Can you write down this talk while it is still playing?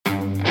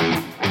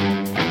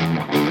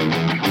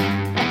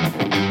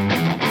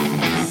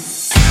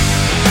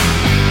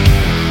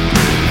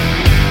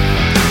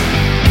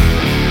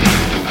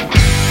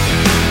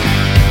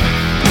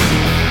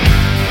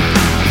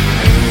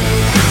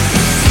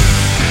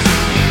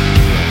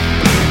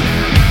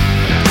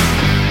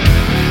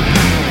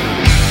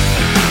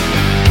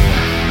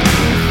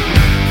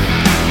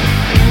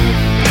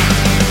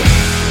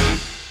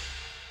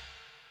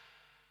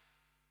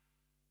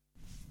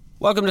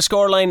Welcome to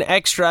Scoreline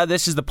Extra.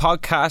 This is the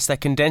podcast that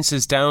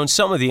condenses down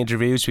some of the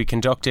interviews we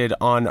conducted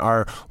on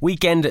our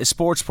weekend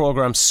sports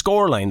programme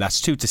Scoreline.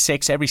 That's 2 to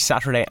 6 every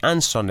Saturday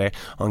and Sunday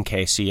on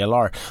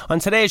KCLR. On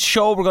today's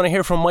show, we're going to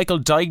hear from Michael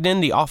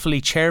Duignan, the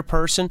Offaly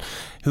chairperson,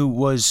 who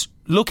was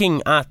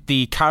looking at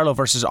the Carlow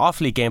versus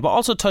Offaly game, but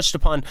also touched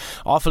upon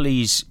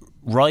Offaly's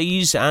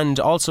rise and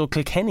also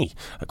Kilkenny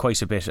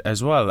quite a bit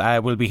as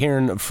well. We'll be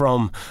hearing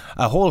from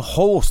a whole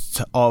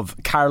host of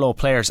Carlow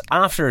players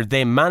after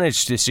they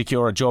managed to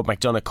secure a Joe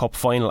McDonagh Cup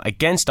final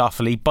against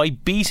Offaly by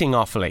beating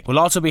Offaly. We'll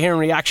also be hearing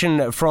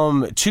reaction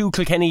from two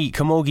Kilkenny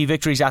camogie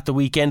victories at the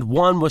weekend.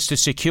 One was to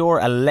secure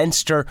a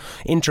Leinster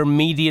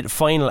intermediate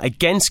final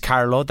against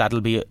Carlow.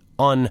 That'll be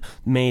on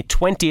May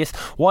 20th,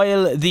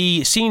 while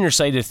the senior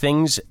side of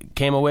things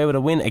came away with a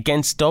win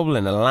against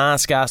Dublin. A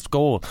last gasp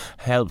goal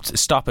helped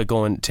stop it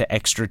going to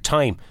extra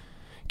time.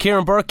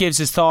 Kieran Burke gives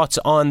his thoughts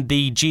on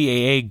the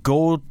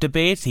GAAGO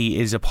Debate. He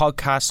is a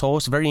podcast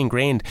host, very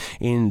ingrained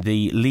in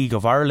the League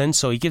of Ireland,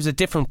 so he gives a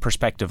different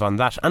perspective on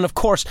that. And of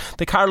course,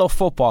 the Carlow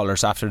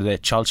footballers after the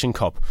Tailteann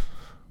Cup.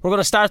 We're going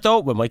to start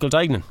though with Michael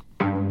Duignan.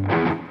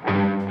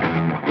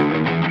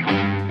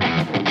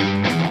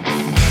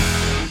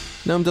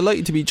 Now, I'm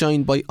delighted to be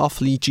joined by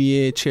Offaly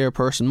GAA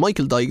chairperson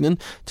Michael Duignan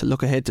to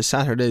look ahead to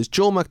Saturday's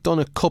Joe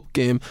McDonagh Cup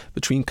game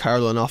between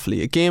Carlow and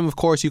Offaly. A game, of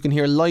course, you can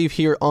hear live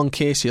here on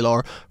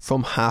KCLR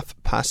from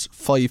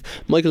 5:30.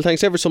 Michael,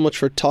 thanks ever so much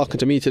for talking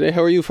to me today.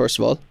 How are you, first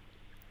of all?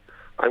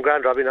 I'm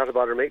grand, Robbie, not a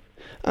bother me.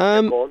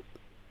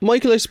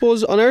 Michael, I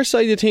suppose on our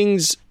side of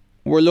things,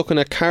 we're looking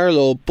at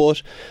Carlow,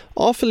 but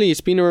Offaly, it's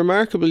been a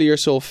remarkable year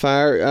so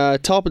far.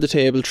 Top of the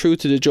table, through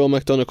to the Joe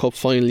McDonagh Cup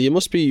final. You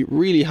must be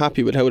really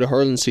happy with how the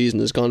hurling season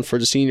has gone for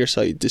the senior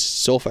side this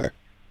so far.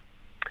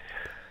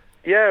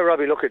 Yeah,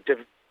 Robbie, look,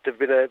 they've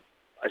been a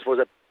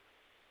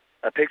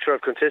picture of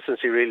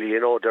consistency, really.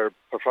 You know, their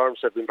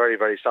performances have been very,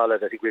 very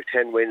solid. I think we have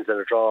 10 wins and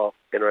a draw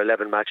in our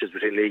 11 matches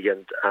between League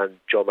and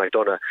Joe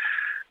McDonagh.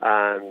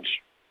 And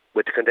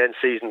with the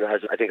condensed season,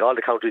 as I think all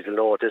the counties will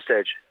know at this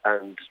stage,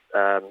 and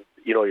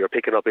you know, you're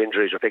picking up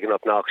injuries, you're picking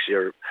up knocks.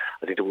 I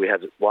think that we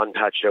had one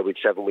patch there with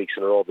 7 weeks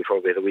in a row before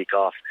we had a week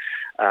off.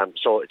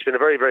 So it's been a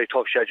very, very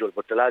tough schedule,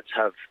 but the lads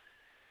have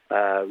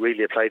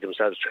really applied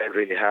themselves, trained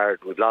really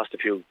hard. We've lost a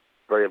few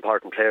very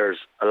important players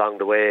along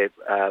the way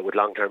with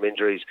long-term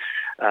injuries,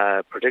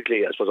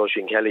 particularly, I suppose,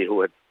 Oisin Kelly,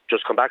 who had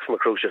just come back from a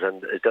cruciate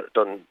and has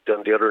done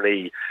the other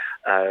knee,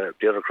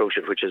 the other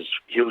cruciate, which is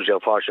hugely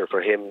unfortunate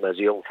for him as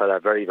a young fella,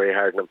 very, very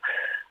hard on him.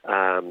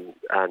 And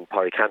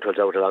Parry Cantwell's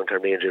out with a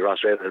long-term knee injury.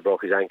 Ross Raven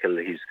broke his ankle.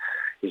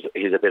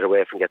 He's a bit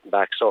away from getting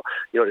back. So,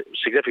 you know,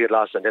 significant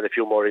loss, and then a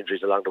few more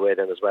injuries along the way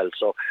then as well.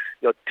 So,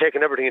 you know,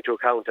 taking everything into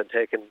account and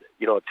taking,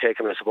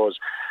 I suppose,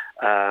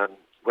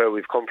 where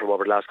we've come from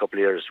over the last couple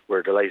of years,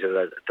 we're delighted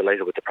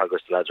with the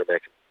progress the lads are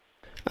making.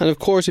 And of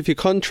course, if you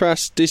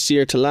contrast this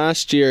year to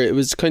last year, it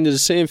was kind of the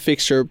same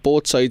fixture,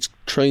 both sides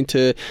trying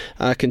to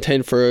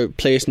contend for a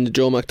place in the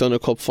Joe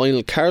McDonagh Cup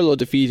final. Carlow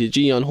defeated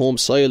G on home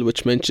soil,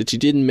 which meant that you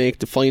didn't make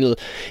the final.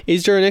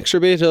 Is there an extra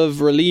bit of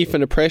relief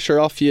and a pressure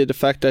off you, the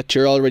fact that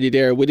you're already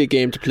there with a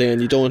game to play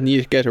and you don't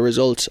need to get a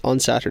result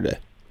on Saturday?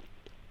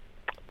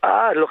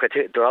 Look, I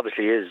think there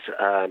obviously is,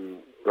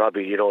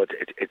 Robbie. You know,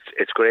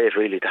 it's great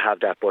really to have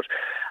that, but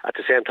at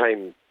the same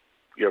time,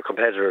 your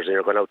competitors and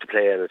you're going out to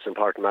play, and it's an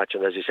important match.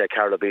 And as you said,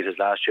 Carlow beat us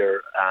last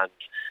year, and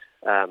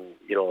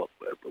you know,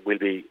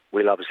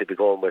 we'll obviously be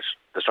going with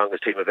the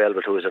strongest team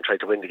available to us and try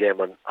to win the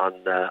game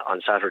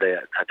on Saturday.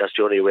 And that's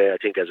the only way, I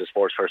think, as a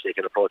sports person you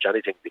can approach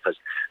anything, because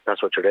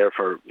that's what you're there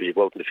for. You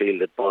go out in the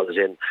field, the ball is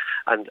in,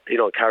 and you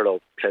know,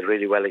 Carlow played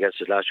really well against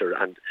us last year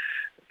and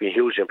been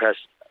hugely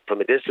impressed from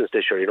a distance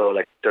this year. You know,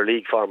 like their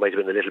league form might have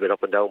been a little bit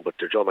up and down, but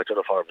their Joe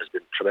McDonagh form has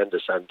been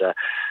tremendous, and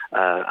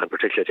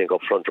particularly I think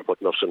up front they're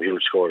putting up some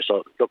huge scores.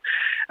 So look,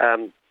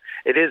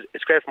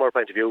 it's great from our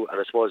point of view,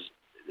 and I suppose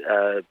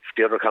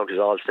the other counties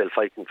are all still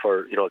fighting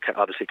for, you know,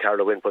 obviously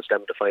Carlow win puts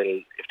them in the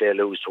final. If they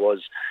lose to us,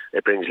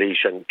 it brings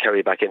Laois and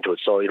Kerry back into it.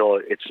 So, you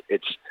know,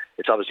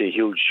 it's obviously a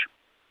huge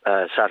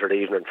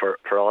Saturday evening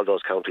for all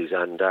those counties,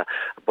 and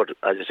but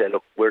as I say,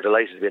 look, we're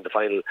delighted to be in the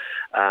final,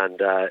 and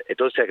it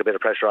does take a bit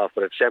of pressure off,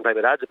 but at the same time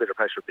it adds a bit of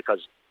pressure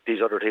because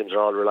these other teams are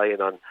all relying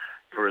on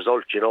the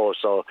result, you know.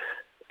 So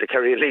the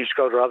Kerry and Laois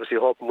crowd are obviously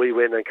hoping we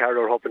win, and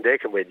Carlow are hoping they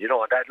can win, you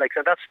know, and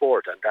that's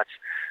sport, and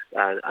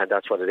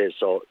that's what it is.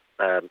 So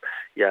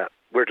yeah,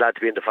 we're glad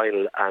to be in the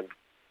final, and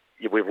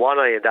we've one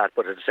eye in that,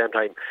 but at the same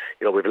time,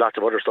 you know, we've lots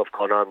of other stuff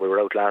going on. We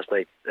were out last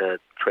night,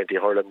 20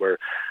 hurling. We're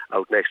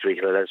out next week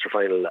in the Leinster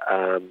final.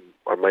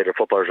 Our minor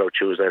footballers are out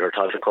Tuesday. Our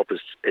Tailteann Cup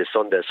is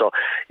Sunday. So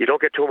you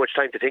don't get too much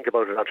time to think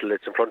about it until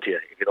it's in front of you,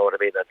 if you know what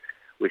I mean. And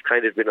we've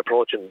kind of been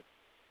approaching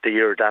the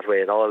year that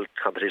way in all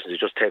competitions. You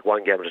just take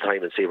one game at a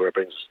time and see where it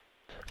brings us.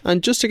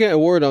 And just to get a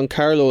word on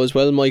Carlow as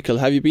well, Michael,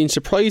 have you been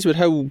surprised with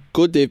how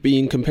good they've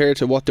been compared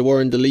to what they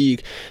were in the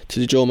league to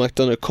the Joe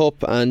McDonagh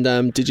Cup?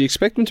 And did you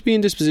expect them to be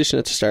in this position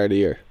at the start of the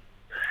year?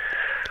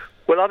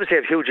 Well, obviously,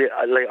 I've hugely,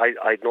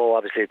 I know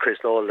obviously Chris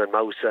Nolan and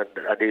Mouse and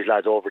these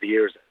lads over the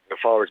years, the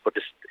forwards, but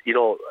this, you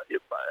know,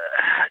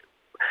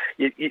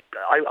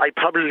 I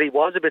probably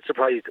was a bit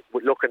surprised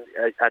with looking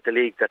at the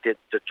league that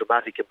the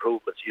dramatic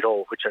improvements,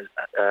 which is,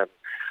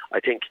 I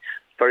think,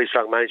 very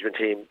strong management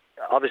team.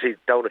 Obviously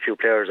down a few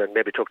players and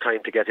maybe took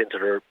time to get into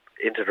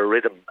their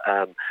rhythm,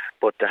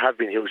 but they have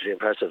been hugely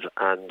impressive.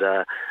 And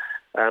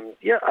and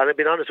I've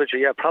been honest with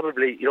you,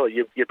 probably,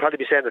 you'd probably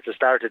be saying at the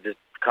start of the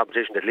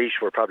competition that Laois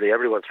were probably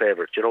everyone's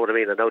favourite, you know what I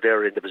mean? And now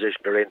they're in the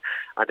position they're in.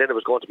 And then it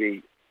was going to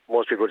be,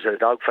 most people would say, a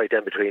dogfight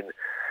then between,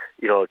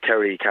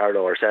 Kerry,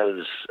 Carlow,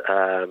 ourselves,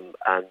 and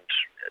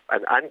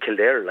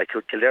Kildare. Like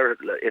Kildare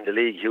in the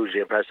league, hugely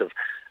impressive.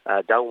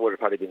 Down would have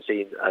probably been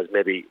seen as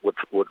maybe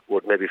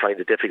would maybe find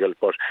it difficult,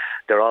 but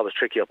they're always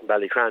tricky up in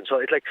Ballycran. So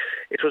it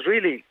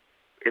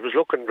was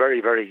looking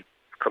very, very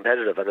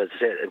competitive. And as I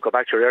say, go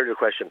back to your earlier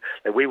question,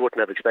 we wouldn't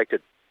have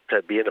expected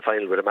to be in the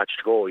final with a match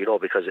to go,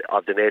 because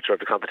of the nature of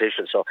the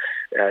competition. So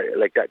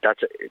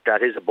that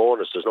is a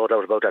bonus. There's no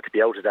doubt about that, to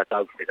be out of that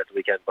dogfight at the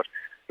weekend. But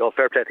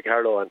fair play to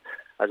Carlow, and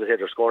as I said,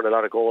 they're scoring a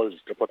lot of goals,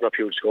 they're putting up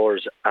huge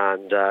scores,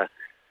 and they're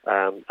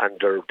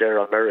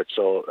on merit.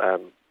 So as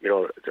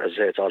I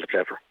say, it's all to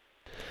play for.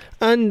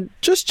 And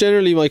just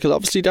generally, Michael,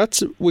 obviously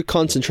that's with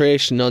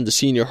concentration on the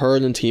senior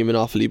hurling team in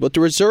Offaly, but the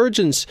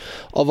resurgence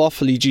of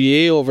Offaly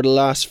GAA over the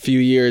last few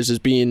years has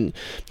been,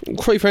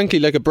 quite frankly,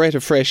 like a breath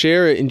of fresh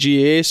air in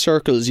GAA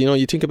circles.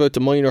 You think about the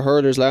minor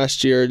hurlers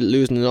last year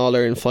losing an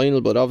All-Ireland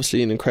final, but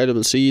obviously an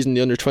incredible season,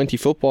 the under-20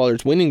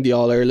 footballers winning the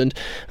All-Ireland,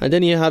 and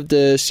then you have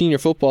the senior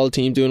football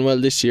team doing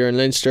well this year in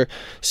Leinster,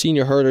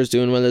 senior hurlers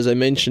doing well, as I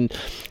mentioned.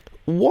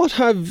 What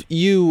have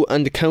you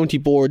and the county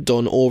board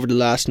done over the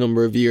last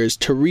number of years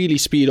to really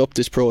speed up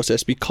this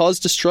process? Because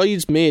the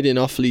strides made in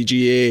Offaly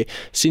GAA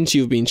since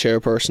you've been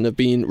chairperson have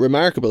been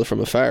remarkable from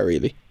afar,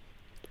 really.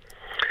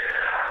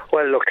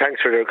 Well, look,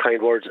 thanks for the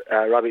kind words,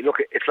 Robbie. Look,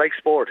 it's like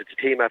sport, it's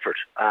a team effort,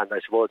 and I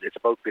suppose it's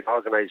about being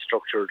organised,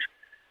 structured.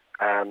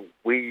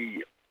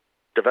 We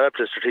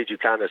developed a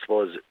strategic plan, I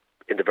suppose,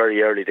 in the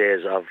very early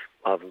days of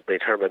my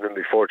term. I'm in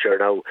my fourth year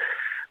now.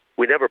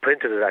 We never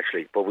printed it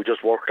actually, but we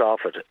just worked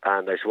off it,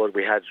 and I suppose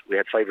we had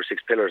 5 or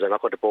 6 pillars. I'm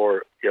not going to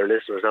bore your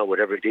listeners now with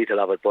every detail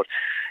of it, but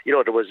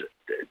there was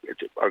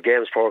our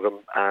games program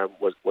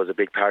was a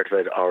big part of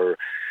it. Our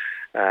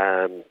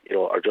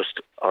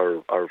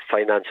our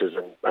finances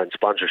and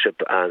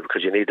sponsorship, and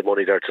because you need the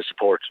money there to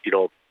support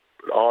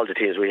all the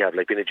teams we have,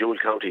 like being a dual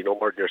county, no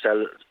more than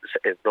yourself,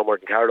 no more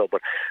than Carlow,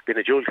 but being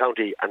a dual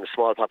county and a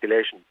small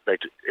population,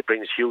 like it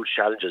brings huge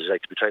challenges,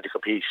 like to be trying to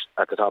compete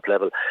at the top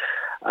level.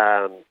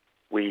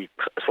 I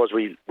suppose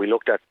we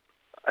looked at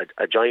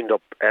a joined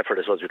up effort,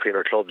 I suppose, between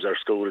our clubs, our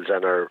schools,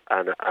 and our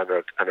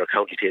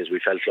county teams. We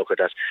felt, look at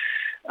that.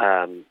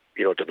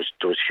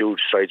 There was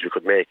huge strides we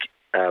could make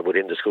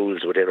within the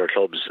schools, within our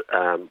clubs.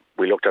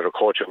 We looked at our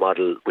coaching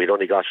model. We'd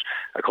only got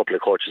a couple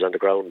of coaches on the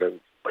ground, and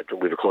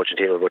we have a coaching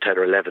team of about 10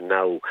 or 11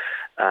 now.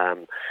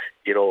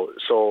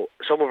 So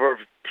some of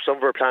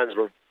our plans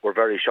were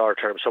very short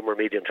term, some were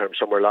medium term,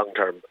 some were long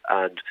term,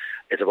 and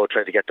it's about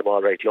trying to get them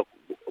all right. Look,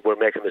 we're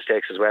making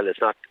mistakes as well. It's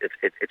not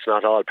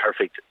all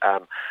perfect,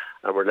 and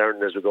we're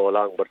learning as we go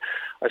along. But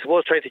I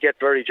suppose trying to get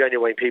very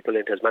genuine people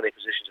into as many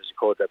positions as you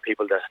could, that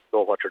people that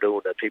know what they're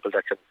doing, that people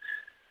that can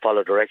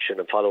follow direction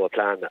and follow a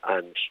plan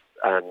and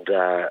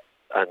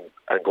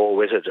go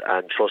with it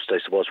and trust, I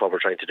suppose, what we're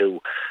trying to do,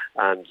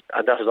 and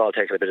that has all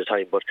taken a bit of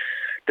time. But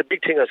the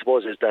big thing, I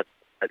suppose, is that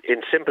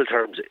in simple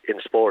terms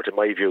in sport, in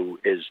my view,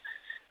 is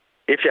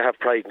if you have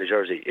pride in the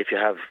jersey, if you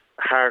have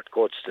heart,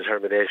 guts,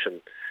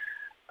 determination,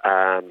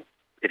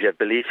 if you have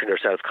belief in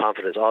yourself,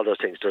 confidence, all those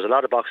things, there's a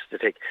lot of boxes to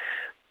tick,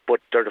 but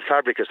they're the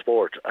fabric of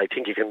sport. I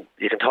think you can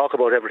talk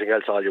about everything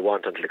else all you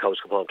want until the cows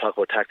come home, talk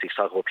about tactics,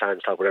 talk about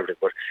plans, talk about everything,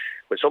 but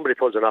when somebody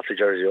pulls an Offaly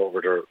jersey over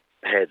their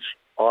heads,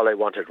 all I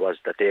wanted was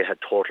that they had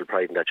total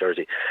pride in that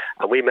jersey,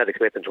 and we made a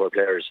commitment to our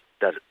players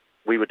that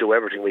we would do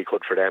everything we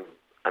could for them,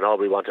 and all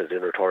we wanted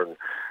in return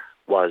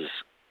was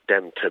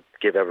them to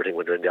give everything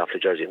when they're in the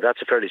Offaly jersey. And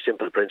that's a fairly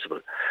simple principle,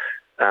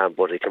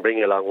 but it can bring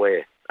you a long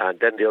way. And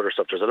then the other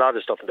stuff, there's a lot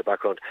of stuff in the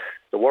background.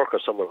 The work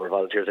of some of our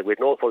volunteers, like we had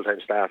no full-time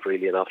staff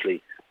really in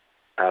Offaly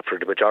for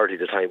the majority of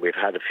the time. We've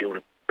had a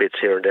few bits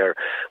here and there,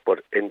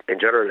 but in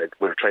general,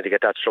 we're trying to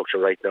get that structure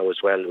right now as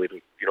well. We're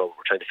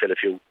trying to fill a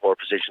few more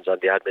positions on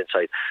the admin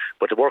side.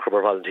 But the work of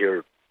our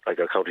volunteer, like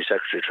our county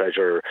secretary,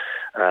 treasurer,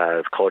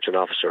 coaching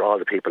officer, all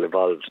the people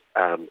involved,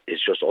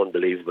 is just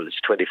unbelievable. It's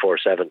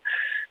 24/7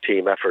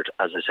 team effort,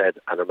 as I said,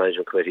 and our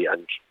management committee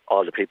and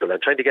all the people,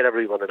 and trying to get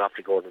everyone in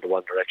Offaly going in the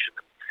one direction.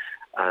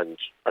 And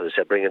as I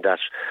said, bringing that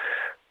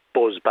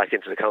buzz back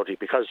into the county,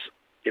 because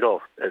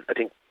I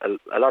think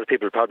a lot of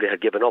people probably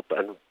had given up,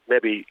 and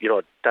maybe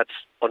that's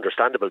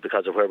understandable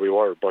because of where we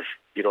were. But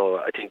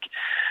I think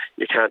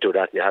you can't do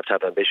that, and you have to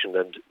have ambition,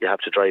 and you have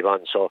to drive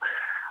on. So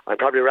I'm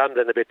probably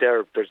rambling a bit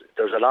there.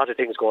 There's a lot of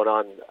things going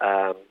on,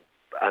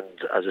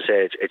 and as I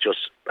say, it's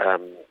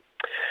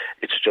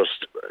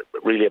just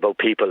really about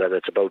people, and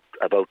it's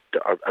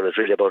it's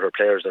really about our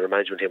players and our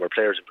management team, our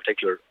players in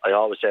particular. I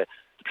always say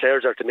the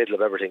players are at the middle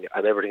of everything,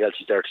 and everything else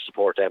is there to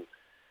support them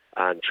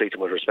and treat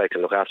them with respect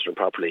and look after them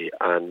properly.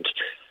 And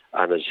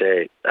as I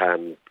say,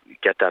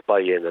 get that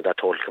buy-in and that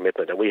total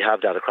commitment, and we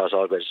have that across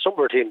all grades. Some of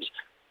our teams,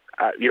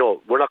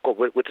 we're not going,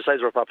 with the size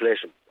of our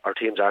population, our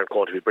teams aren't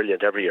going to be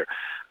brilliant every year.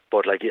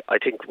 But like, I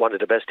think one of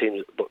the best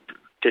teams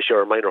this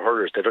year are minor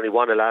hurlers. They'd only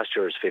won it last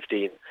year's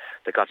 15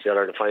 that got to the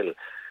All-Ireland final.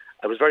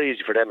 It was very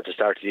easy for them at the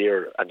start of the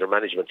year and their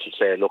management to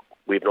say, look,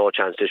 we've no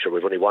chance this year.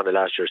 We've only won it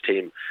last year's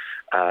team,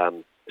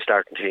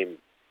 starting team.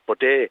 But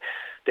they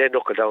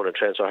knuckled down and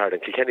trained so hard.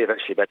 And Kilkenny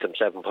eventually bet them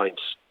 7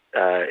 points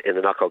in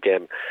the knockout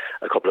game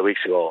a couple of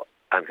weeks ago,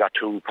 and got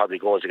 2 probably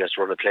goals against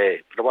run and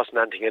play. But there wasn't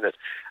anything in it.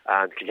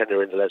 And Kilkenny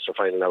are in the Leinster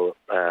final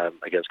now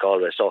against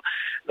Galway. So,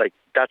 like,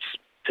 that's,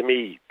 to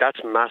me, that's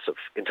massive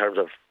in terms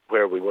of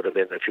where we would have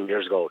been a few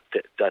years ago.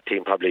 That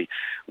team probably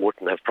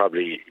wouldn't have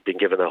probably been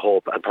given a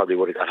hope and probably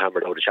would have got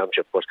hammered out of the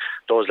championship. But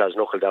those lads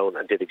knuckled down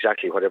and did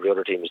exactly what every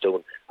other team was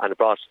doing, and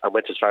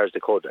went as far as they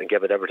could and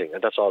gave it everything.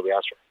 And that's all we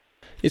asked for.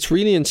 It's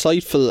really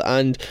insightful,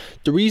 and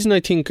the reason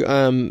I think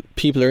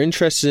people are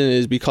interested in it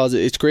is because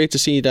it's great to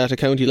see that a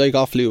county like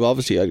Offaly, who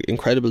obviously had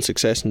incredible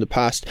success in the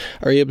past,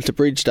 are able to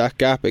bridge that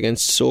gap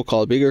against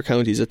so-called bigger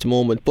counties at the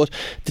moment. But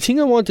the thing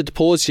I wanted to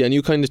pose to you, and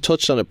you kind of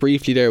touched on it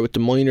briefly there with the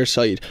minor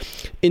side,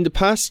 in the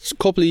past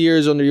couple of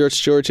years under your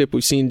stewardship,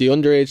 we've seen the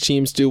underage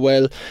teams do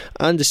well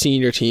and the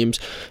senior teams.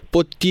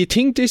 But do you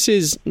think this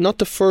is not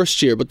the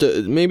first year, but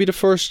maybe the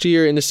first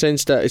year in the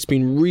sense that it's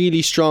been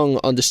really strong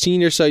on the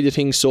senior side of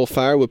things so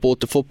far with both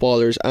the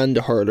footballers and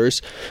the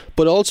hurlers,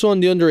 but also on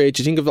the underage?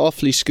 You think of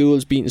Offaly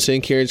schools beating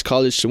St. Kieran's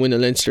College to win a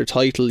Leinster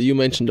title. You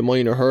mentioned the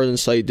minor hurling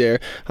side there,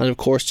 and of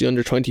course the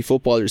under 20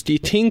 footballers. Do you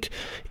think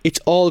it's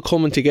all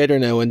coming together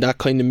now and that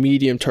kind of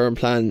medium term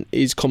plan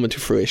is coming to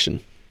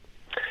fruition?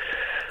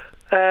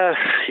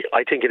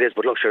 I think it is,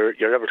 but look,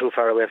 you're never too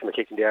far away from the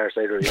kick in the arse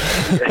either. You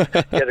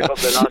get a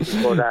couple of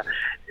losses, but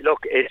look,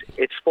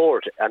 it's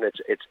sport and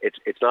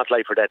it's not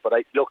life or death. But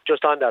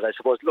just on that, I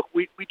suppose, look,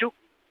 we do.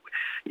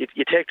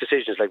 You take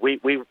decisions. Like we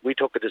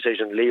took a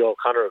decision. Leo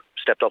O'Connor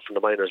stepped up from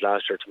the minors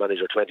last year to manage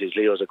our 20s.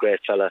 Leo's a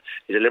great fella.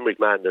 He's a Limerick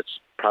man that's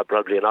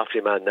probably an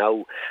Offaly man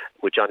now,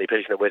 with Johnny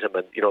Pilkington with him,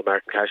 and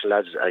Martin Cash and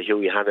lads,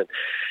 Hughie Hannon.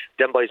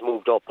 Them boys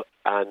moved up,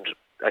 and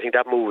I think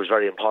that move was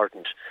very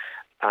important.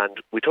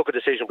 And we took a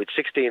decision with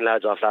 16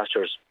 lads off last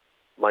year's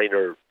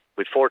minor,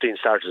 with 14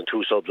 starters and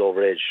 2 subs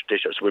over age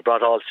this year. So we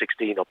brought all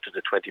 16 up to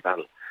the 20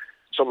 panel.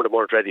 Some of them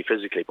weren't ready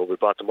physically, but we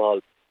brought them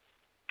all.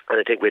 And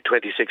I think we had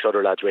 26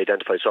 other lads we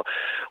identified. So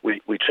we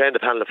trained a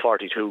panel of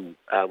 42.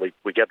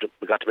 We got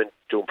them in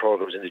doing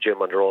programs in the gym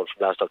on their own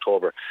from last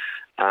October.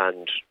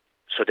 And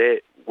so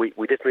we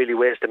didn't really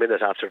waste a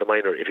minute after the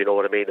minor, if you know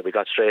what I mean. And we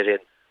got straight in.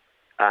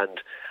 And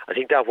I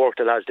think that work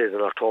the lads did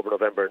in October,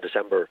 November and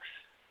December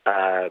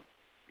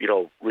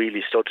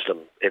really stood to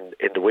them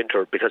in the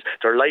winter, because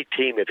they're a light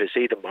team. If you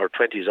see them, our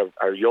 20s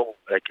are young.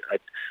 Like, I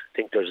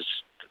think there was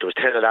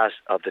 10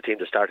 of the team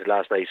that started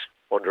last night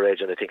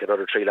underage, and I think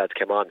another 3 lads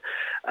came on.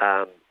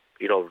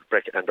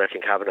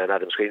 Breckin Kavanagh and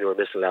Adam Screeney were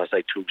missing last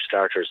night, 2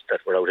 starters that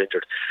were out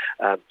injured.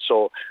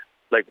 So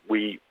like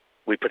we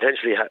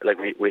potentially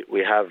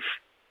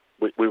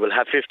we will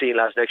have 15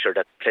 lads next year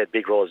that played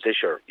big roles this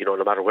year.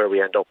 No matter where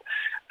we end up.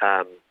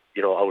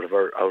 Out of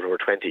our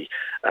 20,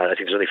 I think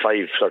there's only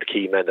 5 sort of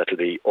key men that'll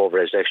be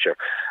overage next year.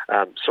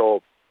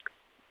 So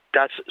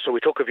we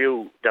took a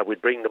view that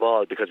we'd bring them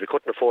all, because we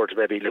couldn't afford to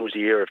maybe lose a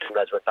year if 2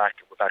 lads went back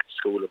to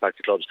school and back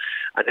to clubs.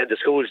 And then the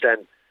schools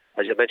then,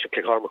 as you mentioned,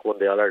 Kilcormac won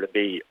the All-Ireland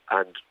B,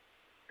 and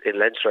in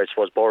Leinster, I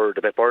suppose, Burr in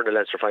the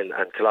Leinster final,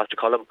 and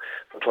Killough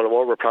from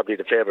Tullamore were probably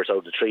the favourites out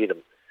of the 3 of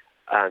them.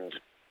 And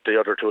the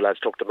other 2 lads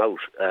took them out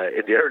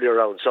in the earlier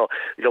round. So,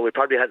 we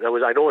probably had,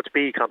 I know it's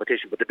B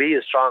competition, but the B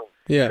is strong,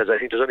 because I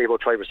think there's only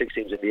about 5 or 6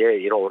 teams in the A,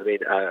 you know what I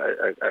mean,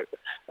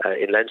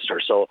 in Leinster.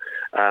 So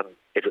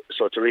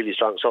it's a really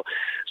strong. So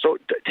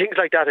things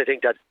like that, I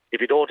think that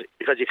if you don't,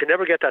 because you can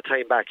never get that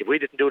time back. If we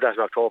didn't do that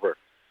in October,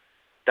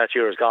 that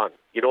year is gone.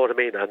 You know what I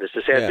mean? And it's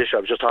the same issue.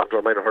 I was just talking to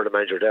our minor hurling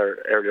manager there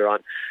earlier on,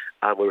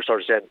 and we were sort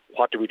of saying,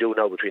 what do we do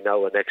now between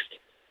now and next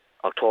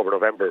October,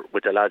 November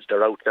with the lads?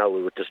 They're out now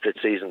with the split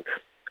season.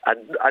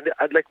 And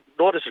like,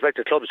 no disrespect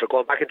to clubs, they're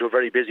going back into a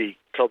very busy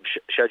club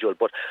schedule,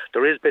 but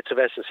there is bits of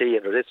S&C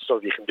and there is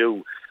stuff you can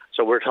do.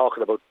 So we're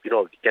talking about,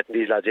 getting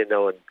these lads in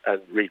now and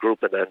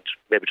regrouping and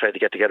maybe trying to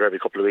get together every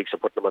couple of weeks and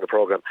putting them on a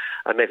programme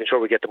and making sure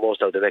we get the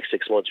most out of the next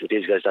 6 months with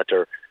these guys that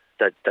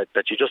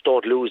you just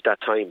don't lose that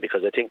time,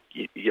 because I think,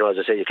 as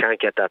I say, you can't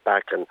get that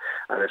back, and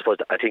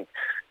I think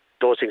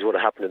those things would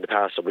have happened in the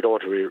past, so we don't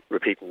want to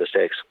repeat the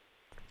mistakes.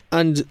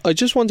 And I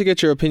just want to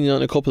get your opinion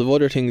on a couple of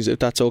other things, if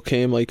that's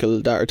okay,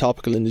 Michael, that are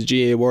topical in the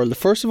GAA world.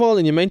 First of all,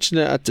 and you mentioned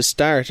it at the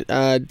start,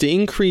 the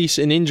increase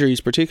in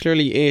injuries,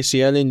 particularly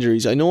ACL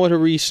injuries. I know at a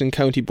recent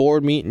county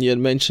board meeting you had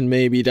mentioned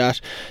maybe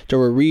that there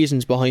were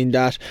reasons behind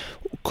that.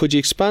 Could you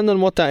expand on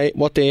what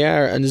they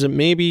are, and is it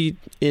maybe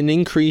an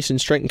increase in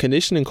strength and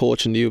conditioning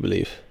coaching, do you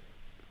believe?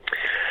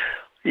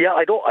 Yeah,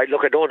 I don't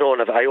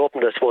know. I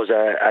opened, I suppose,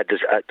 a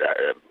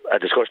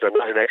discussion. I'm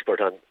not an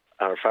expert on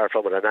or far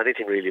from it on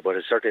anything really, but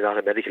it's certainly not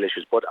on medical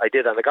issues. But I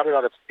did, and I got a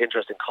lot of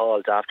interesting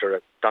calls after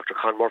Dr.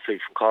 Con Murphy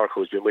from Cork,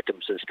 who's been with them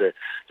since the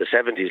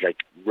 70s, like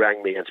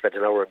rang me and spent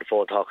an hour on the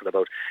phone talking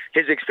about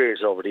his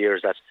experience over the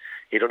years, that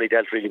he'd only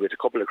dealt really with a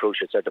couple of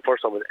cruciates. The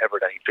first one ever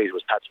that he treated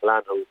was Pat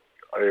Spillane, who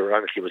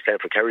ironically was playing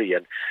for Kerry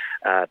and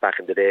back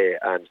in the day,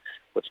 and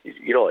but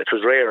you know, it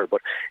was rare.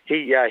 But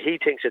he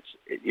thinks it's,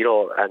 you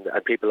know, and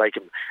people like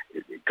him,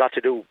 got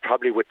to do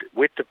probably with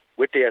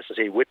the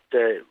S&C, with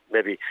the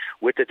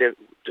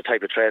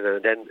type of training,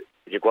 and then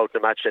you go out in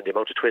the match and the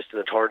amount of twisting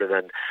and turning,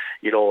 and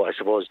you know, I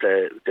suppose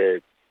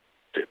the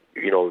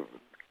you know,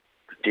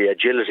 the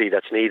agility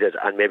that's needed,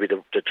 and maybe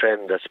the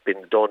training that's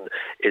been done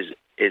is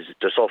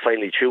they're so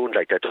finely tuned,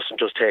 like that doesn't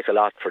just take a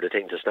lot for the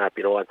thing to snap,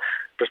 you know. And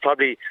there's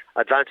probably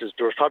advantages.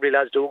 There was probably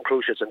lads doing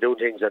cruciates and doing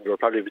things, and they were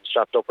probably been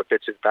strapped up with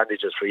bits and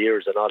bandages for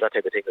years and all that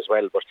type of thing as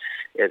well. But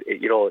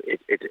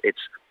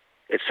it's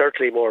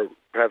certainly more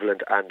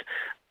prevalent. And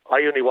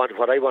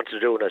what I wanted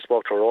to do, and I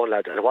spoke to our own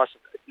lad, and it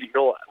wasn't, you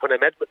know, when I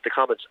met with the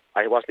comments,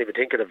 I wasn't even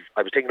thinking of.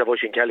 I was thinking of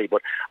Oisin Kelly,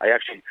 but I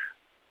actually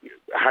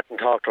hadn't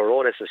talked to our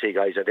own S&C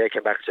guys, and they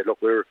came back and said, look,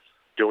 we're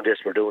doing this,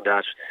 we're doing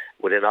that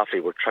within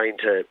Offaly, we're trying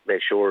to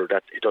make sure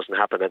that it doesn't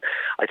happen. And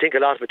I think a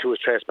lot of it too is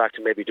traced back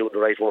to maybe doing the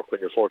right work when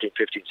you're 14,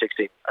 15,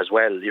 16 as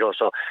well, you know.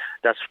 So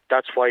that's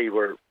why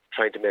we're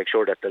trying to make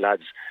sure that the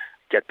lads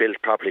get built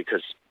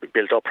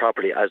up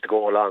properly as they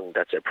go along,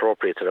 that's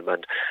appropriate to them.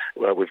 And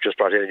we've just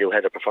brought in a new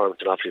head of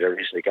performance in Offaly there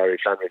recently, Gary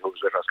Flannery,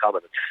 who's with us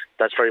common.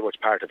 That's very much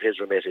part of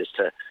his remit, is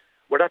to,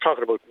 we're not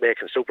talking about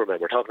making supermen,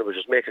 we're talking about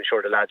just making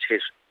sure the lads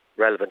hit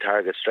relevant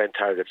targets, strength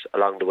targets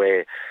along the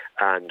way,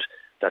 and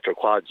that their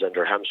quads and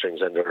their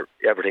hamstrings and their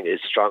everything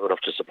is strong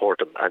enough to support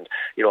them. And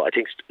you know, I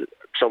think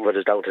some of it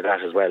is down to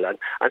that as well. And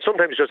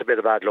sometimes it's just a bit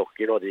of bad luck,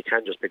 you know, that you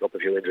can just pick up a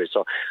few injuries.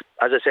 So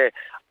as I say,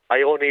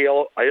 I only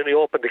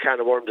opened the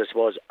can of worms, I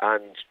suppose,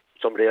 and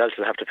somebody else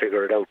will have to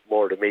figure it out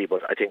more than me.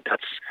 But I think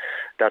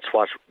that's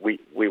what we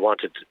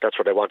wanted. That's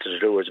what I wanted to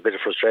do. It was a bit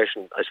of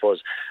frustration, I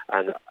suppose,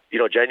 and you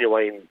know,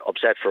 genuine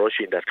upset for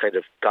Oisin that kind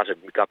of got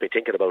me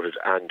thinking about it.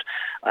 And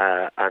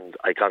I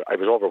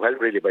was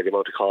overwhelmed really by the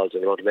amount of calls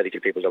and the amount of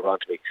medical people that were on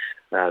to me,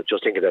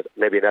 just thinking that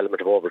maybe an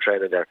element of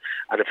overtraining there.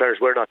 And in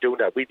fairness, we're not doing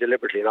that. We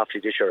deliberately in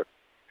Offaly this year,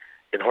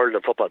 in hurling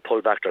and football,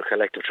 pulled back their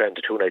collective training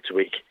to 2 nights a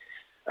week,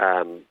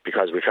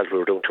 because we felt we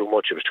were doing too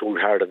much. It was too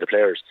hard on the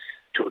players,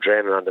 too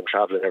draining on them,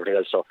 travelling and everything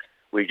else. So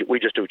we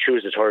just do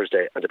Tuesday,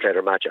 Thursday, and they play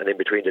their match, and in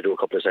between they do a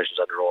couple of sessions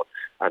on their own.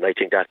 And I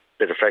think that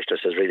bit of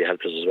freshness has really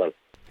helped us as well.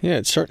 Yeah,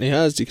 it certainly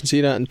has. You can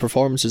see that in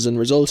performances and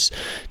results.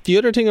 The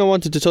other thing I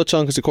wanted to touch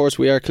on, because of course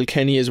we are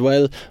Kilkenny as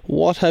well,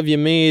 what have you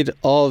made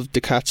of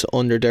the Cats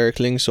under Derek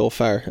Lyng so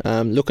far?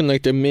 Looking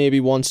like they're maybe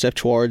one step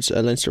towards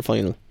a Leinster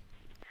final.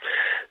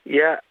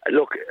 Yeah,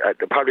 look,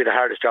 probably the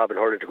hardest job in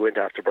hurling to go into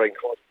after Brian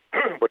Dowling.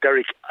 But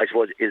Derek, I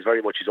suppose, is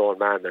very much his own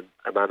man, and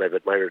a man I've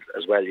admired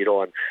as well, you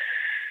know. And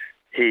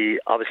he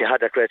obviously had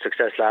that great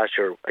success last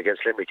year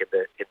against Limerick in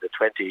the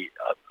 20,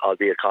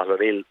 albeit Cathal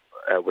O'Neill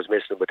was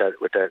missing with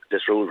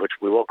this rule, which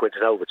we won't go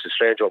into now, which is a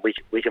strange one.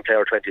 We can play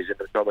our 20s in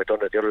the Joe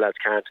McDonagh, the other lads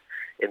can't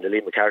in the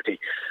Liam McCarthy.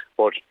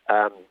 But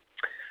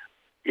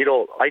you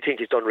know, I think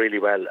he's done really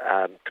well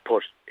to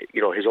put,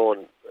 you know, his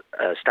own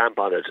stamp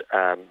on it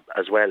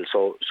as well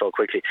so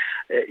quickly.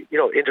 You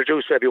know,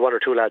 introduce maybe one or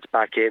two lads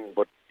back in,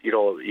 but you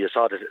know, you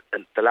saw that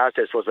the last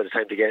day, I suppose, by the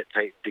time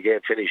the game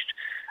finished,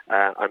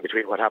 and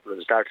between what happened at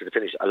the start to the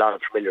finish, a lot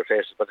of familiar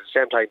faces. But at the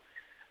same time,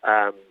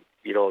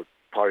 you know,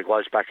 Pádraig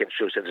Walsh back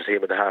introduced into the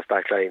team in the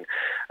half-back line.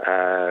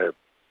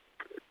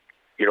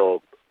 You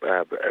know,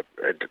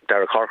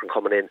 Derek Corkin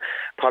coming in,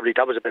 probably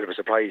that was a bit of a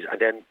surprise. And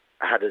then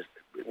had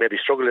maybe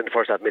struggled in the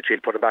first half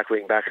midfield, put him back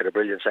wing back, had a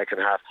brilliant second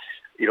half.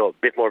 You know, a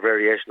bit more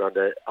variation on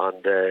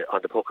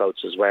the puck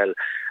outs as well,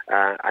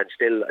 and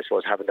still, I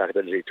suppose, having that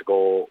ability to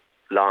go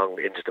long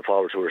into the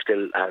forwards who are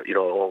still, you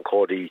know, Owen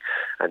Cody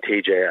and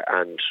TJ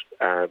and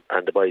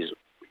the boys,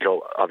 you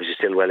know, obviously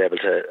still well able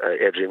to,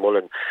 Adrian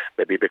Mullen,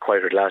 maybe a bit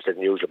quieter the last than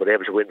usual, but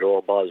able to win their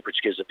own balls,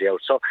 which gives them the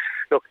out. So,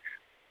 look,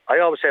 I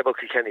always say about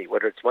Kilkenny,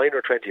 whether it's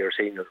minor, 20 or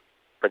senior,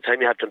 by the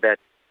time you have to bet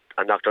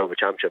and knock down a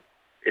championship,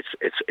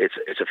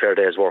 it's a fair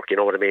day's work, you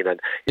know what I mean? And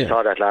you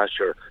saw that last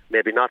year,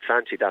 maybe not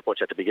fancied that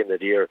much at the beginning of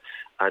the year,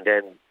 and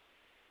then,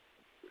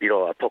 you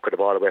know, a puck of the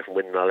ball away from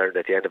winning All-Ireland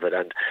at the end of it.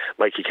 And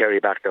Mikey Carey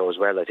back now as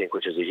well, I think,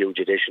 which is a huge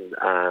addition.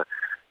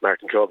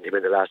 Martin Clogan came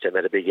in the last time,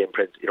 had a big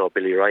imprint. You know,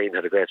 Billy Ryan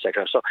had a great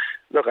second half. So,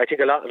 look, I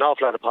think an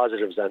awful lot of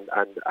positives, and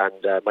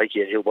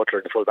Mikey and Hugh Butler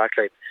in the full back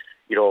line,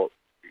 you know,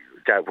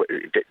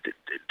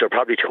 they're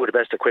probably two of the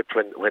best equipped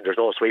when there's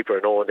no sweeper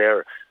and no one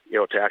there, you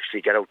know, to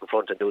actually get out in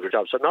front and do their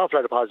job. So an awful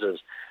lot of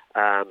positives.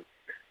 And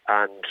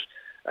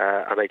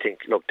I think,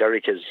 look,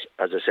 Derek is,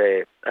 as I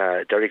say,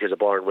 Derek is a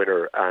born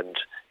winner, and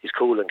he's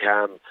cool and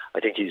calm.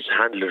 I think he's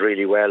handled it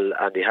really well,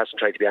 and he hasn't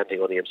tried to be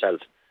anything only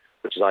himself,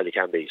 which is all he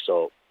can be.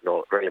 So,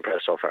 no, very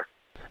impressed so far.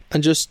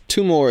 And just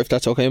two more, if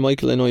that's okay,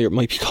 Michael. I know you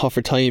might be caught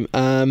for time.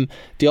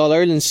 The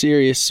All-Ireland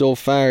series so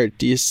far,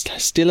 do you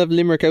still have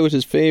Limerick out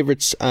as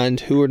favourites, and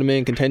who are the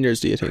main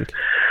contenders, do you think?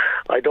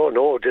 I don't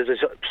know. There's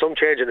some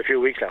change in a few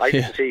weeks. I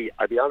didn't see.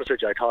 I'll be honest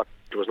with you. I thought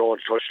there was no one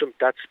to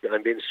touch them.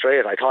 I'm being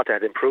straight. I thought they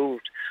had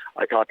improved.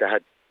 I thought they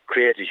had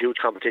created huge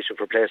competition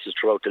for places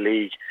throughout the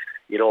league.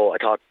 You know, I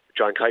thought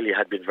John Kiley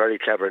had been very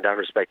clever in that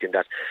respect. In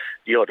that,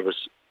 you know, there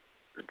was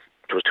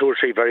 2 or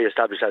 3 very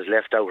established lads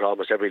left out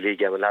almost every league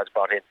game and lads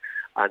brought in,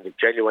 and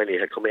genuinely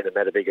had come in and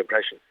made a big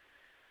impression.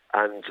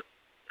 And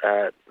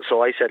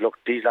so I said, look,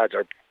 these lads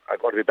are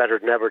going to be better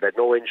than ever. They had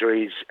no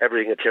injuries,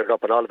 everything had cleared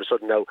up, and all of a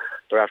sudden now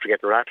they're after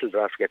getting rattled,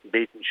 they're after getting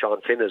beaten.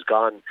 Sean Finn is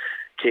gone.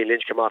 Keane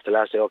Lynch came off the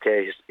last day.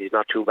 Okay, he's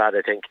not too bad,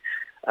 I think.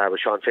 But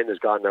Sean Finn is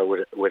gone now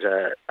with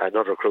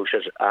another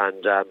cruciate,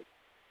 and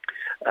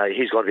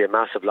he's going to be a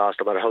massive loss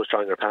no matter how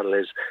strong their panel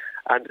is.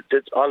 And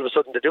all of a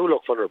sudden they do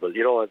look vulnerable.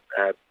 You know,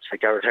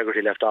 Garrett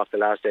Hegarty left off the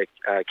last day,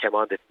 came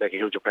on to make a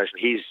huge impression.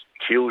 He's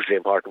a hugely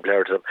important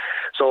player to them.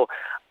 So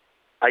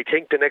I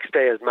think the next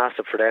day is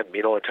massive for them,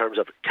 you know, in terms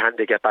of can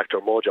they get back to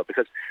their mojo.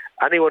 Because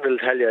anyone will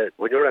tell you,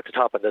 when you're at the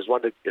top, and there's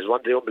one of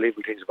the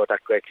unbelievable things about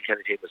that great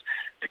Kilkenny team, is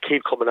to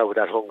keep coming out with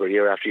that hunger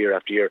year after year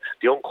after year.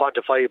 The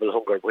unquantifiable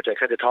hunger, which I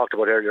kind of talked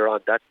about earlier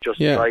on, that just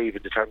drive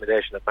and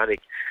determination and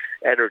manic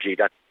energy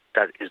that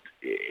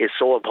is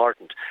so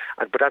important.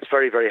 But that's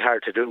very, very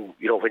hard to do,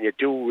 you know, when you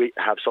do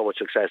have so much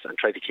success and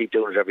try to keep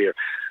doing it every year.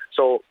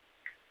 So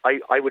I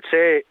would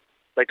say,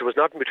 like, there was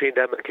nothing between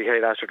them and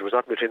Kilkenny last year. There was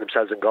nothing between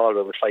themselves and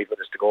Galway with 5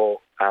 minutes to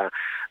go.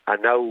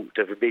 And now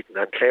they've been beaten.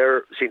 And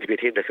Clare seem to be a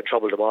team that can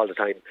trouble them all the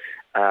time.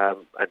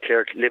 And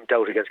Clare limped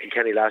out against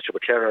Kilkenny last year,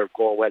 but Clare are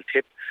going well.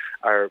 Tip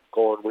are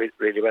going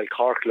really well.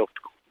 Cork looked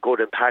good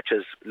in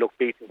patches, looked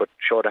beaten, but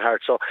showed a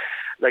heart. So,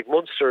 like,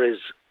 Munster is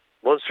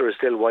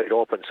still wide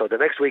open. So the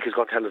next week is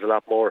going to tell us a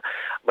lot more.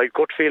 My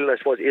gut feeling, I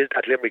suppose, is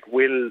that Limerick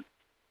will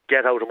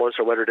get out of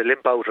Munster, whether they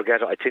limp out or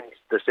get out. I think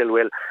they still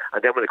will.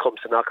 And then when it comes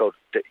to knockout,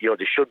 you know,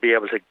 they should be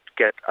able to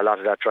get a lot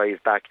of that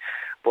drive back.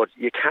 But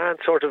you can't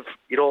sort of,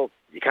 you know,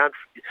 you can't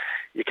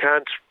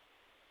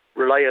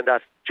rely on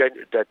that.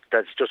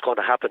 That's just going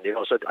to happen. You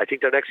know, so I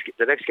think the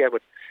next game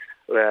with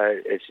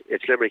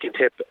it's Limerick and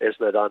Tip,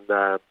 isn't it,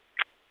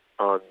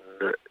 on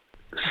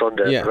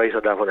Sunday, right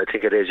on that one, I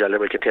think it is,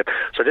 Limerick and Tip.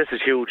 So this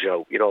is huge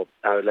now, you know,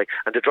 and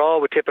the draw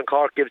with Tip and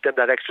Cork gives them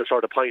that extra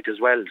sort of point as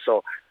well.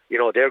 So, you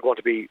know, they're going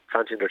to be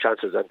fancying their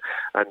chances, and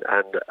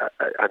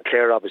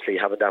Clare obviously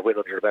having that win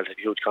under their belt is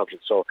huge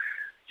confidence. So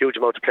huge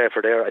amount to play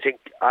for there. I think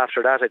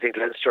after that, I think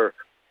Leinster,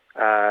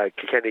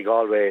 Kilkenny,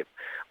 Galway,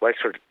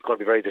 Wexford going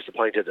to be very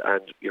disappointed,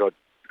 and you know,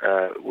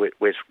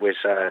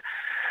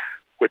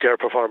 with their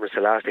performance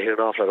the last, they hit an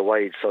awful lot of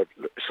wide,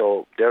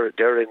 so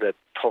they're in a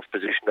tough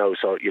position now.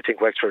 So you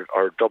think Wexford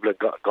or Dublin,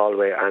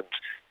 Galway, and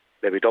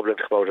maybe Dublin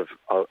to come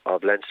out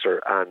of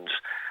Leinster, and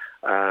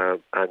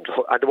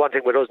the one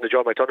thing with us in the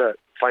Joe McDonagh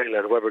final,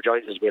 and whoever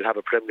joins us, we'll have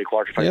a preliminary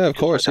quarter final, of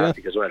course,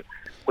 as well,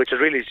 which is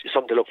really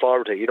something to look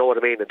forward to. You know what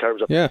I mean, in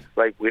terms of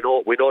right, we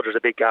know there's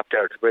a big gap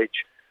there to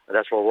bridge, and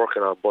that's what we're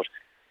working on. But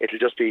it'll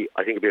just be,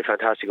 I think, it'll be a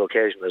fantastic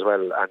occasion as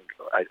well, and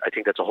I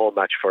think that's a home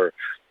match for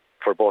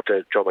both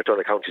the Joe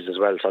McDonagh counties as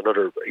well. So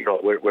another, you know,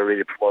 we're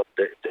really promoting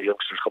the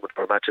youngsters coming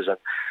to our matches, and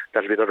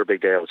that'll be another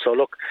big day out. So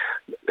look,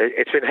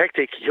 it's been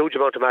hectic, huge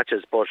amount of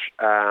matches, but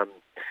I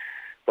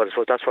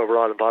suppose that's what we're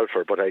all involved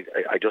for. But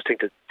I just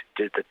think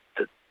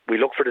that we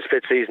look for the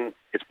split season.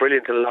 It's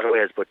brilliant in a lot of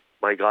ways, but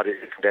my God,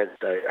 it's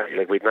condensed.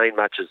 Like, we had 9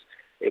 matches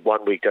in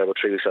 1 week there, about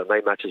 3 weeks, so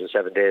 9 matches in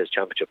 7 days,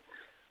 championship,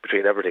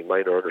 between everything,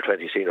 minor, under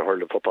 20, senior,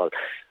 hurling, football.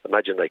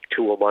 Imagine like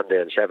 2 on one day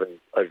and 7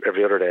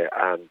 every other day,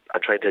 and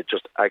trying to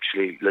just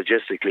actually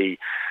logistically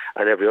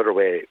and every other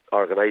way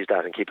organise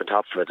that and keep on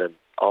top of it, and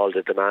all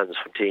the demands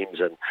from teams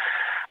and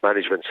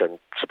managements and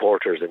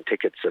supporters and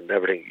tickets and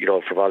everything, you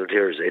know, for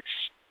volunteers. It's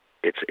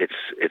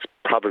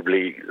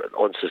probably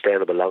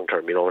unsustainable long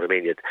term. You know what I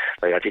mean?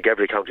 I think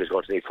every county is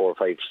going to need 4 or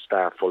 5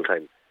 staff full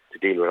time to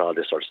deal with all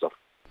this sort of stuff.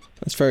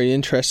 That's very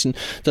interesting.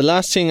 The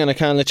last thing, and I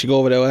can't let you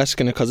go without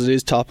asking it because it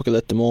is topical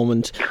at the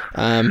moment,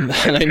 and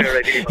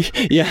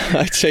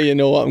I'd say you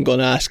know what I'm going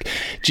to ask.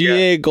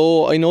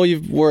 GAAGO, I know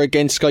you were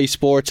against Sky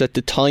Sports at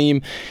the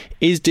time.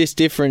 Is this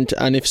different,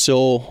 and if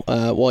so,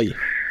 why?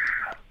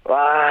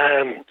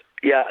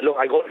 Yeah, look,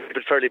 I'm going to keep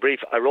it fairly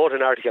brief. I wrote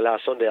an article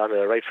last Sunday on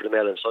a Right for the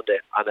Mail on Sunday,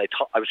 and I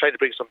was trying to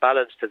bring some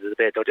balance to the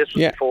debate. Now, this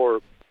was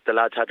before the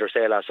lads had their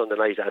say last Sunday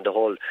night, and the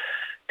whole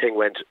thing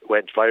went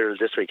viral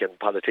this week, and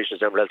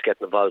politicians and everyone else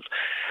getting involved.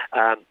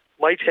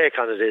 My take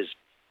on it is,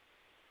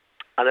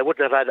 and I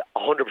wouldn't have had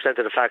 100%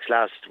 of the facts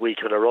last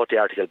week when I wrote the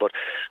article, but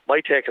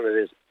my take on it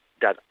is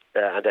that,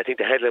 and I think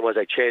the headline was,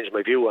 I changed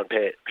my view on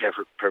pay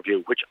per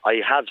view, which I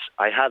have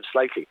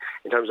slightly,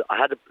 in terms of, I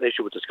had an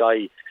issue with the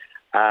Sky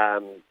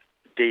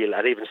deal,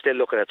 and even still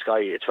looking at Sky,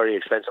 it's a very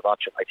expensive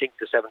option. I think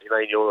the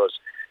 €79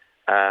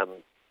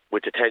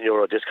 with the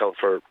 €10 discount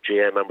for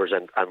GA members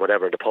and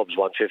whatever, the pub's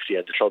 150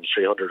 and the club's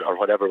 300 or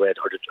whatever way,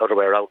 or the other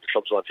way around, the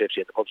club's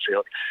 150 and the pub's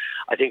 300.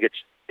 I think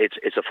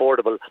it's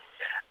affordable.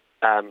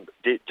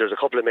 There's a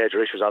couple of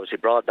major issues. Obviously,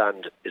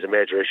 broadband is a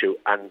major issue,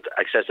 and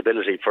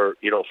accessibility for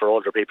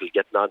older people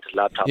getting onto the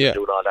laptop and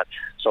doing all that.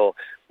 So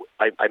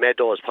I made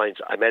those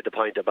points. I made the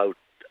point about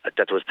that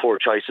there was poor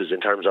choices in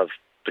terms of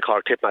the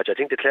Cork Tip match. I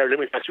think the Clare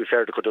Limerick match, to be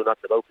fair, they could do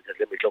nothing about because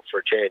Limerick looked for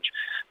a change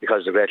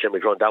because of the Great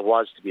Limerick Run. That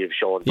was to be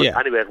shown. But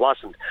anyway, it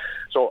wasn't.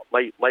 So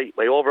my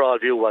overall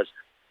view was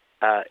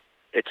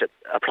it's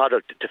a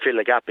product to fill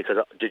a gap because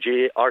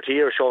the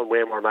RTE are showing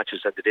way more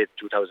matches than they did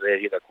in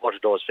 2018. I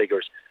quoted those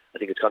figures. I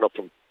think it's gone up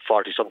from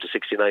 40-some to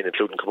 69,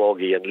 including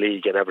Camogie and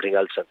League and everything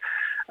else.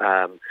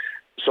 And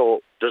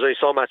so there's only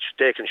so much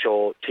they can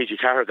show. TG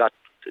Carr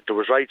there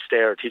was rights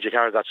there. TG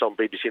Carr got some,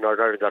 BBC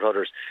Northern Ireland got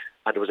others,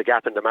 and there was a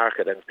gap in the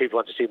market. And if people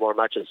want to see more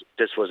matches,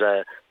 this was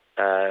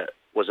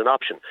an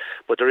option.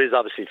 But there is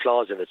obviously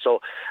flaws in it. So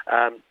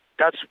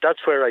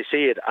that's where I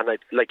see it. And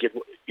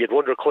you'd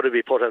wonder, could it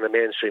be put on a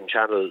mainstream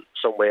channel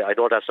some way? I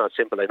know that's not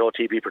simple. I know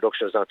TV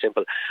production is not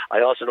simple.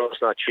 I also know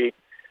it's not cheap.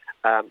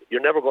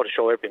 You're never going to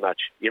show every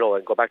match,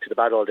 and go back to the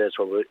bad old days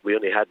when we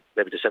only had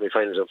maybe the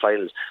semi-finals and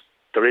finals.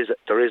 There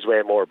is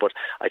way more, but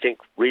I think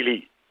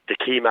really the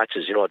key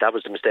matches, that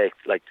was the mistake.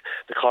 Like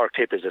the Cork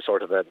Tip is a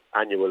sort of an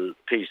annual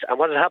piece, and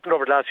what had happened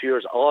over the last few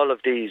years, all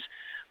of these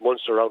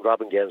Munster round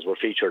robin games were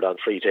featured on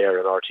free to air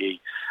and RTE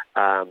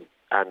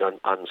and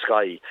on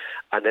Sky,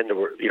 and then there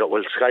were,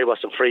 Sky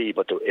wasn't free,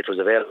 but it was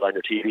available on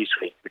your TV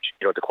screen, which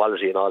the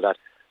quality and all that.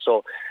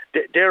 So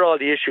they're all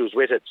the issues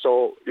with it.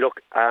 So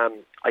look, I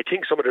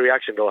think some of the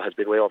reaction though has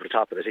been way over the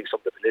top, and I think some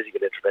of the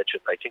political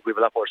intervention. I think we have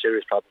a lot more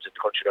serious problems in the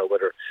country now,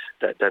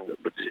 than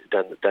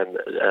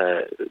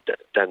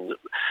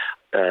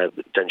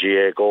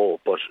GAAGO.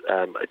 But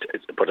I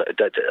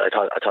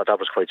thought that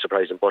was quite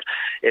surprising. But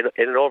in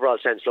an overall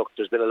sense, look,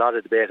 there's been a lot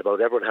of debate about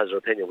it. Everyone has their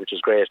opinion, which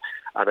is great.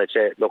 And I'd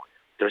say, look,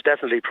 there's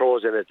definitely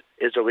pros in it.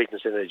 Is there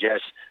weakness in it?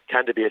 Yes.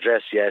 Can they be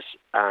addressed? Yes.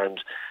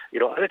 And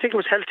and I think it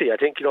was healthy. I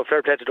think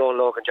fair play to Donal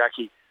Logue and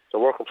Jackie.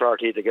 They're working for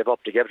RTE. They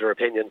gave their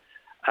opinion.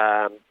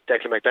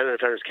 Declan McBennett, in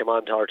fairness, came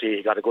on to RTE.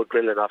 He got a good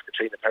grilling off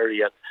Katrina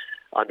Perry and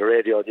on the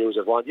radio news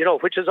at one.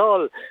 Which is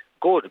all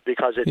good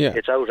because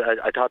it's out.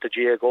 I thought the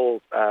GAAGO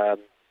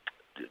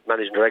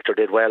managing director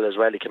did well as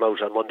well. He came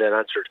out on Monday and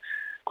answered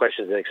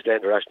questions and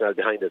explained the rationale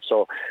behind it.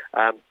 So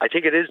I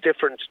think it is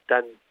different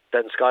than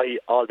Sky,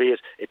 albeit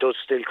it does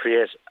still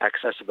create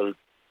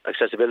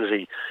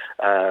accessibility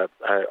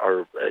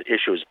or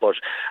issues. But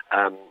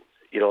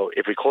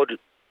if we could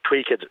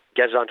tweak it,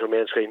 get it onto a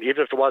main screen,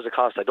 even if there was a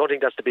cost, I don't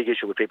think that's the big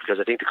issue with people, because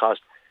I think the cost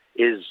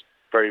is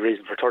very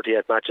reasonable for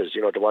 38 matches.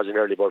 There was an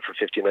early bird for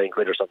 59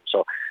 quid or something,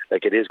 so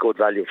it is good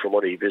value for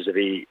money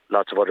vis-a-vis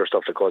lots of other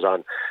stuff that goes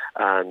on,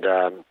 and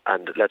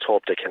let's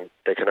hope they can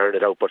earn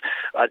it out. But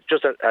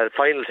just a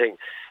final thing,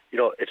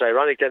 it's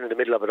ironic then in the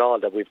middle of it all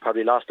that we've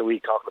probably lost a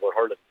week talking about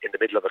hurling in the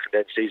middle of a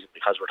condensed season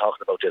because we're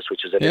talking about this,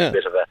 which is a little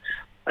bit of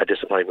a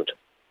disappointment.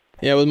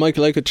 Yeah, well,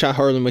 Michael, I could chat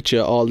hurling with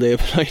you all day,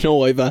 but I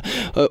know I've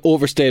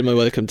overstayed my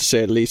welcome, to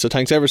say the least. So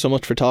thanks ever so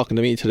much for talking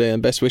to me today,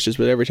 and best wishes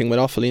with everything with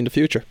Offaly in the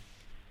future.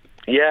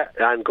 Yeah,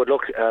 and good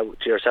luck to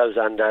yourselves,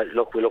 and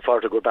we look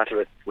forward to a good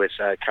battle with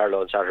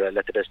Carlow on Saturday.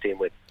 Let the best team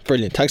win.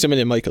 Brilliant. Thanks a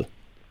million, Michael.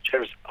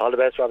 Cheers. All the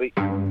best, Robbie.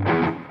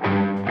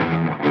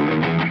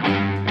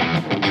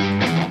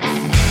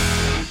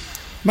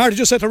 Marty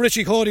just said to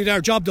Richie Cody there,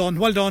 job done,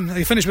 well done.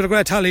 You finished with a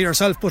great tally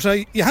yourself, but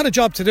you had a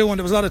job to do, and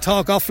there was a lot of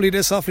talk, Offaly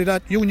this, Offaly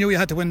that. You knew you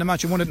had to win the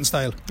match, you won it in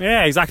style.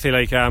 Yeah, exactly.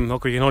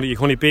 Look, you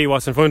can only beat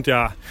what's in front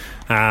of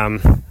you.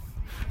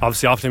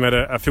 Obviously Offaly made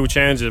a few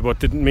changes, but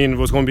didn't mean it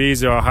was going to be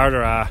easier or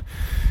harder.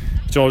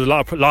 There's a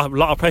lot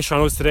of pressure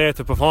on us today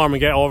to perform and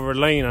get over the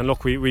line, and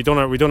look, we done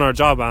our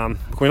job.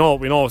 We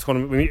know it's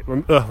going to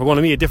we're going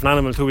to meet a different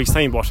animal in 2 weeks'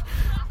 time, but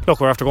look,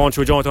 we're after going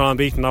through a joint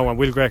unbeaten now, and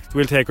we'll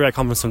take great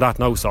confidence from that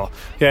now. So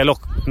yeah, look,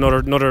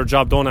 another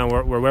job done, and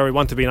we're where we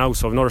want to be now.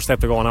 So another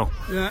step to go now.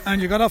 Yeah,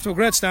 and you got off to a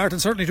great start,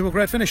 and certainly to a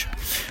great finish.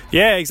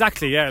 Yeah,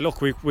 exactly. Yeah,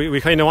 look, we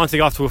kind of want to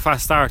get off to a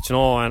fast start,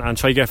 and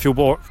try to get a few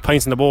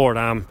points on the board.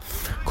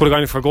 Could have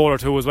gone in for a goal or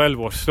two as well,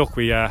 but look,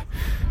 we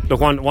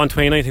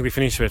 129 I think we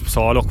finished with.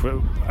 So look,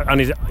 you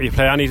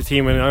play any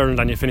team in Ireland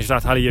and you finish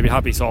that tally, you'll be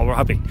happy. So we're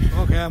happy.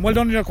 Okay, and well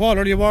done in your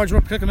quality awards.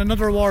 We're picking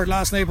another award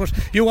last night, but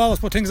you always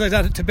put things like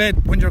that to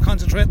bed when you're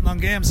concentrating on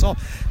games. So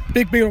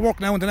big work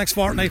now in the next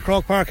fortnight.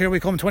 Croke Park, here we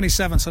come,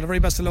 27. So the very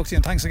best of luck to you,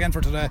 and thanks again for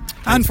today.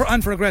 Thanks.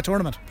 and for a great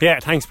tournament. Yeah,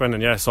 thanks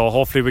Brendan. Yeah, so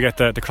hopefully we get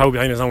the crowd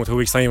behind us now in 2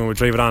 weeks' time, and we'll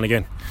drive it on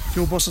again. A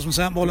few buses from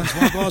St Mullins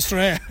won't go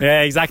astray.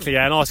 Yeah, exactly.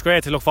 Yeah, no, it's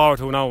great to look forward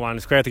to now, and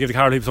it's great to give the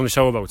Carlow people something to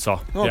show about. So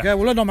okay, yeah.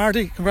 Well done,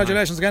 Marty.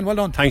 Congratulations again. Well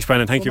done. Thanks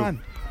Brendan. Thank you.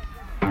 Man.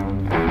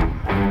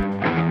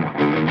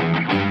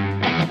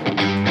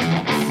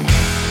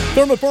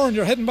 Dermot Byrne,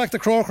 you're heading back to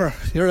Croker.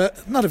 You're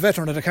not a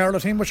veteran of the Carlow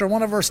team, but you're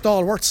one of our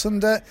stalwarts,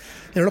 and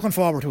you're looking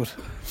forward to it.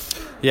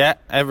 Yeah,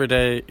 every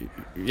day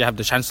you have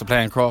the chance to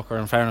play in Croker.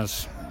 In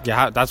fairness,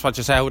 that's what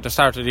you say at the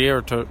start of the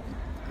year, to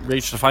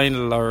reach the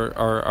final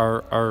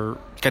or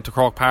get to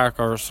Croke Park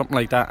or something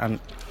like that,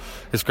 and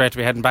it's great to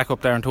be heading back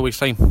up there in 2 weeks'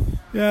 time.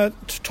 Yeah,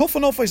 tough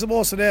enough I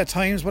suppose today at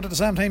times, but at the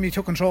same time you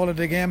took control of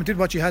the game, did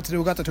what you had to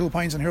do, got the 2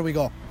 points, and here we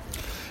go.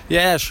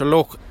 Yeah, sure.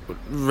 Look,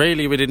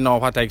 really, we didn't know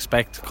what to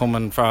expect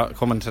coming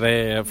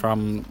today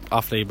from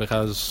Offaly,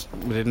 because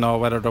we didn't know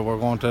whether they were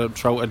going to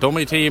throw a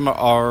dummy team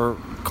or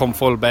come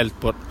full belt.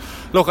 But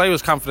look, I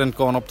was confident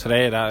going up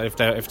today that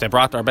if they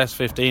brought their best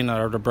 15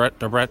 or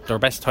their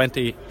best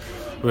 20,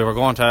 we were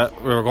going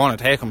to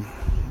take them.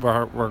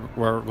 We're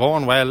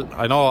going well.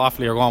 I know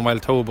Offaly are going well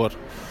too, but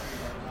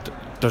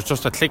there's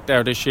just a click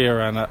there this year,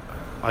 and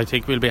I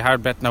think we'll be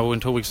hard bet now in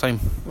 2 weeks' time.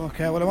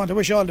 Okay, well, I want to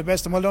wish you all the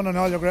best, and well done on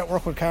all your great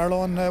work with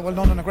Carlow, and well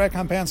done on a great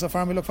campaign so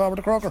far, and we look forward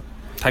to Croker.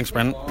 Thanks,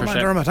 Brendan.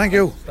 Appreciate it. Thank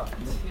you.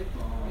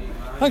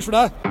 Thanks for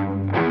that.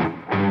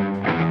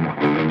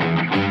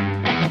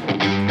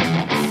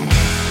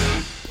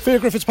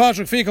 Fiacre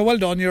Fitzpatrick, Fiacre, well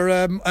done. You're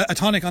a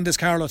tonic on this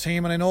Carlow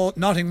team, and I know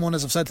nothing one,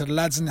 as I've said to the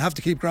lads, and have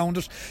to keep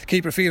grounded,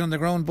 keep your feet on the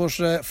ground, but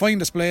fine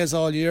displays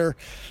all year,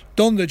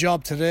 done the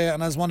job today,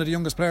 and as one of the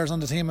youngest players on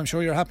the team, I'm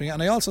sure you're happy.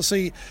 And I also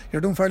see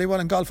you're doing fairly well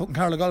in golf up in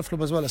Carlow Golf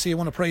Club as well. I see you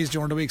won a prize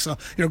during the week, so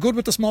you're good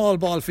with the small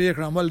ball,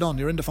 Fiacre, and well done.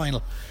 You're in the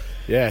final.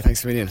 Yeah,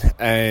 thanks a million.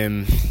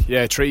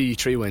 Yeah,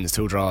 three wins,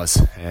 2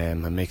 draws, a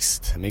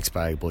mixed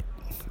bag, but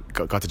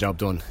got the job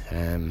done.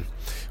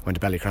 Went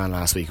to Ballycran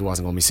last week. It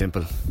wasn't going to be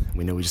simple.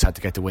 We knew we just had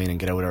to get the win and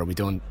get out there. We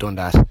done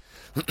that.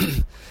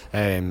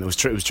 It was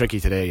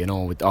tricky today, you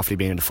know, with Offaly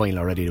being in the final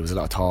already. There was a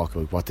lot of talk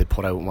about what they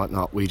put out and what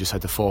not. We just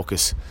had to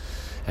focus,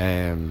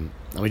 and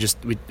we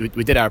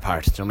did our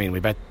part. Do you know what I mean?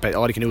 We bet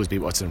all you can do is beat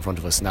what's in front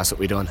of us, and that's what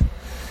we done.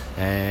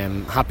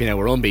 Happy now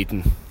we're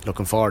unbeaten.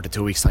 Looking forward to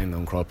 2 weeks' time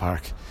down Croke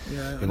Park.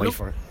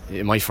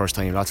 My first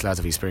time. Lots of lads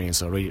have experience,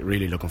 so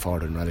really looking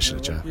forward and relishing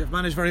it. You've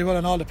managed very well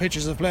on all the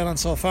pitches you've played on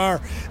so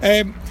far.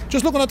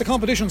 Just looking at the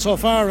competition so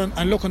far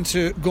and looking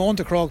to go on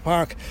to Croke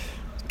Park,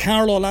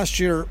 Carlow last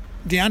year,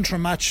 the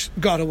Antrim match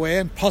got away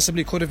and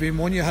possibly could have been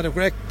won. You had a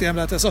great game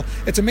at that. So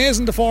it's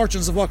amazing the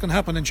fortunes of what can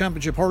happen in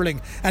Championship hurling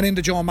and in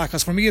the Joe Mac.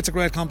 Because for me, it's a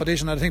great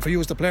competition. And I think for you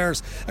as the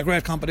players, a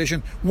great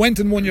competition. Went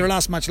and won your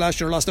last match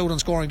last year, lost out on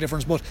scoring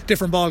difference, but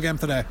different ball game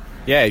today.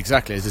 Yeah,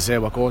 exactly. As I say,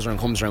 what goes around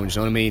comes around. You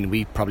know what I mean?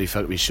 We probably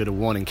felt we should have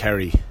won in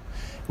Kerry.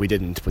 We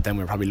didn't, but then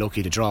we were probably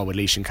lucky to draw with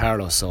Laois and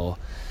Carlow. So,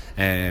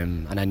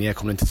 and then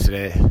coming into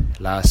today,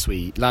 last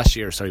year, we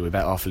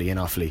bet Offaly in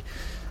Offaly,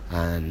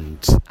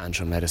 and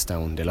Antrim let us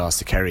down. They lost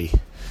to Kerry.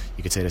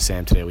 You could say the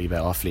same today. We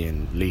bet Offaly,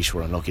 and Laois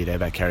were unlucky. They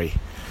bet Kerry.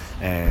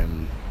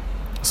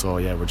 So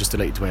yeah, we're just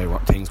delighted the way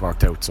things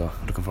worked out. So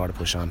looking forward to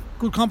push on.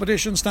 Good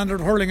competition, standard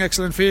hurling,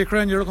 excellent Fiacre,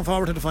 and you're looking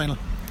forward to the final.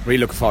 Really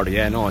looking forward to it.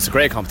 Yeah, no, it's a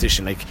great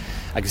competition. Like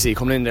I can see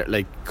coming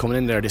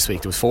in there this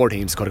week, there was 4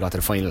 teams that could have got to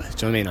the final. Do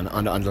you know what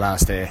I mean? On the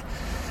last day,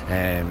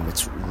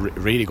 it's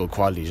really good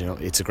quality. You know,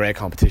 it's a great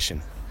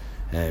competition,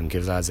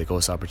 gives lads like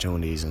us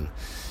opportunities, and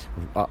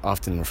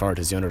often referred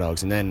to as the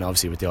underdogs. And then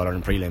obviously with the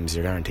All-Ireland prelims,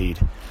 you're guaranteed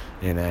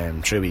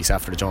in 3 weeks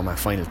after the Joe Mac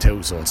final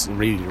too. So it's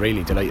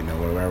really delighting now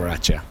where we're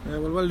at. Yeah,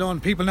 well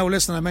done. People now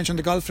listening, I mentioned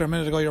the golf there a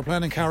minute ago. You're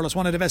playing in Carlow. It's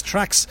one of the best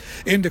tracks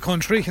in the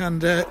country,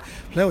 and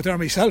play out there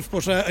myself,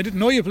 but I didn't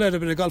know you played a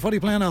bit of golf. What are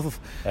you playing off of?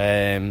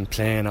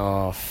 Playing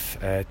off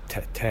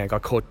 10,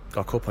 got cut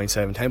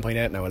 0.7,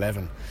 10.8 now,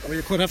 11. Oh,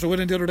 you could after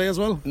winning the other day as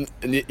well?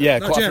 Yeah,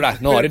 cut after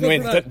that. No, I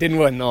didn't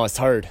win. No, it's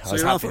third. So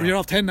you're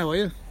off 10 now, are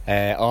you?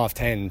 Off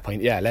 10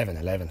 point, 11.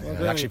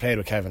 Okay. I actually played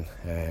with Kevin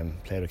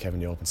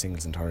the open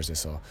singles on Thursday,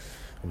 so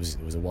it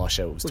was a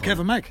washout. With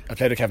Kevin Mack? I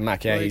played with Kevin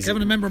Mack, yeah. Right.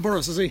 Kevin a member in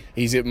Burris, is he?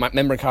 He's a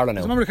member in Carlow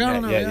now. He's a member in Carlow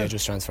now, yeah,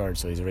 just transferred,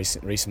 so he's a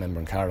recent member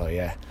in Carlow,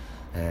 yeah.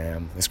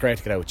 It's great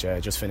to get out. I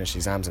just finished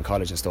exams in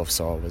college and stuff,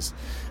 so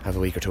I have a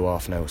week or 2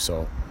 off now.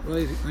 So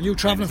right, and you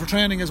travelling for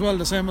training as well,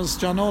 the same as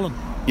John Nolan?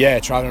 Yeah,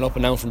 travelling up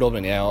and down from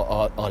Dublin, yeah,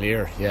 all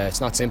year. Yeah,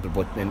 it's not simple,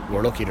 but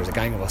we're lucky. There's a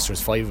gang of us.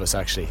 There's 5 of us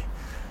actually.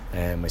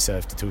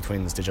 Myself, the 2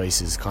 twins, the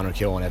Joyces, Conor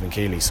Keogh and Evan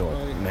Keeley. So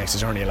it makes the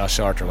journey a lot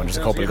shorter when there's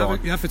a couple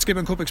going. You have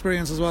Fitzgibbon Cup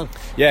experience as well?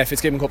 Yeah,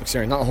 Fitzgibbon Cup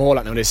experience. Not a whole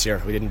lot now this year.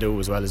 We didn't do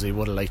as well as we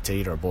would have liked to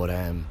either, but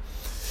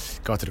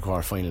got to the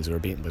quarter-finals. We were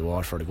beaten by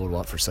Waterford, a good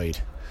Waterford side.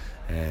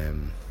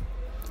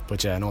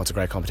 But yeah, no, it's a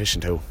great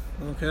competition too.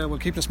 Okay, we'll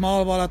keep the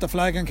small ball at the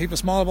flag and keep the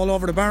small ball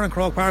over the bar in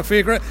Croke Park.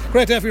 Fiacre,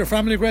 great day for your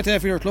family, great day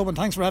for your club, and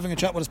thanks for having a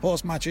chat with us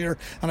post-match here,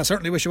 and I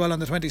certainly wish you well on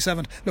the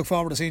 27th. Look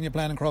forward to seeing you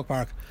playing in Croke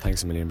Park.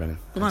 Thanks a million, Brendan.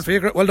 Come on,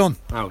 Fiacre, well done.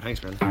 Oh, thanks,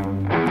 Brendan.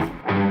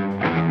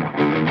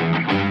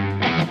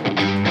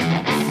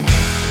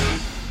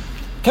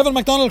 Kevin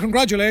McDonald,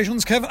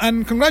 congratulations, Kevin,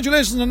 and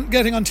congratulations on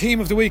getting on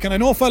Team of the Week. And I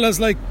know fellas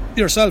like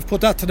yourself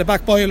put that to the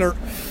back boiler,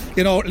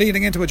 you know,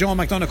 leading into a Joe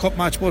McDonagh Cup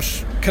match,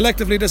 but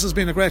collectively this has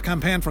been a great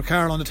campaign for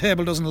Carlow, and the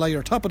table doesn't lie.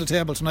 You're top of the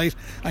table tonight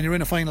and you're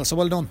in a final, so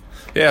well done.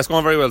 Yeah, it's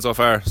going very well so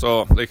far.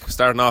 So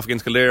starting off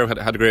against Kildare,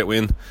 had a great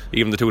win.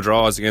 Even the 2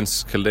 draws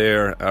against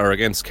Kildare or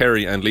against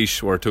Kerry and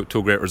Laois were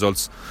two great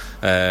results.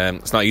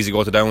 It's not easy to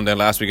go to down then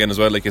last weekend as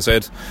well, like you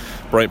said.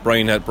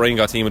 Brian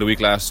got Team of the Week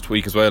last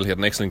week as well. He had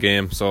an excellent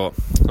game, so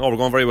we're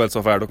going very well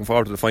so far. Looking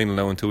forward to the final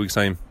now in 2 weeks'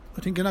 time.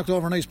 I think you knocked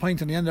over a nice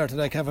point in the end there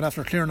today, Kevin,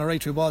 after clearing the right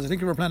 2 balls. I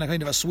think you were playing a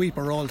kind of a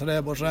sweeper role today,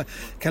 but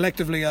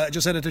collectively, I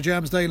just said it to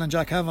James Dyle and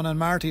Jack Haven and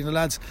Marty and the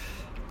lads,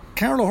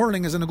 Carlow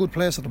hurling is in a good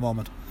place at the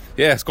moment.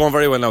 Yeah, it's going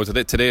very well now.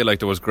 Today, like,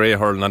 there was great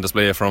hurling on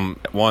display from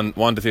 1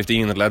 to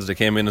 15. The lads that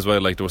came in as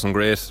well, like, there was some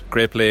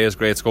great plays,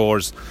 great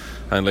scores,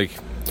 and like,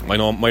 I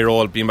know my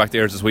role being back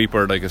there as a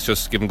sweeper, like, it's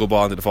just giving good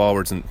ball to the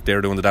forwards, and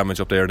they're doing the damage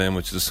up there then,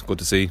 which is good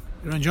to see.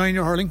 You're enjoying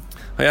your hurling?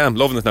 I am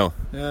loving it now.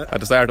 Yeah. At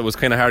the start it was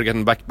kind of hard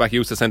getting back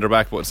used to centre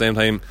back, but at the same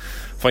time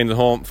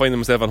finding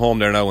myself at home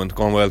there now and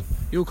going well.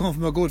 You come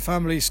from a good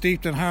family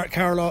steeped in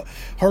Carlow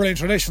hurling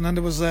tradition, and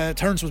there was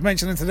Terence was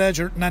mentioning today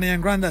your nanny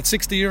and granddad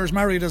 60 years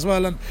married as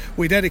well, and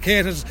we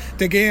dedicated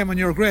the game and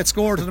your great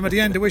score to them at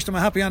the end to wish them a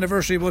happy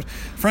anniversary. But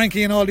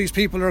Frankie and all these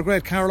people are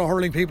great Carlow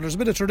hurling people. There's a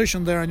bit of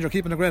tradition there, and you're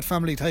keeping a great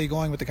family tie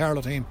going with the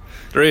Carlow team.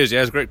 There is,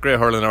 yeah. It's great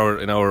hurling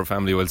in our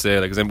family, we'll say.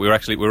 Like,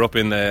 we were up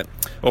in my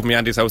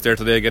auntie's house there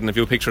today getting a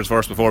few pictures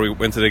first before we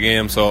went to the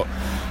game, so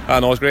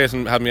it was great,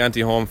 and had my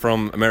auntie home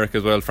from America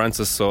as well,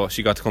 Frances, so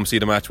she got to come see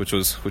the match, which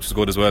was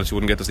good as well. She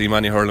wouldn't get to see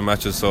many hurling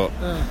matches, so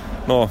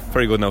no,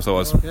 very good now. So it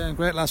was. Okay,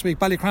 great last week.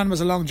 Ballycran was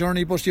a long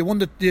journey, but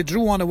you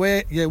drew one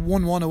away, you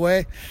won one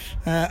away,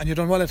 and you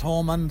done well at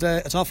home, and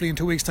it's Offaly in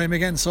 2 weeks' time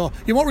again, so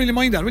you won't really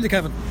mind that, will you,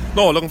 Kevin?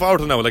 No, looking forward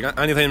to it now. Like,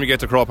 anytime we get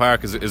to Crow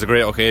Park is a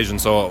great occasion,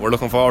 so we're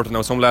looking forward to it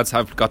now. Some lads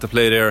have got to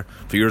play there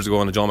a few years ago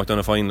in the Joe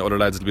McDonagh final. Other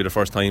lads it'll be their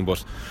first time,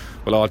 but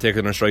we'll all take it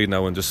in our stride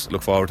now and just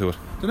look forward to it.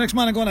 The next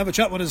man I'm going to have a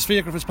chat with is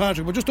Fiacre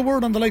Fitzpatrick, but just a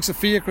word on the likes of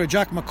Fiacre,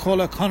 Jack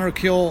McCullough, Conor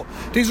Keogh.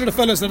 These are the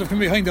fellas that have come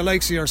behind the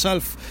likes of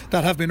yourself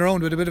that have been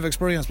around with a bit of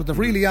experience, but they've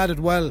really added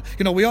well.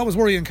 You know, we always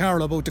worry in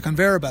Carlow about the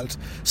conveyor belt,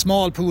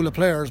 small pool of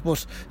players,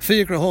 but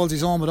Fiacre holds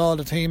his own with all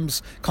the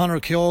teams. Conor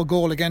Keogh,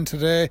 goal again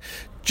today.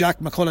 Jack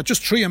McCullough,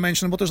 just three I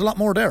mentioned, but there's a lot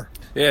more there.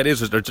 Yeah, it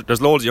is.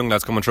 There's loads of young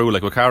lads coming through.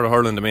 Like with Carlow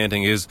hurling, the main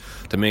thing is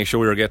to make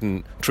sure you're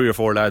getting 3 or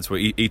 4 lads for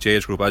each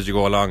age group as you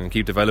go along and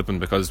keep developing,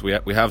 because we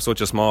have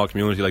such a small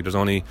community. Like, there's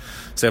only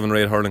 7 or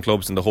 8 hurling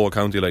clubs in the whole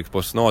county. Like,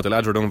 but no, the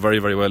lads are doing very,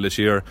 very well this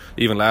year,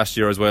 even last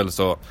year as well.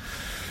 So,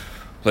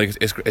 like,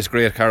 it's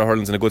great. Carlow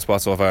hurling's in a good spot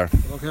so far.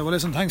 Okay, well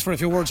listen, thanks for a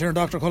few words here in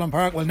Dr. Cullen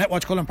Park. We'll net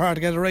watch Cullen Park to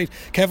get it right.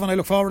 Kevin, I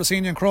look forward to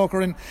seeing you in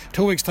Croker in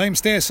 2 weeks' time.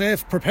 Stay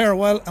safe, prepare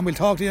well, and we'll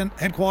talk to you in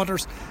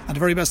headquarters, and the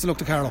very best of luck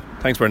to Carlow.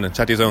 Thanks, Brendan.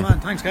 Chat to you soon. Man,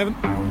 thanks, Kevin.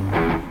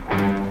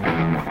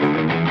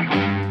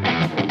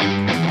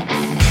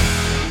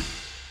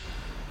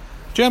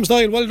 James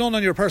Doyle, well done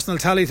on your personal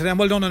tally today, and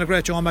well done on a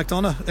great Joe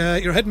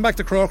McDonagh. You're heading back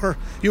to Croker.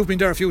 You've been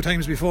there a few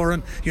times before,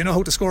 and you know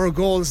how to score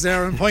goals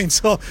there and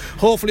points, so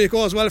hopefully it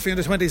goes well for you in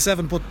the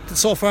 27. But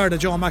so far the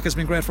Joe Mac has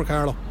been great for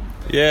Carlow.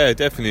 Yeah,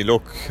 definitely.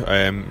 Look,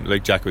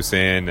 like Jack was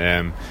saying,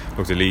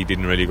 look, the league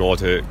didn't really go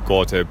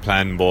to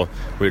plan, but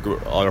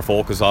our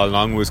focus all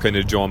along was kind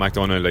of Joe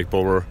McDonagh. Like,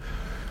 but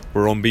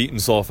we're unbeaten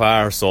so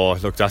far, so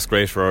look, that's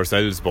great for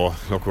ourselves. But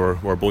look,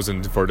 we're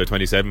buzzing for the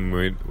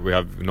 27. We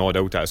have no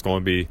doubt that it's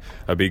going to be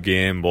a big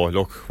game, but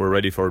look, we're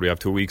ready for it. We have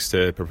 2 weeks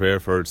to prepare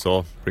for it,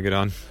 so bring it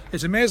on.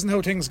 It's amazing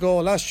how things go.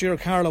 Last year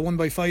Carlow won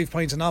by 5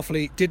 points and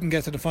Offaly didn't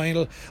get to the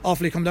final.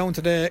 Offaly come down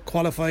today,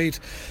 qualified.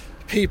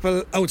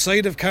 People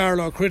outside of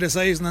Carlow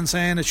criticising and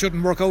saying it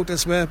shouldn't work out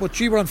this way, but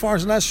we're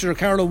unfortunate. Last year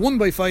Carlow won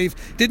by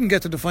 5, didn't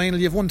get to the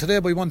final. You've won today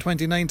by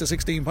 129 to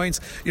 16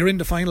 points. You're in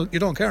the final. You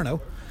don't care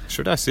now.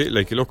 Sure, that's it.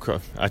 Like, look,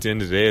 at the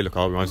end of the day, look,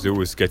 all we want to do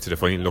is get to the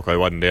final. Look, I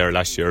wasn't there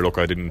last year. Look,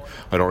 I don't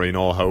really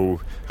know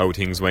how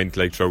things went,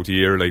 like, throughout the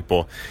year. Like,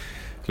 but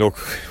look,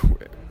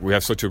 we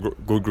have such a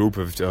good group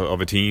of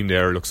a team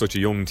there. Look, such a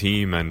young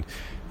team, and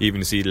even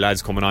to see the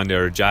lads coming on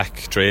there,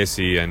 Jack,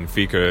 Tracy, and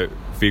Fiacre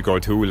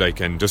too, like,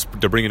 and just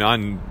they're bringing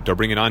on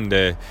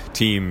the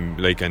team,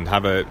 like, and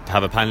have a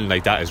panel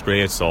like that is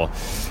great. So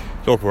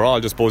look, we're all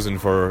just buzzing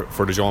for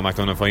the Joe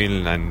McDonagh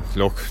final, and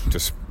look,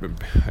 just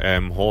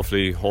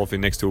hopefully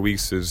next 2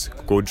 weeks is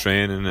good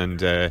training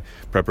and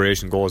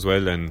preparation goes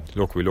well, and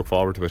look, we look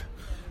forward to it.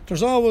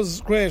 There's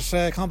always great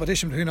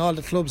competition between all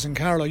the clubs in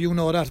Carlow. You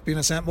know that, being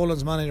a St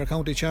Mullins man and your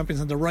county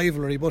champions, and the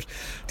rivalry. But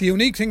the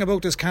unique thing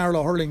about this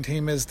Carlow hurling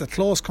team is the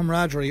close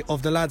camaraderie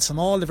of the lads from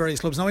all the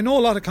various clubs. Now, I know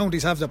a lot of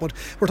counties have that, but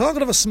we're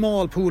talking of a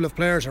small pool of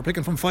players. They're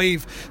picking from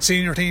 5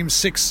 senior teams,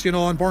 6,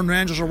 and Burn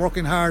Rangers are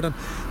working hard and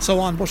so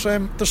on. But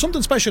there's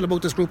something special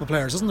about this group of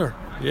players, isn't there?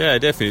 Yeah,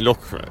 definitely.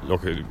 Look,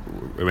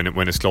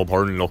 when it's club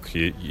hurling, look,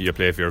 you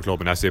play for your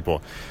club and that's it.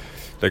 But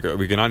like,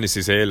 we can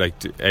honestly say, like,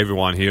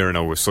 everyone here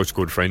now is such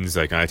good friends,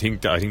 like, and I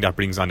think that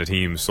brings on the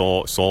team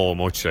so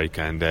much, like,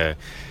 and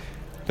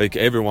like,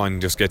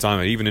 everyone just gets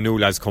on. Even the new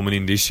lads coming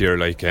in this year,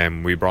 like,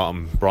 we brought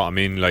them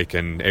in, like,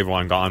 and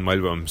everyone got on well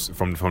with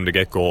them from the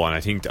get go, and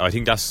I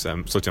think that's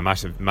such a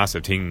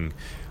massive thing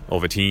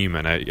of a team,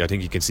 and I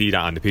think you can see that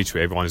on the pitch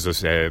where everyone's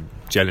just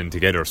gelling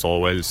together so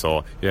well.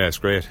 So yeah, it's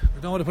great. I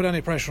don't want to put any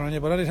pressure on you,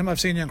 but anytime I've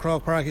seen you in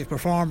Croke Park, you've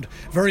performed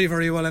very,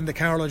 very well in the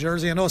Carlow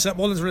jersey. I know St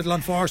Mullins were a little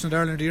unfortunate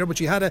earlier in the year, but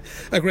you had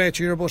a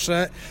great year. But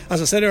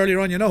as I said earlier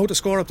on, you know how to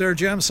score up there,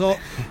 James, so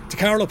the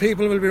Carlow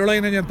people will be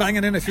relying on you,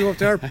 banging in a few up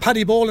there.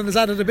 Paddy Boland has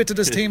added a bit to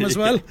this team as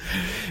well.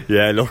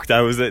 Yeah, look, that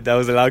was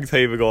a long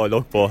time ago.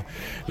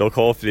 Look,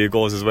 hopefully it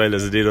goes as well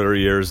as it did other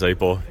years, like,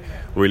 but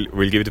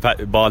we'll give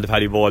the ball to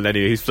Paddy Boland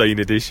anyway. He's flying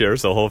it this year,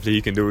 so hopefully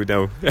he can do it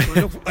now.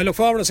 I look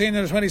forward to seeing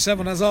you at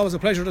 27. As always, a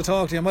pleasure to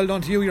talk to you, and well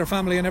done to you, your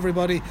family and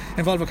everybody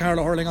involved with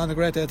Carlow hurling on the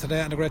great day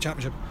today and the great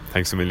championship.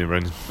 Thanks a million,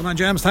 Brendan. Come on,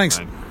 James, thanks.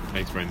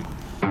 Thanks, Brendan.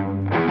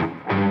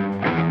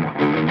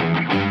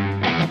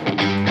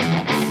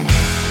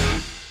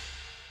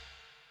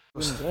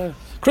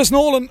 Chris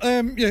Nolan,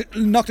 you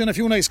knocked in a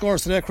few nice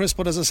scores today, Chris,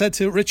 but as I said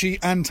to Richie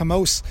and to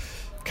Mouse,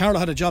 Carlow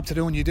had a job to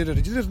do and you did it.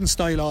 You did it in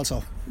style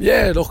also.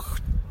 Yeah, look,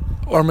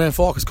 our main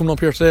focus coming up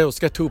here today was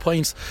to get 2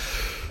 points,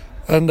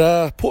 and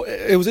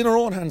it was in our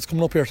own hands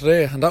coming up here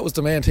today, and that was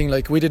the main thing.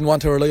 Like, we didn't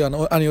want to rely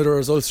on any other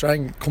results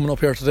coming up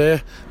here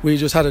today. We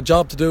just had a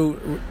job to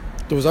do.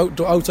 There was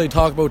outside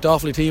talk about the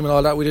Offaly team and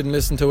all that. We didn't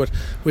listen to it.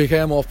 We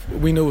came up,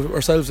 we knew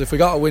ourselves if we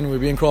got a win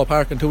we'd be in Croke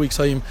Park in 2 weeks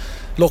time.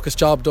 Look, it's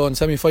job done.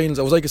 Semi-finals,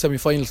 it was like a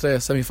semi-final today.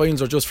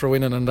 Semi-finals are just for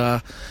winning, and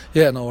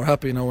we're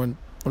happy now and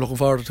we're looking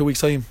forward to 2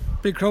 weeks time.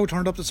 Big crowd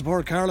turned up to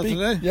support Carlow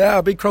today. Yeah,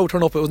 a big crowd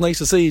turned up. It was nice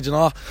to see, you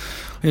know.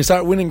 When you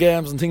start winning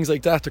games and things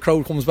like that, the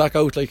crowd comes back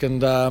out, like, and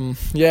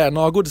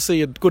good to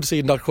see it. Good to see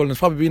it in Dr. Cullen. It's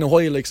probably been a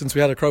while, like, since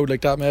we had a crowd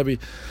like that, maybe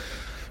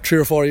 3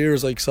 or 4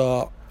 years, like,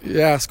 so.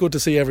 Yeah, it's good to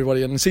see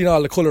everybody and seeing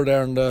all the colour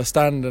there in the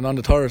stand and on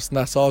the terrace, and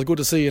that's all good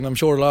to see, and I'm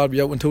sure it'll all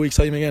be out in 2 weeks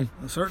time again.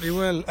 It certainly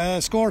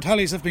will. Score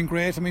tallies have been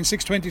great. I mean,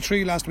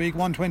 623 last week,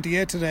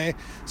 128 today,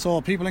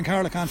 so people in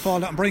Carlow can't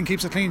fall. And Brian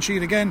keeps a clean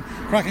sheet again.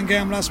 Cracking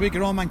game last week.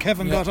 Your own man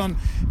Kevin got on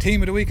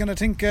team of the week, and I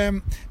think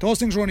those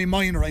things are only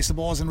minor, I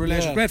suppose, in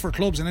relation. Great for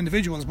clubs and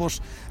individuals, but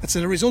it's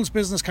a results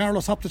business.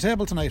 Carlow top the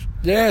table tonight.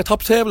 Yeah,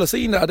 top table. I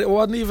seen that. I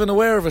wasn't even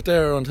aware of it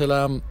there until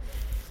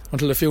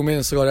a few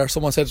minutes ago there.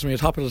 Someone said to me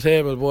top of the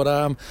table, but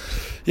I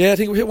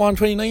think we hit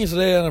 129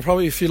 today, and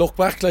probably if you look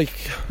back, like,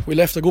 we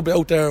left a good bit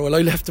out there. Well,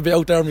 I left a bit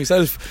out there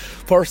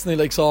myself personally,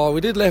 like, so we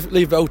did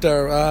leave out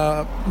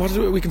there.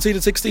 We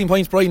conceded 16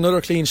 points, Brian,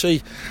 another clean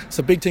sheet. It's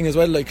a big thing as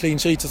well, like clean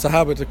sheets. It's a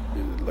habit,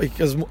 like,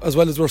 as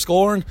well as we're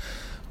scoring.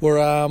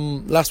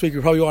 Last week we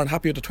probably weren't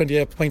happy with the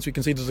 28 points we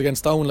conceded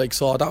against Down, like,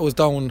 so that was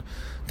down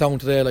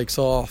today, like,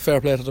 so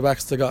fair play to the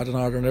backs. They got it in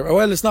order.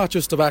 Well, it's not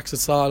just the backs,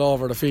 it's all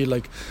over the field,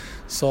 like,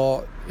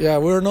 so yeah,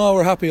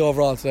 we're happy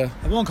overall today.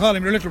 I won't call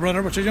him your little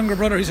brother, but your younger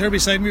brother, he's here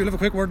beside me. We'll have a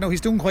quick word now.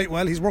 He's doing quite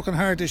well. He's working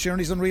hard this year and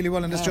he's done really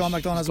well in this John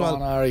McDonagh as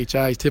well. Alright,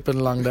 he's tipping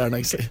along there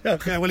nicely.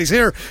 Okay, well, he's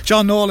here,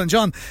 John Nolan.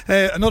 John,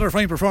 another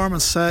fine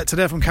performance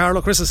today from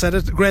Carlow. Chris has said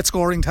it, great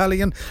scoring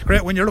tally and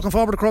great win. You're looking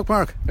forward to Croke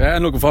Park? Yeah,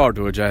 I'm looking forward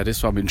to it, yeah. This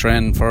is what I've been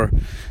training for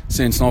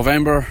since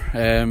November.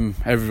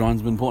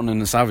 Everyone's been putting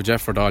in a savage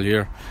effort all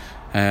year.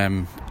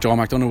 Joe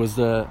McDonagh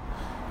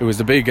was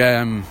the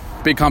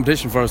big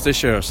competition for us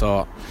this year,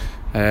 so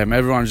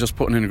everyone's just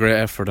putting in a great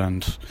effort,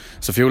 and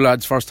it's a few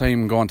lads' first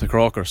time going to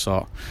Croker,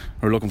 so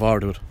we're looking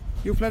forward to it.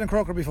 You played in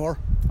Croker before?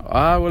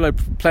 Well, I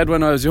played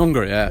when I was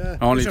younger, yeah.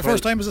 Only your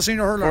first time as a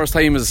senior hurler? First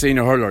time as a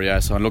senior hurler, yeah,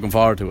 so I'm looking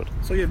forward to it.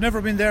 So you've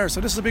never been there,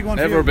 so this is a big one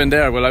for you? Never been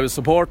there. Well, I was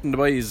supporting the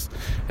boys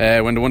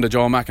when they won the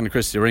Joe Mack and the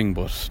Christie Ring,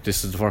 but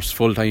this is the first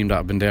full time that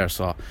I've been there,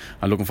 so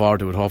I'm looking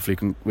forward to it. Hopefully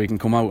we can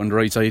come out on the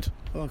right side.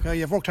 Okay,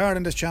 you've worked hard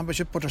in this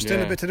championship, but there's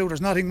still a bit to do.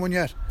 There's nothing won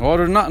yet. Oh,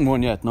 there's nothing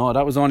won yet. No,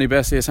 that was only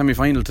basically a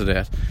semi-final to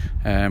date.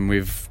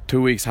 We've 2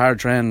 weeks hard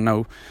training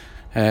now,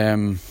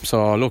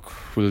 so look,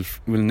 we'll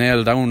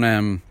nail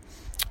down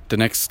the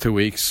next 2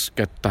 weeks,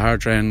 get the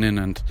hard training in,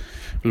 and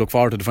we'll look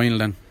forward to the final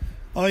then.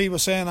 I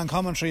was saying on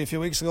commentary a few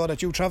weeks ago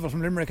that you travelled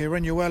from Limerick, I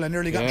ran you well and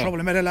nearly got in trouble.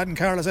 I met a lad in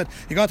Carlow, said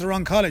you got the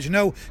wrong college.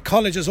 Now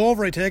college is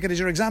over, I take it. Is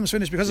your exams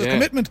finished? Because it's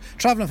commitment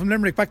travelling from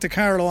Limerick back to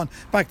Carlow and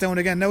back down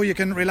again. Now you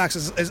can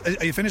relax.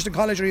 Are you finished in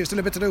college, or are you still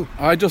a bit to do?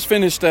 I just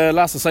finished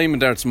last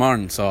assignment there this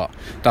morning, so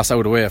that's out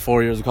of the way.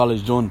 4 years of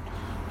college done.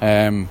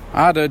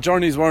 The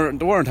journeys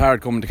weren't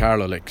hard coming to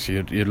Carlow. Like,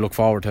 you'd look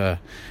forward to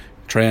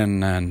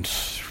training and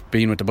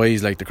being with the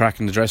boys, like the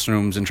crack in the dressing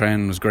rooms and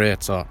training was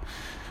great, so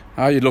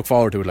you'd look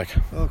forward to it, like.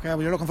 Okay,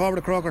 well, you're looking forward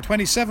to Croker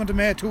 27th of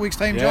May, 2 weeks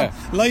time, John.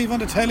 Live on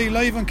the telly,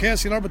 live on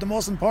KCLR, but the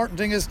most important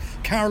thing is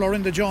Carlow are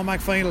in the Joe Mack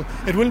final.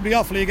 It will be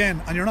Offaly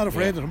again, and you're not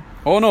afraid of them?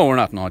 Oh no, we're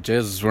not. No,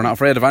 Jesus, we're not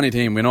afraid of any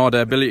team. We know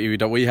the ability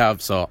that we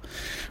have, so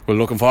we're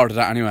looking forward to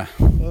that anyway.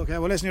 Okay,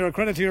 well, listen, you're a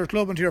credit to your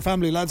club and to your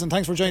family, lads, and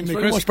thanks for joining me,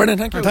 Chris. Much, Brendan.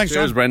 Thank you. Thanks,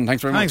 John. Cheers, Brendan.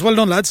 Thanks very much. Thanks, well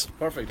done, lads.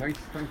 Perfect. Thanks,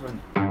 Brendan.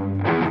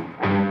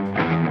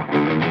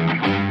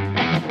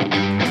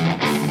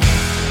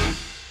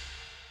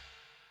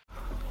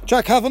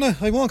 Jack Kavanagh,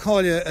 I won't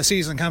call you a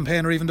seasoned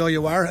campaigner, even though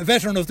you are a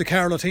veteran of the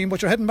Carlow team,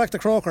 but you're heading back to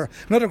Croker.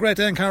 Another great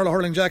day in Carlow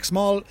hurling, Jack.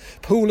 Small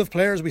pool of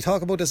players, we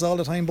talk about this all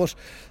the time, but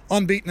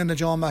unbeaten in the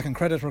John Mack, and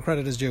credit where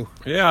credit is due.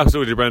 Yeah,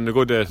 absolutely, Brendan. A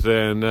good day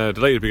today, and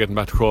delighted to be getting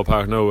back to Croke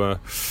Park now.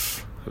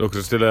 Look,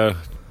 it's still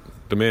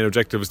the main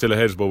objective is still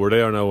ahead, but we're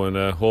there now, and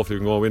hopefully we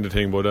can go and win the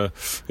thing. But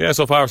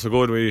so far so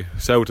good. We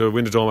set out to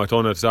win the Joe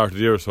McDonagh at the start of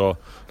the year, so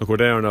look, we're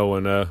there now,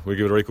 and we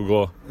give it a right good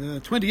go.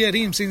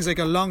 2018 seems like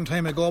a long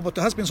time ago, but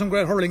there has been some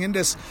great hurling in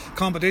this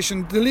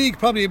competition. The league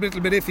probably a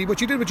little bit iffy, but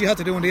you did what you had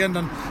to do in the end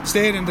and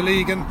stayed in the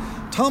league. And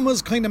Tom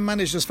has kind of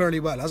managed this fairly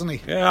well, hasn't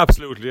he? Yeah,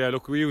 absolutely. Yeah,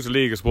 look, we use the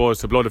league, I suppose,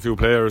 to blood a few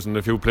players, and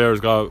a few players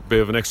got a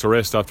bit of an extra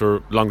rest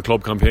after long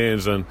club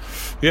campaigns. And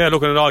yeah,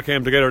 look, and it all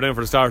came together then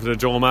for the start of the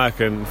Joe Mack.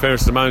 And in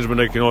fairness to the management,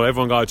 like, you know,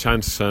 everyone got a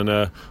chance, and we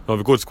have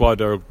a good squad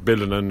they're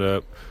building,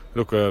 and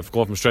look, going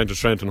from strength to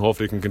strength, and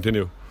hopefully it can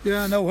continue.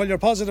 Yeah, no, well, you're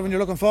positive and you're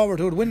looking forward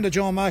to it. Win the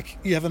Joe Mack,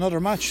 you have another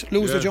match.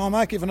 Lose the Joe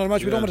Mack, you have another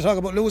match. We don't want to talk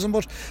about losing,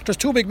 but there's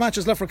 2 big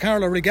matches left for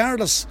Carlow,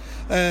 regardless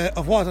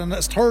of what, and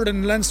it's 3rd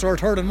in Leinster or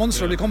 3rd in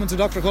Munster. They come into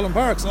Dr. Cullen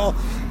Park, so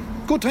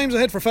good times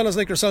ahead for fellas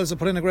like yourselves to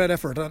put in a great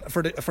effort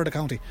for the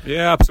county.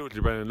 Yeah,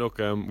 absolutely, Brendan. Look,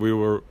 we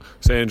were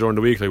saying during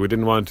the week, like, we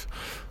didn't want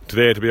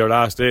today to be our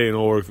last day. You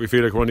know, we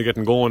feel like we're only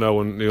getting going now,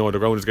 and you know the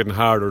ground is getting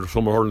harder.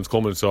 Summer hurling's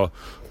coming, so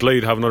glad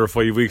to have another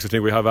 5 weeks. I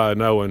think we have had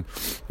now. And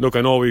look,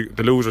 I know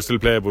the losers still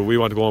play, but we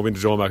want to go and win the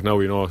Joe Mack now.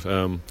 You know,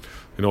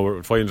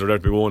 finals are there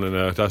to be won,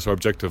 and that's our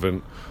objective.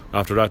 And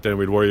after that, then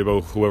we'll worry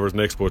about whoever's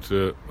next. But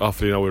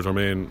Offaly now is our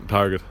main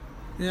target.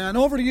 Yeah, and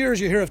over the years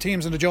you hear of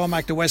teams in the Joe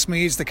Mack, the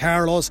Westmeads, the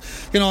Carlows,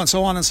 you know, and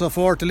so on and so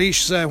forth, the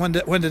Laois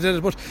when they did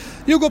it. But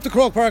you go up to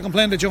Croke Park and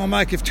play in the Joe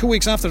Mack, if 2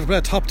 weeks after to play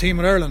a top team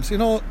in Ireland, you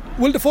know,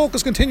 will the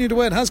focus continue the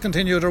way it has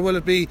continued, or will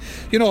it be,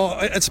 you know,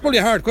 it's probably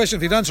a hard question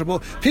for you to answer,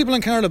 but people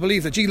in Carlow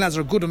believe that G-lads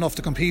are good enough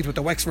to compete with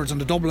the Wexfords and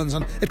the Dublins,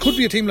 and it could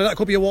be a team like that, it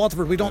could be a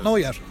Waterford, we don't know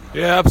yet.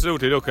 Yeah,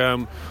 absolutely. Look,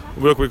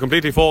 we're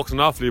completely focused on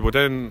Offaly, but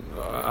then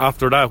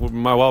after that,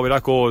 while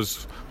that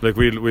goes, like,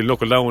 we'll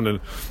knuckle down and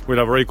we'll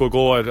have a right good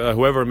go at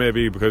whoever it may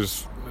be,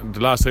 because the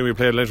last time we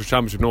played the Leinster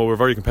Championship, we're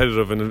very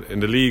competitive, and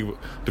in the league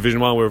Division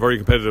 1 we're very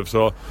competitive.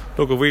 So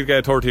look, if we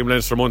get a 3rd team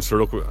Leinster Munster,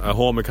 look, at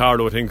home in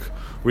Carlow, I think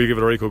we'll give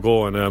it a right good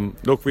go. And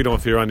look, we don't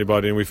fear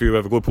anybody, and we feel we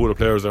have a good pool of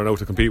players that are now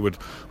to compete with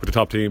the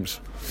top teams.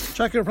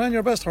 Jack, you're playing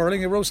your best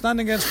hurling. You were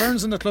outstanding against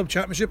Ferns in the club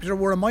championship. You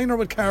were a minor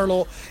with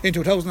Carlow in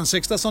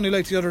 2006. That's only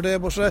like the other day,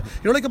 but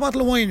you're like a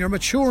bottle of wine. You're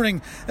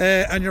maturing,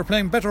 and you're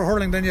playing better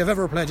hurling than you've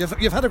ever played.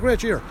 You've had a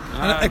great year,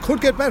 and it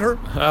could get better.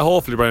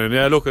 Hopefully, Brian.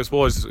 Yeah, look, I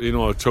suppose, you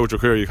know, throughout your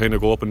career you kind of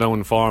go up and down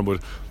in form,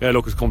 but yeah,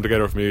 look, it's come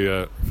together for me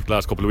for the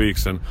last couple of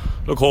weeks, and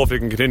look, hopefully it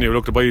can continue.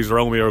 Look, the boys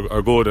around me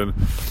are good, and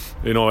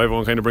you know,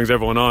 everyone kind of brings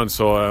everyone on.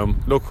 So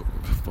look,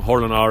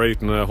 hurling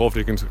alright, and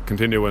hopefully it can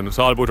continue, and it's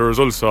all about the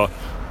results. So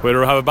whether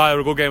we have a bad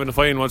or a good game in the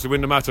final, once we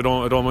win the match, I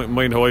don't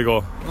mind how I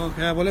go.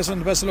 Okay, well listen,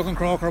 the best of luck in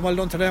Croker. Well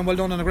done today, and well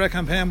done on a great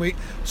campaign. We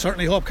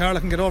certainly hope Carlow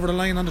can get over the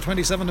line on the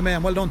 27th of May,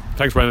 and well done.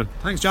 Thanks, Brendan.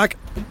 Thanks, Jack.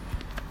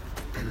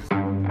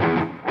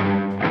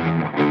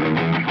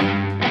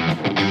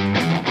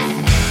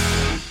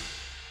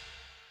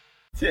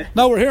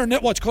 Now we're here in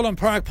Netwatch Cullen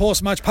Park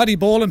post-match. Paddy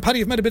Boland. Paddy,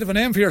 you've made a bit of a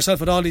name for yourself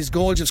with all these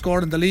goals you've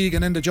scored in the league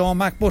and in the Joe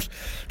Mack, but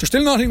there's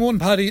still nothing won,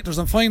 Paddy. There's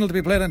a final to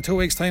be played in 2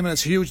 weeks' time, and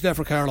it's a huge day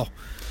for Carlow.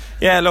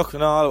 Yeah, look,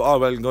 all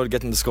well and good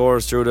getting the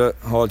scores through the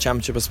whole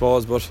championship, I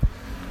suppose, but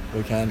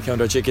we can't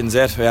count our chickens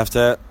yet. We have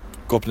to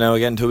go up now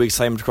again 2 weeks'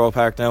 time to Croke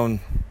Park now and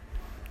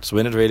just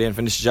win it really and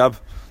finish the job.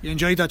 You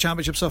enjoyed that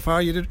championship so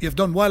far. You've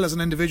done well as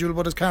an individual,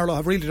 but as Carlow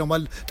have really done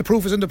well. The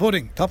proof is in the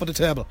pudding. Top of the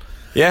table.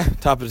 Yeah,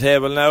 top of the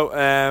table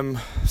now.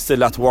 Still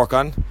a lot to work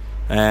on.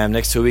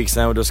 Next 2 weeks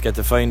now, just get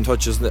the fine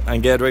touches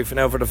and get right for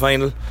now for the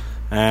final.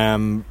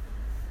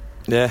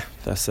 Yeah,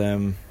 that's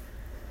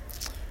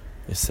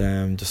it's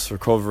just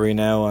recovery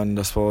now, and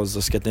I suppose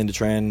just getting into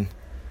training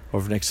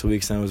over the next 2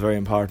 weeks now is very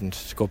important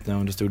to go up now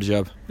and just do the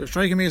job. You're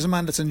striking me as a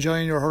man that's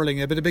enjoying your hurling.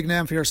 You've been a big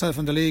name for yourself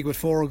in the league with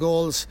 4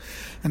 goals,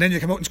 and then you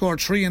come out and score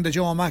 3 in the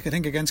Joe Mack, I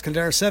think, against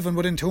Kildare, 7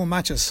 within 2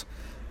 matches.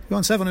 You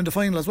won 7 in the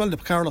final as well. The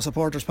Carlow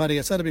supporters, Paddy,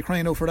 it's had to be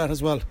crying out for that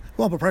as well.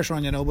 Won't put pressure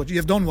on you now, but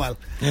you've done well.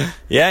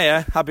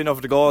 Yeah, happy enough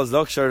with the goals.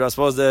 Look, sure, I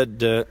suppose I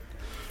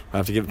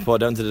have to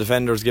put down to the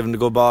defenders giving the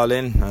good ball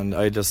in, and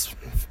I just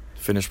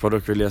finished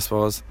product really, I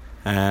suppose.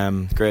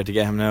 Great to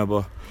get him now,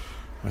 but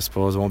I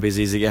suppose it won't be as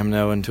easy to get him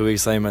now in 2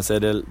 weeks' time. I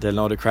said they'll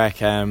know the crack,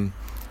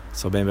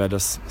 so maybe I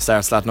just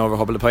start slotting over a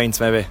couple of points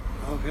maybe.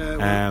 Okay,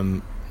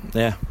 well.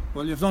 Yeah.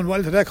 Well, you've done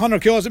well today. Conor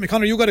Kyo's at me.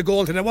 Conor, you got a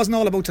goal today. It wasn't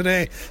all about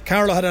today.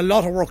 Carlow had a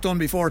lot of work done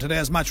before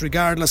today's match,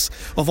 regardless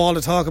of all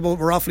the talk about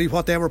Offaly,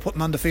 what they were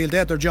putting on the field. They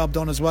had their job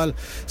done as well.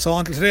 So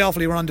until today,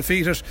 Offaly were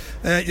undefeated.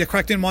 You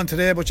cracked in one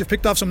today, but you've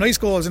picked off some nice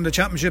goals in the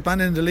championship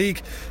and in the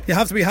league. You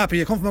have to be happy.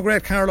 You come from a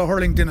great Carlow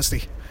hurling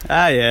dynasty.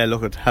 Yeah,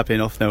 look, happy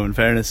enough now, in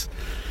fairness.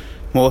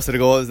 Most of the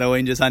goals now,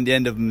 I'm just on the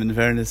end of them, in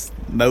fairness.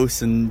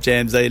 Mouse and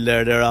James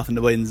Idle they're off in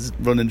the wings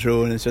running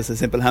through, and it's just a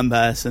simple hand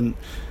pass, and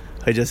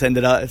I just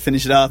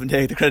finish it off and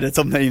take the credit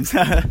sometimes.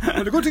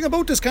 Well, the good thing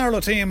about this Carlow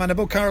team and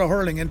about Carlow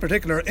hurling in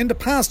particular, in the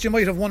past you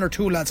might have 1 or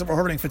 2 lads that were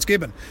hurling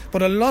Fitzgibbon,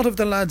 but a lot of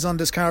the lads on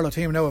this Carlow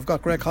team now have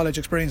got great college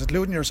experience,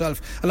 including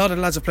yourself. A lot of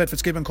the lads have played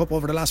Fitzgibbon Cup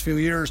over the last few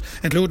years,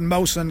 including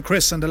Mouse and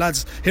Chris and the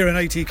lads here in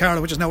IT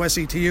Carlow, which is now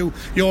SETU.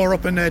 You're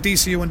up in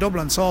DCU in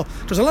Dublin, so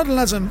there's a lot of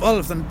lads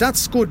involved, and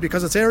that's good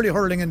because it's early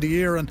hurling in the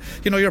year, and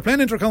you know, you're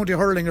playing inter-county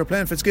hurling, you're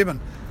playing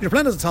Fitzgibbon, you're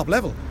playing at the top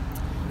level.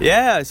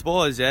 Yeah, I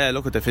suppose. Yeah,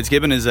 look, at the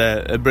Fitzgibbon is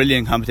a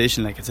brilliant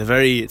competition. Like, it's a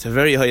very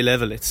high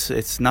level.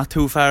 It's not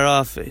too far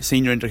off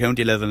senior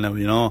inter-county level now,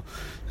 you know.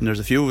 And there's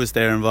a few of us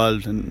there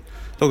involved. And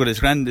look, it's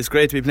grand. It's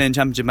great to be playing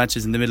championship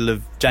matches in the middle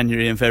of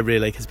January and February.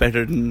 Like, it's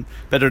better than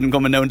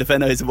coming down to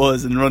Fenna, I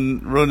suppose, and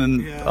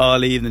running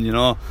all evening, you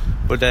know.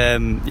 But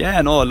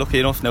lucky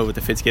enough now with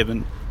the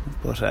Fitzgibbon.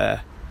 But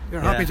you're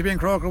happy to be in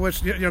Croker,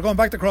 which you're going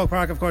back to Croke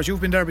Park, of course. You've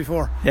been there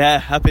before. Yeah,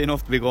 happy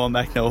enough to be going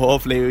back now.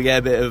 Hopefully we get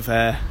a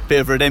bit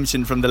of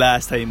redemption from the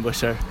last time, but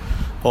sure,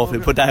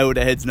 hopefully put that out of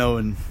the heads now,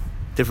 and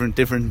different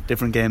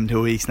game in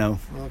 2 weeks now.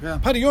 Okay.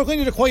 Paddy, you're kind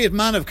of the quiet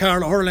man of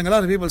Carlow hurling. A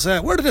lot of people say,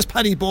 where did this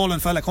Paddy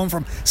Boland fella come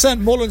from?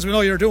 St Mullins, we know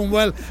you're doing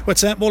well with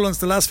St Mullins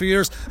the last few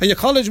years. Are you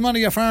college man, are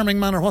you farming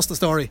man, or what's the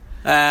story?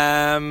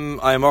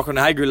 I'm working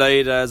at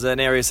Hagley as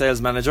an area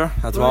sales manager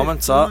at the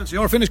moment. So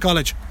you're finished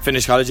college?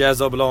 Finished college, yeah,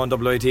 double O and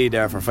WIT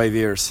there for 5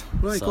 years.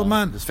 Right, so good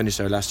man. Just finished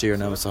there last year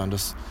now, so I'm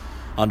just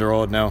on the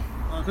road now.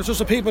 Because just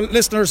the people,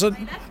 listeners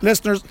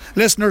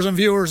and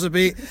viewers will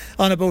be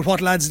on about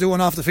what lads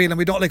doing off the field, and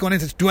we don't like going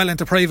into dwell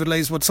into private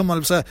lives, but someone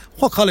will say,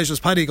 what college does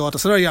Paddy go to?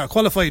 So there you are,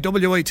 qualified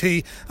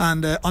WIT,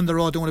 and on the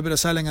road doing a bit of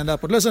selling and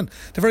that. But listen,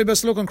 the very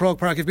best luck in Croke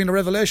Park. You've been a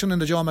revelation in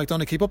the Joe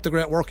McDonagh. Keep up the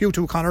great work. You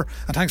too, Conor,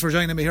 and thanks for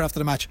joining me here after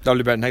the match.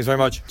 Lovely, Brendan. Thanks very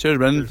much. Cheers,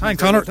 Brendan.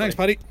 Thanks, Conor. Thanks,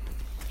 Paddy.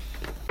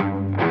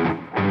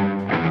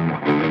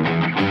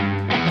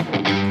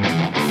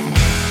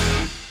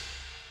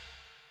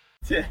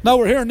 Now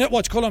we're here in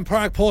Netwatch Cullen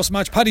Park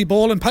post-match. Paddy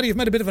Boland. Paddy, you've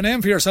made a bit of a name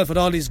for yourself with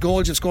all these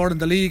goals you've scored in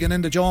the league and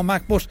in the Joe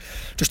Mac, but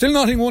there's still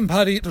nothing won,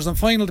 Paddy. There's a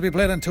final to be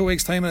played in 2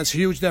 weeks' time, and it's a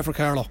huge day for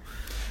Carlow.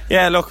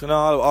 Yeah, look,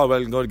 all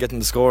well and good getting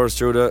the scores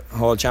through the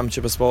whole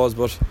championship, I suppose,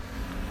 but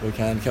we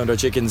can't count our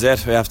chickens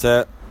yet. We have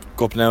to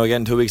go up now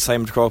again 2 weeks'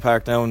 time to Croke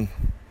Park now and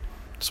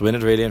just win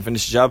it really and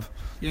finish the job.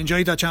 You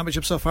enjoyed that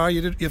championship so far.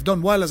 You've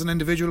done well as an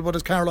individual, but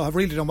as Carlow have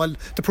really done well.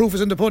 The proof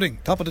is in the pudding.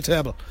 Top of the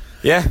table.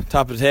 Yeah,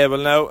 top of the table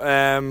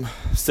now.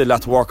 Still a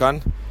lot to work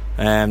on.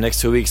 Next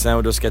 2 weeks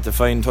now, just get the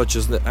fine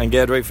touches and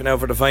get ready for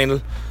the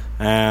final.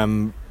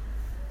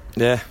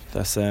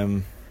 That's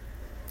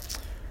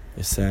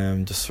it's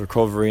just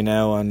recovery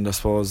now, and I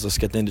suppose just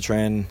getting into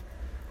training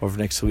over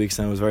the next 2 weeks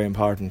now is very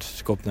important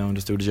to go up now and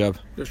just do the job.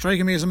 You're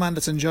striking me as a man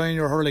that's enjoying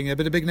your hurling. A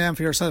bit of a big name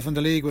for yourself in the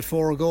league with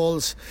 4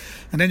 goals,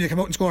 and then you come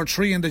out and score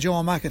 3 in the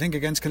Joe Mac, I think,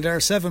 against Kildare.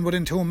 7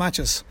 within 2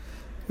 matches.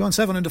 You won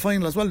 7 in the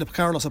final as well. The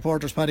Carlow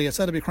supporters, Paddy, it's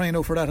said to be crying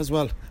out for that as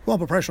well. Won't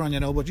put pressure on you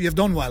now, but you've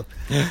done well.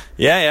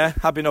 Yeah.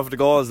 Happy enough with the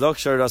goals. Look,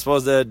 sure, I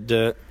suppose I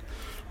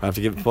have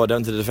to put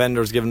down to the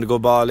defenders, give them the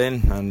good ball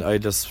in, and I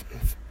just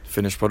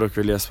finished product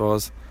really, I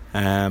suppose.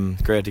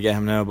 Great to get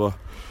him now, but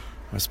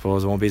I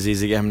suppose it won't be as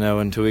easy to get him now.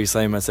 In 2 weeks'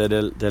 time, I said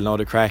they'll know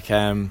the crack.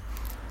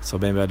 So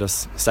maybe I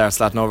just start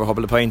slotting over a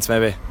couple of points,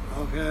 maybe.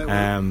 Okay.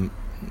 Well.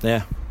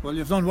 Yeah. Well,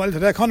 you've done well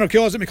today. Conor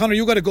Kyo's at me. Conor,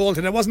 you got a goal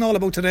today. It wasn't all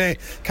about today.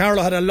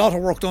 Carlow had a lot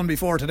of work done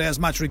before today's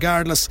match,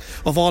 regardless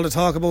of all the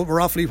talk about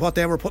Offaly, what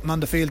they were putting on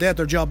the field. They had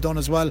their job done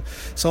as well.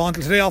 So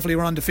until today, Offaly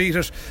were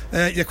undefeated.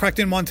 You cracked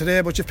in one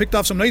today, but you've picked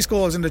off some nice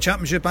goals in the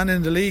championship and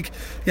in the league.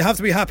 You have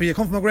to be happy. You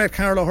come from a great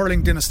Carlow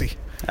hurling dynasty.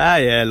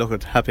 Yeah,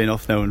 look, happy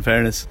enough now, in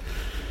fairness.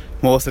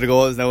 Most of the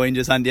goals now, I'm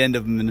just on the end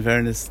of them, in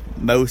fairness.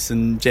 Mouse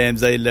and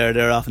James Idle,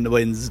 they're off in the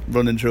wings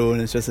running through,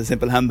 and it's just a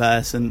simple hand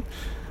pass, and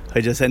I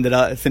just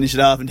finish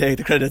it off and take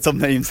the credit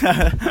sometimes.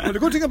 Well, the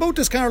good thing about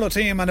this Carlow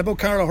team and about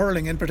Carlow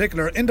hurling in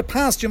particular, in the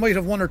past you might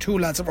have 1 or 2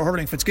 lads that were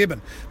hurling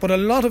Fitzgibbon, but a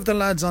lot of the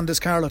lads on this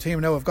Carlow team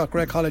now have got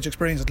great college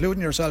experience,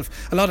 including yourself.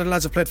 A lot of the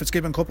lads have played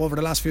Fitzgibbon Cup over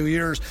the last few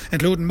years,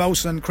 including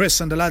Mouse and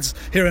Chris and the lads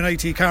here in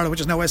IT Carlow,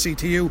 which is now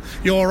SETU.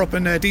 You're up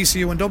in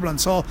DCU in Dublin,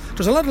 so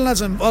there's a lot of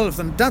lads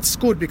involved, and that's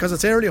good because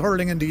it's early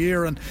hurling in the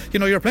year, and you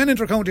know, you're playing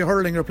inter-county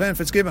hurling, you're playing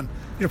Fitzgibbon,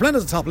 you're playing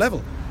at the top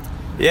level.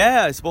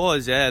 Yeah, I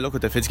suppose. Yeah, look,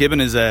 at the Fitzgibbon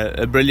is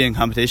a brilliant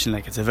competition.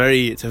 Like, it's a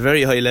very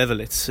high level.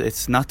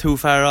 It's not too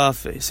far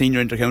off senior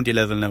inter-county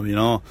level now, you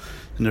know.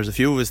 And there's a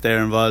few of us there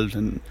involved.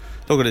 And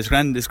look, it's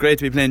grand. It's great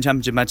to be playing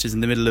championship matches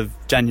in the middle of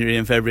January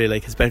and February.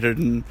 Like, it's better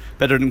than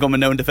coming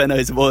down to Fenna,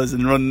 I suppose,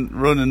 and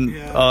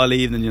running all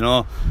evening, you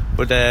know.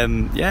 But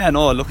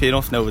lucky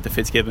enough now with the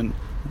Fitzgibbon.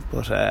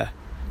 But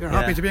you're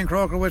happy to be in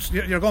Croker, which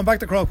you're going back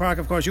to Croke Park,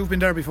 of course. You've been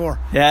there before.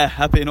 Yeah,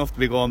 happy enough to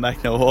be going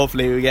back now.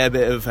 Hopefully we get a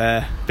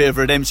bit of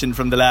redemption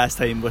from the last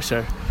time, but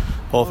sure,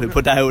 hopefully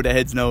put that out of the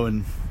heads now,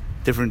 and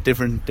different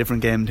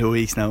game in 2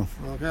 weeks now.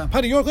 Okay.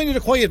 Paddy, you're kind of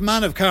the quiet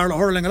man of Carlow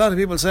hurling. A lot of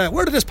people say,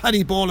 where did this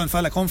Paddy Boland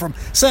fella come from?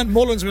 St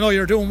Mullins, we know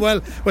you're doing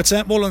well with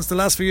St Mullins the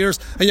last few years.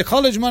 Are you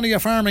college man, are you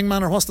farming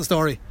man, or what's the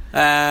story?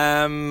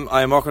 I'm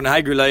working at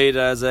Hagley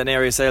as an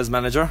area sales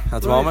manager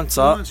at the moment.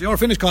 So you're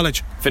finished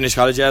college? Finished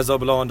college, yeah,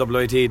 double O and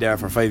WIT there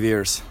for 5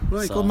 years.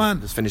 Right, so good man.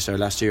 Just finished there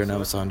last year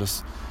now, so I'm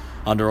just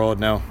on the road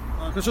now.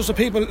 Because just the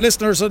people,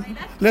 listeners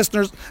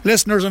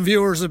and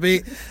viewers will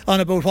be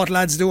on about what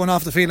lads doing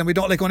off the field, and we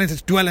don't like going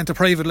into dwell into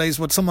private lives,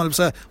 but someone will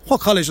say,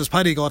 what college does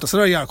Paddy go to? So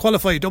there you are,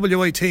 qualified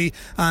WIT,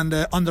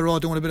 and on the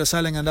road doing a bit of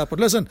selling and that. But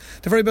listen,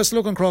 the very best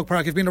luck in Croke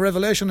Park. You've been a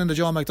revelation in the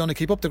Joe McDonagh.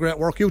 Keep up the great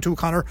work. You too,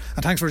 Conor,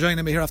 and thanks for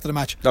joining me here after the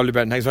match. Lovely,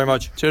 Brendan. Thanks very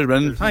much. Cheers,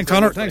 Brendan. Thanks,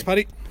 Conor. Thanks,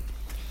 Paddy.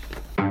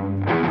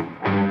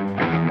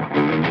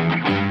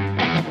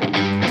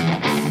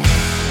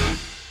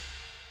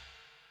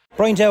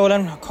 Brian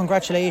Dowling,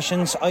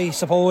 congratulations. I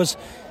suppose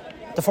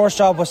the first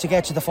job was to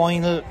get to the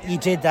final. You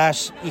did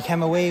that, you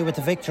came away with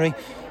the victory,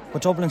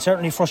 but Dublin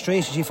certainly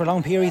frustrated you for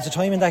long periods of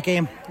time in that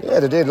game. Yeah,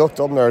 they did. Look,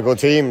 Dublin are a good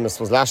team. This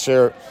was last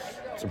year.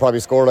 So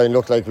probably scoreline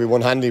looked like we won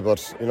handy,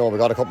 but we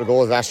got a couple of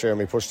goals last year and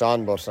we pushed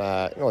on. But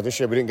this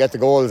year we didn't get the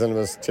goals, and it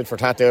was tit for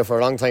tat there for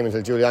a long time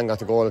until Duignan got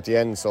the goal at the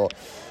end. So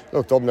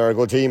look, Dublin are a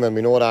good team and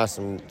we know that,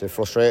 and they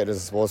frustrated us, I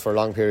suppose, for a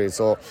long period.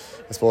 So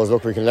I suppose,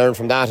 look, we can learn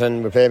from that,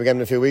 and we'll play them again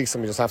in a few weeks,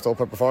 and we just have to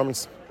up our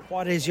performance.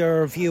 What is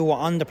your view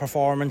on the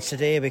performance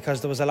today?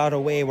 Because there was a lot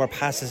of wayward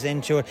passes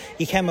into it.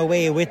 You came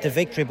away with the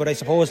victory, but I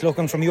suppose,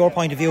 looking from your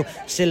point of view,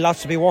 still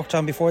lots to be worked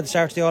on before the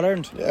start of the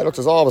All-Ireland. Yeah, look,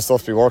 there's always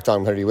stuff to be worked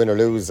on, whether you win or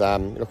lose. I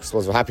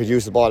suppose we're happy to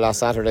use the ball last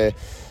Saturday.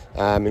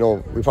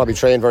 We probably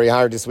trained very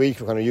hard this week.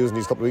 We're kind of using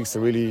these couple of weeks to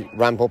really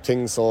ramp up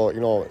things. So,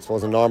 I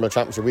suppose a normal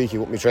championship week,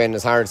 you wouldn't be training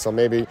as hard. So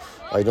maybe,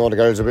 I know the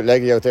girls are a bit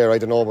leggy out there, I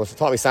don't know. But I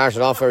thought we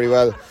started off very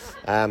well.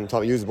 Thought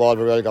we used the ball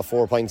very well, got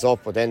 4 points up,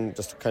 but then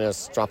just kind of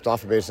dropped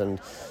off a bit. And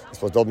I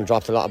suppose Dublin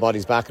dropped a lot of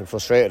bodies back and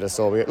frustrated us.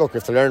 So, we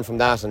have to learn from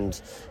that. And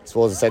I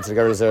suppose I said to the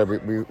girls there,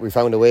 we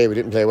found a way. We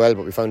didn't play well,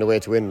 but we found a way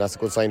to win. That's a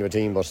good sign of a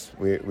team, but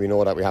we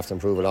know that we have to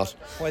improve a lot.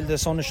 While the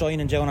sun is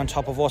shining down on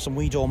top of us and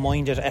we don't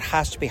mind it, it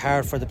has to be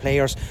hard for the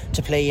players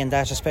to play in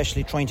that,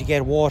 especially trying to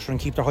get water and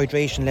keep their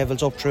hydration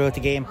levels up throughout the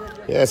game.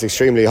 Yeah, it's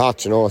extremely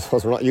hot, I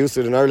suppose we're not used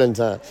to it in Ireland,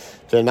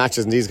 playing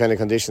matches in these kind of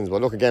conditions.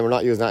 But look, again, we're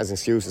not using that as an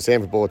excuse. The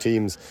same for both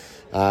teams.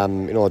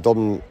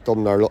 Dublin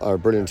are a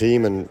brilliant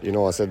team, and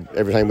I said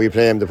every time we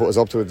play them, they put us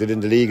up to it. They did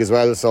in the league as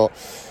well. So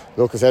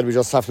look, I said we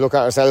just have to look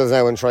at ourselves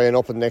now and try and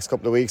up in the next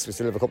couple of weeks. We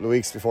still have a couple of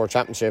weeks before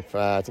championship.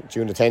 I think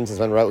June the 10th is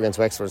when we're out against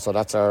Wexford, so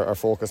that's our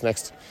focus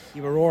next.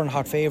 You were roaring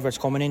hot favourites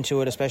coming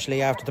into it,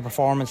 especially after the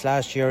performance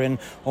last year in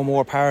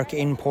O'Moore Park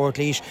in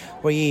Portlaoise.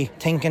 Were you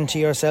thinking to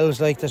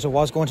yourselves like that it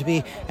was going to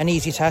be an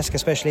easy task,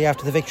 especially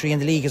after the victory in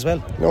the league as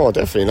well? No,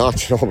 definitely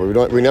not.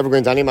 We never go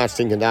into any match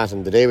thinking that,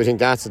 and the day we think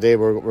that's the day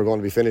we're going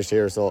to be finished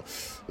here. So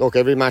look,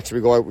 every match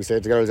we go out, we say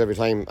to the girls every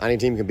time, any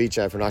team can beat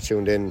you if we're not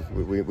tuned in.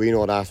 We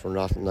know that. We're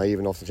not naive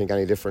enough to think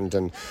any different.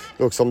 And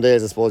look, some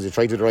days I suppose you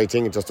try to do the right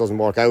thing, it just doesn't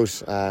work out.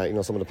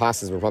 Some of the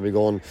passes were probably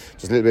going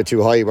just a little bit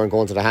too high, weren't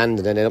going to the hand,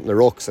 and then end up in the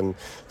rucks, and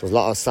there was a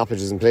lot of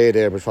stoppages in play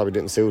there which probably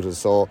didn't suit us.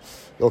 So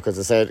look,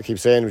 as I keep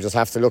saying, we just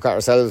have to look at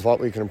ourselves, what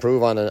we can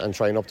improve on, and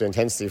try and up the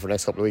intensity for the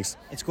next couple of weeks.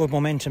 It's good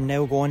momentum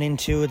now going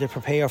into the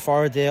prepare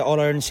for the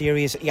All-Ireland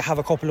series. You have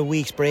a couple of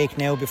weeks break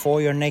now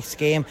before your next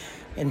game.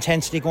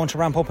 Intensity going to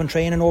ramp up in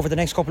training over the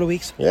next couple of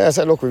weeks? Yeah, I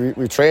said, look,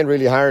 we've trained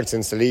really hard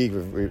since the league.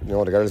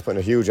 The girls put in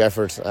a huge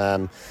effort.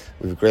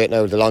 We've great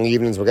now. The long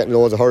evenings, we're getting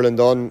loads of hurling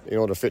done.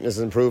 The fitness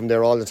is improving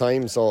there all the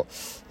time. So,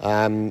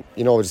 we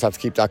just have to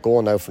keep that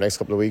going now for the next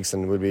couple of weeks,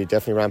 and we'll be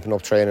definitely ramping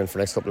up training for the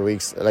next couple of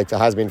weeks, like there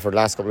has been for the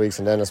last couple of weeks,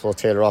 and then I suppose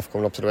tailor off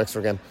coming up to the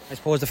Wexford game. I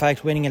suppose the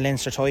fact winning a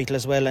Leinster title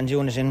as well and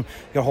doing it in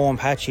your home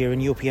patch here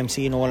in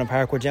UPMC in Nolan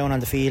Park, we're down on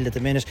the field at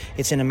the minute.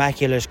 It's in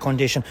immaculate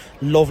condition.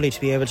 Lovely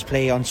to be able to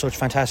play on such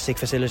fantastic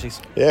facilities.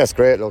 Yeah, it's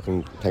great. Look,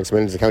 and thanks a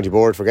million to the county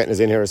board for getting us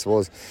in here. I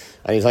suppose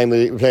anytime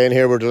we play in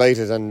here, we're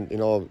delighted. And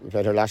we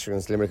played here last year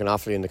against Limerick and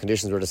Offaly, and the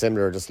conditions were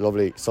similar. Just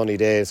lovely sunny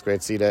day. It's great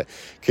to see the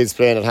kids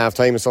playing at half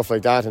time and stuff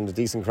like that, and the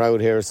decent crowd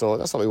here. So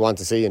that's what we want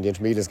to see, and the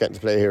intermediates getting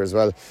to play here as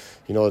well.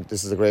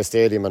 This is a great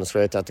stadium, and it's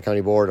great that the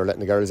county board are letting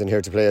the girls in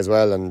here to play as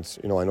well. And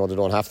I know they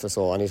don't have to,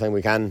 so anytime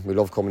we can, we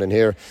love coming in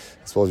here.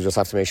 I suppose we just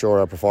have to make sure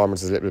our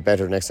performance is a little bit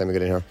better next time we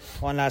get in here.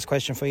 One last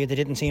question for you. There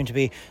didn't seem to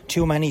be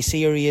too many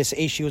serious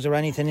issues or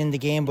anything in the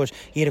game, but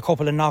you had a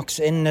couple of knocks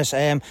in it.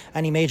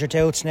 Any major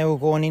doubts now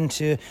going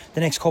into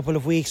the next couple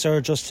of weeks, or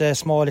just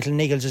small little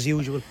niggles as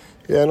usual?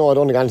 Yeah, no, I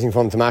don't think anything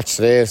from the match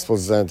today. I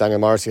suppose Daniel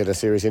Marcy had a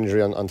serious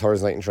injury on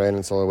Thursday night in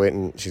training, so we're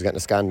waiting. She's getting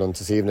a scan done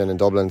this evening in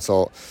Dublin,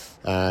 so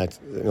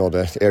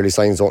the early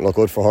signs don't look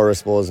good for her, I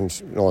suppose, and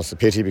it's a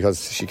pity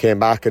because she came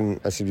back and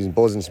she's been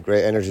buzzing, some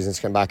great energy since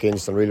she came back in.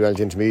 She's done really well at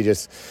the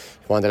intermediates.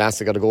 One that has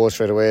to get a goal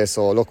straight away,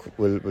 so look,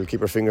 we'll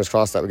keep our fingers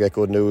crossed that we get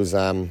good news,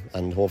 and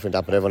hopefully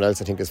that, but everyone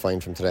else I think is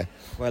fine from today.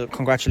 Well,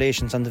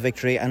 congratulations on the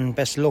victory, and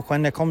best of luck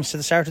when it comes to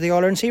the start of the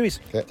All-Ireland series.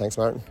 Okay, thanks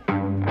Martin.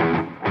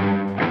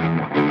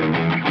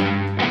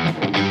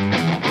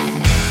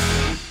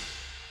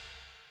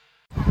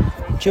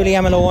 Julie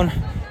Malone,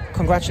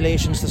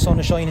 congratulations. The sun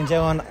is shining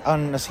down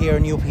on us here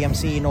in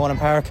UPMC in Nolan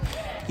Park.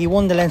 You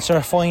won the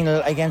Leinster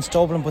final against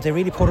Dublin, but they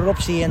really put it up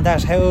to you in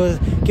that.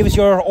 Give us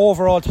your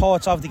overall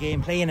thoughts of the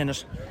game, playing in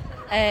it.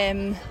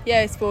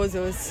 I suppose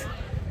it was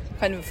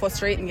kind of a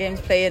frustrating game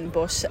to play in,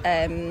 but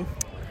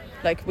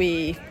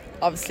we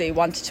obviously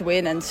wanted to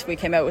win and we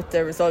came out with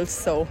the results,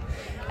 so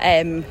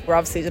we're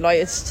obviously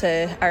delighted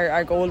to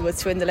our goal was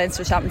to win the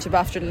Leinster Championship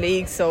after the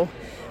league, so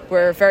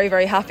we're very,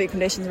 very happy.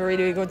 Conditions were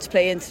really, really good to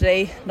play in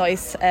today.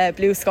 Nice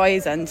blue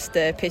skies, and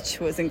the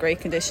pitch was in great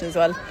condition as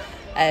well.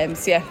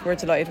 We're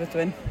delighted with the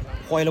win.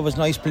 While it was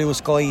nice blue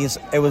skies,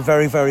 it was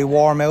very, very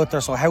warm out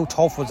there. So how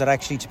tough was it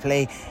actually to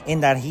play in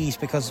that heat?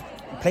 Because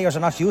players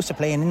are not used to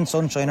playing in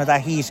sunshine or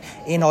that heat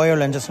in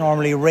Ireland. It's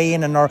normally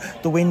raining or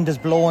the wind is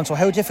blowing. So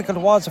how difficult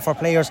was it for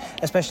players,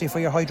 especially for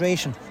your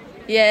hydration?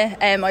 Yeah,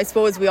 I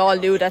suppose we all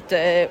knew that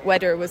the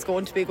weather was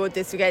going to be good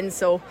this weekend,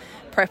 so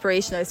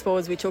preparation, I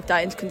suppose we took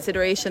that into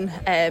consideration.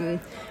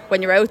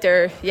 When you're out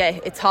there, yeah,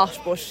 it's hot,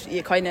 but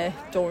you kind of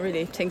don't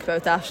really think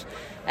about that.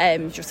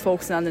 Just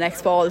focusing on the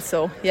next ball.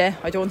 So yeah,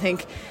 I don't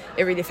think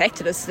it really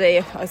affected us today.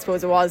 I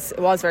suppose it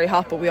was very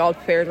hot, but we all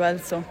prepared well,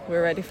 so we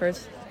were ready for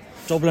it.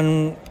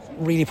 Dublin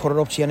really put it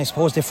up to you, and I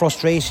suppose they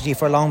frustrated you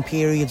for long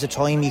periods of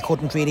time. You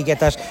couldn't really get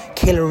that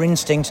killer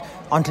instinct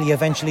until you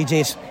eventually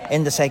did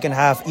in the second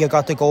half. You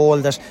got the goal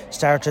that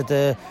started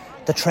the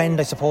trend,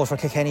 I suppose, for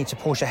Kilkenny to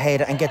push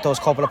ahead and get those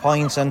couple of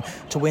points and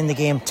to win the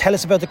game. Tell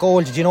us about the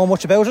goal. Did you know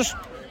much about it?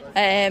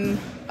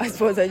 I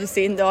suppose I just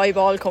seen the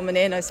eyeball coming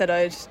in. I said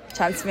I'd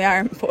chance my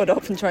arm, put it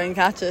up and try and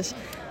catch it.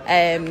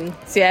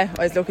 So yeah,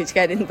 I was lucky to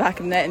get in the back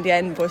of the net in the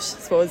end, but I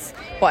suppose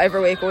whatever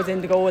way it goes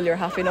in the goal, you're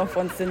happy enough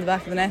once it's in the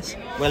back of the net.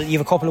 Well, you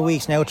have a couple of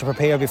weeks now to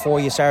prepare before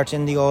you start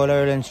in the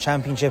All-Ireland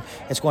Championship.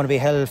 It's going to be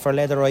hell for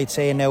leather, I'd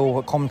say,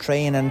 now come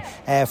training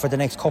for the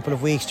next couple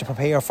of weeks to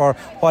prepare for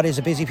what is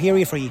a busy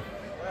period for you.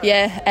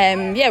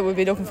 Yeah, we'll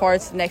be looking forward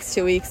to the next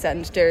 2 weeks,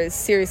 and there's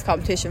serious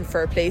competition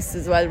for places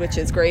as well, which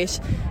is great,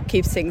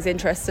 keeps things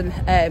interesting.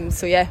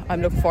 So yeah,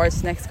 I'm looking forward to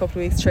the next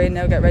couple of weeks training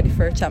now, get ready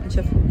for a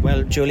championship.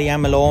 Well, Julianne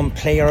Malone,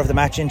 player of the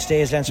match in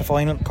today's Leinster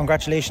final,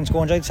 congratulations,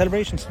 go enjoy the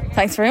celebrations.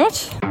 Thanks very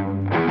much.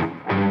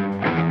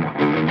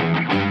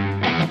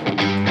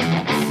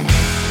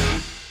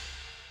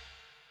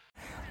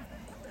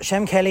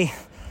 Shem Kelly,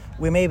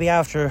 we may be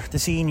after the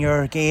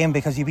senior game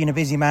because you've been a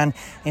busy man,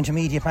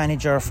 intermediate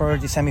manager for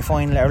the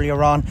semi-final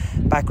earlier on,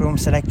 backroom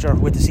selector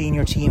with the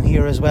senior team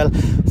here as well.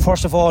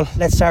 First of all,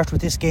 let's start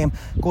with this game.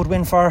 Good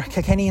win for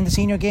Kilkenny in the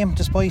senior game,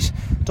 despite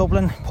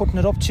Dublin putting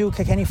it up to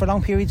Kilkenny for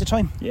long periods of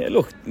time. Yeah,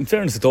 look, in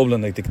fairness to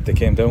Dublin, like they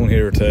came down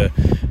here to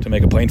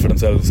make a point for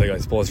themselves. Like, I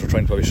suppose we're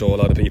trying to probably show a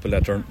lot of people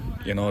that they're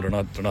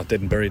not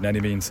dead and buried in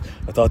any means.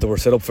 I thought they were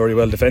set up very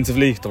well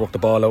defensively. They worked the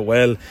ball out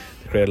well.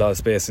 They created a lot of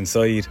space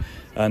inside,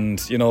 and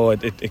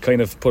it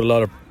kind of put a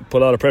lot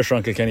of pressure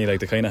on Kilkenny. Like,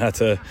 they kind of had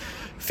to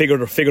figure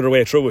their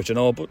way through it,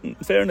 But in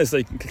fairness,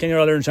 like, Kilkenny are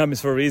All-Ireland champions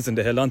for a reason.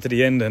 They held on to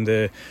the end, and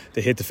they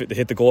hit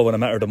the goal when it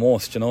mattered the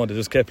most. They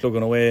just kept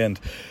plugging away. And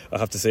I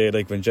have to say,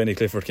 like, when Jenny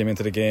Clifford came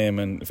into the game,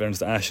 and in fairness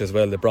to Ash as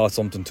well, they brought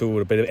something to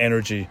it, a bit of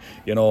energy,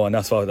 and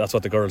that's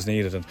what the girls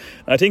needed. And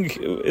I think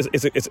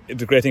it's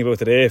the great thing about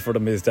today for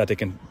them is that they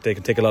can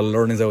take a lot of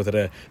learnings out of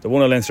today. They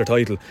won a Leinster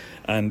title,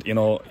 and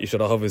you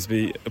should always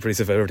be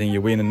appreciative of everything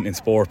you win in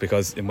sport,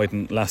 because it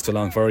mightn't last too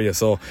long for you.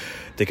 So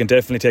they can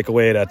definitely take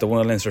away that they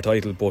won a Leinster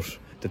title, but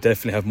they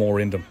definitely have more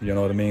in them. You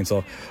know what I mean?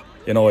 So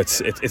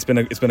it's been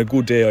a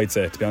good day, I'd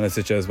say, to be honest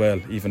with you as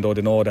well, even though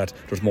they know that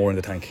there's more in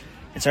the tank.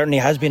 It certainly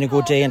has been a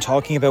good day. And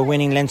talking about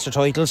winning Leinster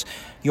titles,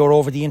 you're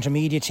over the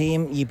intermediate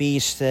team. You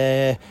beat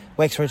the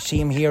Wexford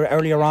team here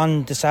earlier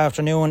on this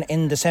afternoon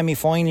in the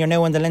semi-final. You're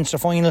now in the Leinster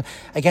final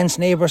against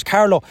neighbours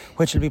Carlow,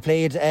 which will be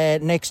played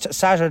next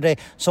Saturday.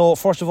 So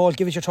first of all,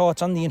 give us your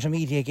thoughts on the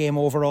intermediate game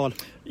overall.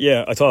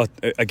 Yeah, I thought,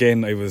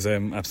 again, I was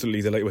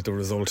absolutely delighted with the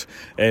result.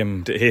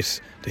 To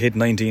hit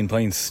 19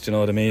 points, do you know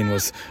what I mean,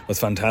 was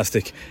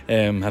fantastic.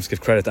 Have to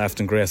give credit to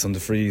Afton Grace on the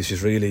frees.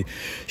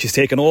 She's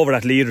taken over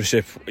that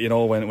leadership,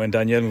 when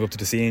Danielle moved up to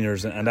the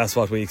seniors, and that's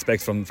what we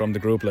expect from the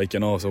group,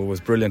 so it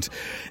was brilliant.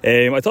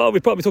 I thought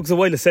it probably took us a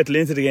while to settle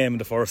into the game in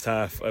the first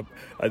half.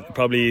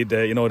 Probably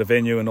the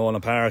venue in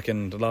Nolan Park,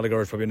 and a lot of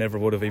girls probably never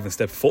would have even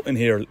stepped foot in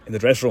here in the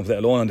dressing room, let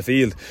alone on the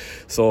field.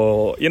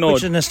 So which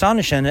is an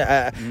astonishing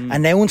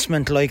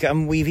announcement.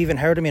 We've even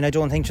heard I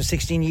don't think for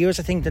 16 years,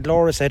 I think that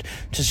Laura said,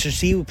 to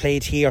see who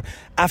played here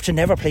after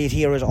never played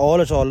here at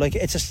all.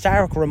 It's a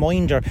stark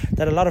reminder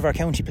that a lot of our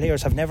county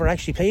players have never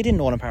actually played in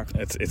Nolan Park.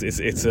 It's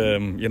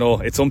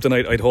something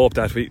I'd hope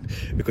that we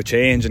could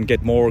change and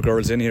get more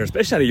girls in here,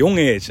 especially at a young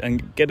age,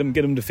 and get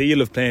them the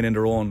feel of playing in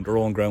their own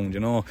ground.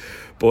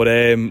 But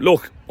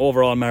look,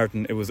 overall,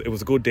 Martin, it was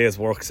a good day's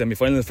work.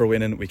 Semi-finals for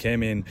winning. We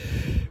came in,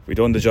 we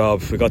done the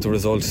job, we got the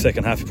result.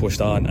 Second half we pushed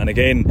on, and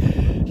again,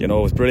 it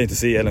was brilliant to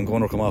see Ellen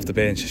Gunner come off the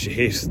bench. She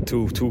hit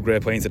two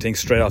great points, I think,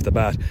 straight off the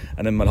bat,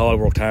 and then Mulhall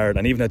worked hard,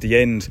 and even at the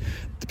end,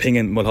 the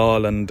pinging,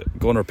 Mulhall and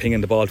Gunner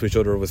pinging the ball to each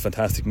other, was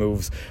fantastic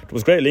moves. There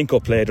was great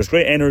link-up play, there's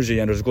great energy,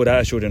 and there's good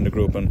attitude in the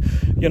group, and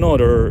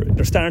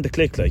they're starting to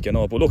click,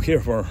 but look here,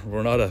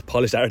 we're not a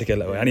polished article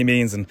by any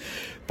means,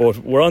 but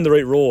we're on the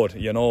right road,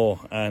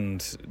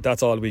 and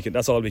that's all we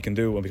can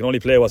do, and we can only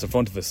play what's in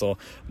front of us. So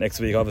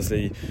next week,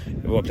 obviously,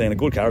 we're playing a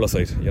good Carlow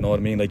side, you know what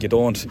I mean? You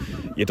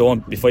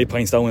don't be 5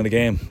 points down in the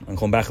game and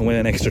come back and win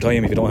an extra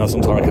time if you don't have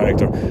some sort of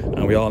character,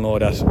 and we all know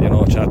that,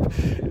 chap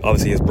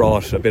obviously has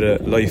brought a bit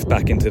of life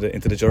back into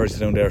the jersey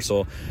down there,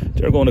 so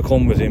they're going to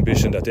come with the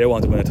ambition that they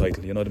want to win a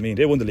title, you know what I mean?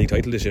 They won the league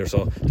title this year,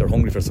 so they're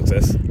hungry for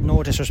success.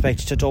 No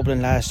disrespect to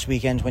Dublin last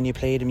weekend, when you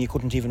played them, you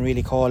couldn't even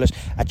really call it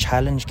a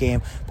challenge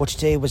game, but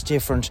today was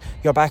different.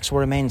 Your backs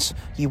were immense,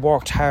 you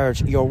worked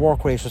hard, your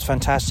work rate was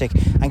fantastic,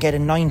 and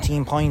getting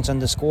 19 points on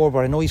the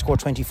scoreboard. I know you scored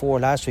 24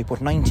 last week, but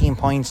 19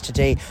 points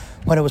today,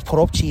 when it was put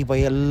up to you by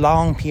a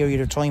long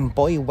period of time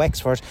by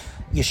Wexford,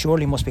 you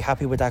surely must be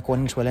happy with that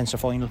going into a Leinster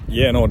final.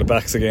 Yeah, no, the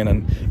backs again,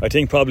 and I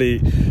think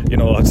probably,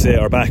 I'd say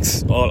our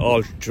backs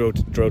all throughout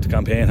the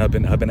campaign have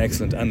been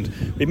excellent, and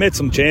we made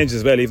some changes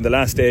as well. Even the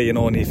last day, you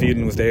know, Niamh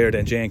Phelan was there,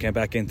 then Jane came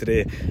back in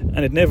today,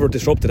 and it never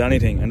disrupted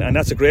anything, and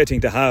that's a great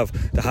thing to have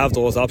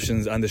those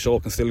options, and the show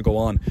can still go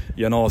on,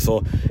 you know.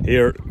 So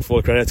here,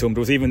 full credit to him.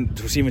 There was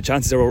even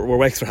chances there where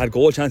Wexford had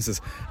goal chances,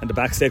 and the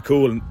back stayed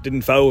cool and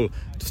didn't foul,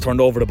 just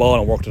turned over the ball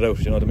and worked it out,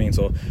 you know what I mean.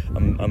 So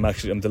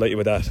I'm delighted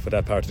with that, for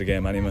that part of the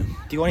game anyway.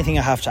 The only thing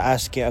I have to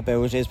ask you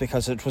about is,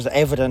 because it was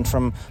evident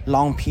from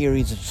long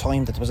periods of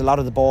time that there was a lot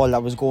of the ball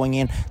that was going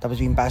in that was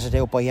being batted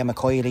out by Emma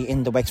Kiley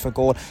in the Wexford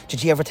goal.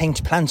 Did you ever think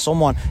to plant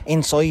someone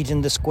inside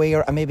in the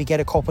square and maybe get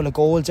a couple of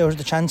goals out of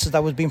the chances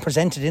that was being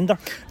presented in there?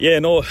 Yeah,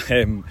 no,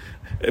 I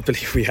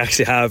believe we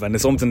actually have, and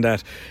it's something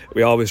that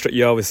you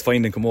always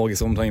find in Camogie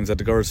sometimes, that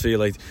the girls feel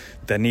like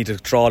they need to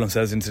throw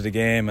themselves into the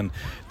game, and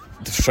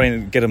to try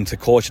and get them to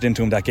coach it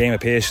into them, that game of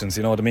patience,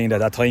 you know what I mean,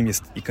 that time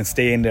you can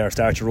stay in there,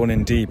 start to run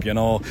in deep, you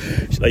know.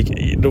 Like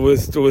there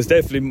was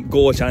definitely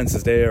goal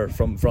chances there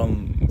from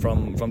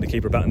the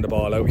keeper batting the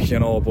ball out, you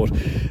know. But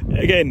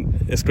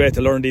again, it's great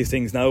to learn these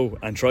things now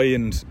and try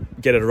and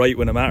get it right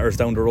when it matters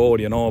down the road,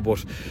 you know.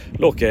 But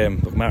look,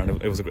 Martin,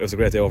 it was a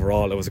great day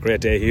overall. It was a great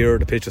day here.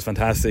 The pitch was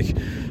fantastic.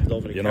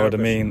 Lovely, you know what I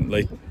mean.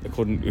 Like we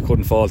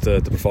couldn't fault the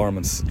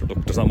performance.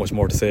 Look, there's not much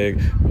more to say.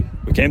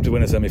 We came to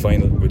win a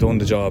semi-final. We've done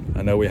the job,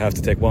 and now we have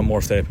to take one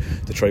more step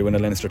to try win a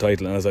Leinster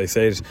title. And as I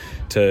said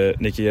to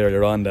Nicky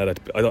earlier on, that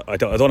I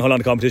don't know how long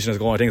the competition is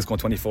going. I think it's going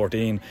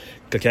 2014.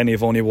 Kilkenny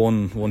have only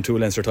won 2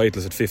 Leinster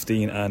titles at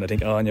 15, and I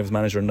think Anya was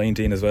manager in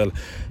 19 as well.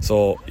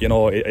 So you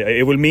know,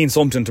 it will mean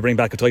something to bring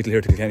back a title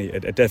here to Kilkenny.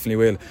 It definitely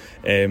will,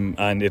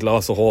 and it'll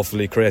also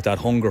hopefully create that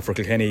hunger for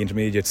Kilkenny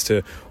intermediates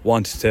to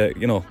want to,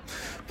 you know,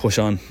 push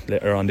on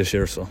later on this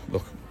year. So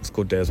look, it's a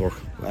good day's work.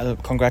 Well,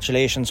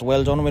 congratulations,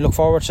 well done. We look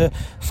forward to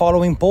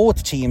following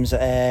both teams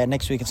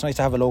next week. It's nice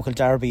to have a local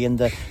derby in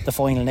the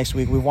final next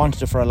week. We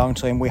wanted it for a long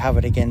time. We have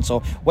it again.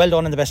 So well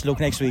done, and the best of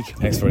luck next week.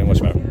 Thanks very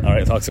much, Martin.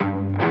 Alright, talk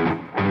soon.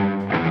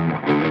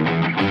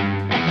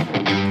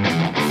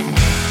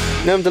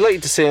 Now, I'm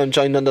delighted to say I'm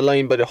joined on the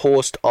line by the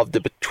host of the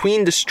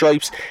Between the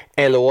Stripes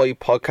LOI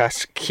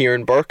podcast,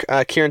 Kieran Burke.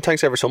 Kieran,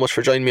 thanks ever so much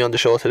for joining me on the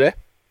show today.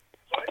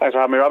 Thanks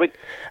for having me, Robbie.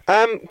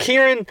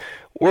 Kieran,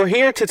 we're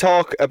here to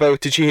talk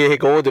about the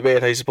GAAGO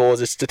debate, I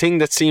suppose. It's the thing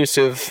that seems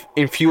to have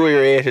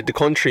infuriated the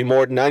country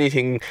more than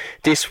anything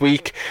this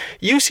week.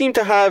 You seem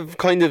to have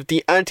kind of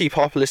the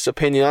anti-populist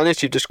opinion on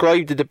it. You've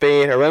described the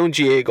debate around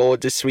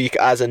GAAGO this week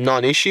as a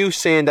non-issue,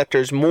 saying that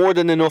there's more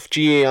than enough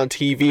GAA on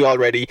TV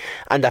already,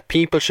 and that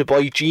people should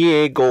buy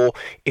GAAGO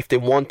if they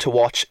want to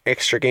watch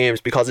extra games,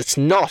 because it's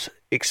not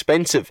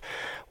expensive.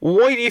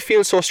 Why do you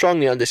feel so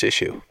strongly on this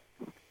issue?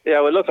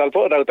 Yeah, well, look, I'll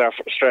put it out there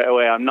straight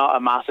away. I'm not a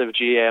massive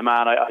GAA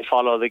man. I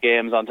follow the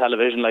games on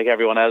television like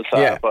everyone else,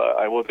 but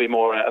I would be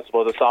more, I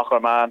suppose, a soccer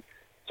man.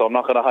 So I'm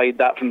not going to hide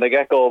that from the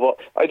get-go. But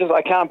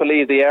I can't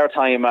believe the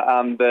airtime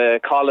and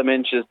the column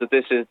inches that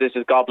this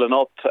is gobbling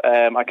up.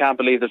 I can't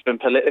believe there's been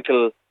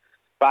political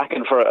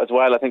backing for it as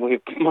well. I think we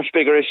have much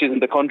bigger issues in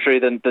the country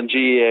than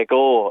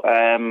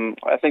GAAGO.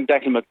 I think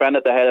Declan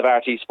McBennett, the head of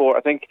RT Sport,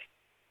 I think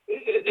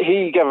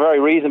he gave a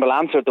very reasonable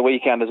answer at the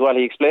weekend as well.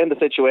 He explained the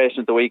situation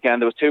at the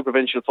weekend. There was 2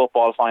 provincial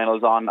football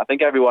finals on. I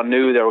think everyone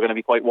knew they were going to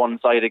be quite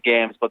one-sided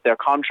games, but they're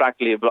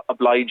contractually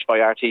obliged by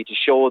RT to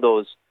show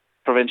those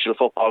provincial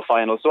football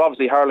finals. So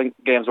obviously hurling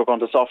games were going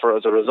to suffer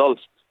as a result.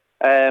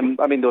 I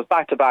mean, there was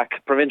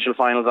back-to-back provincial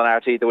finals on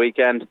RT the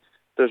weekend.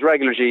 There's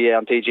regular GAA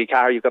on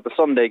TG4. You've got the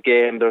Sunday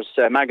game. There's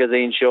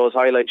magazine shows,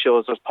 highlight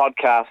shows. There's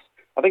podcasts.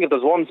 I think if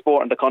there's one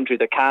sport in the country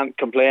that can't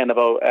complain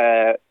about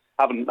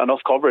having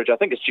enough coverage, I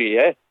think it's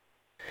GAA.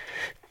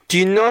 Do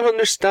you not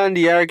understand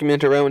the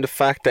argument around the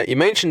fact that you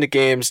mentioned the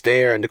games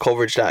there and the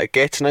coverage that it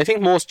gets, and I think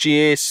most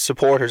GAA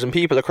supporters and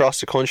people across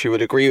the country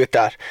would agree with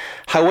that.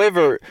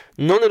 However,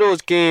 none of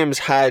those games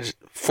had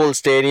full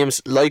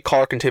stadiums like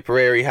Cork and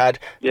Tipperary had,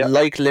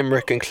 like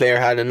Limerick and Clare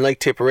had, and like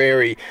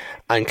Tipperary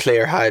and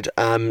Clare had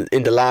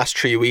in the last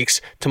 3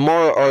 weeks.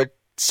 Tomorrow, or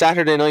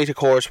Saturday night, of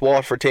course,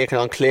 Waterford taking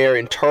on Clare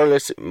in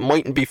Thurles.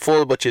 Mightn't be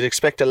full, but you'd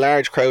expect a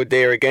large crowd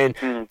there again.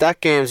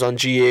 That game's on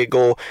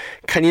GAAGO.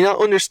 Can you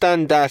not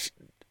understand that,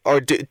 or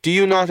do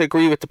you not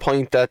agree with the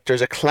point that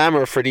there's a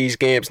clamour for these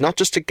games, not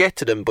just to get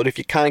to them, but if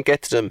you can't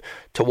get to them,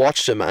 to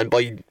watch them? And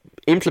by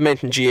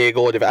implementing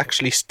GAAGO, they've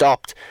actually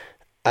stopped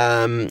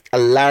a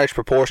large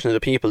proportion of the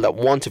people that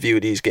want to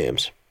view these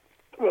games.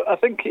 I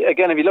think,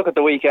 again, if you look at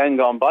the weekend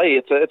gone by,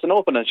 it's an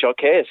open and shut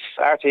case.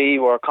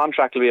 RTE were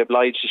contractually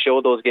obliged to show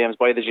those games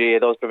by the GAA,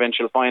 those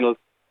provincial finals.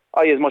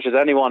 I, as much as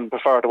anyone,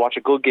 prefer to watch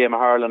a good game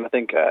of hurling. I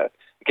think a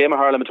game of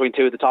hurling between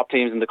 2 of the top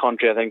teams in the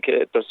country, I think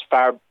there's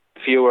far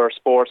fewer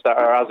sports that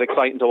are as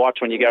exciting to watch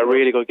when you get a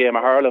really good game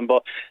of hurling.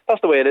 But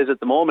that's the way it is at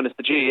the moment. It's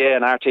the GAA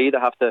and RTE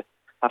that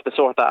have to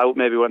sort that out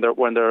maybe when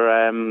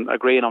they're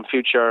agreeing on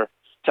future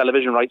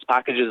television rights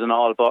packages and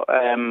all. But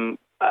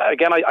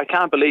again, I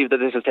can't believe that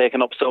this has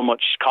taken up so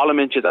much column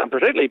inches, and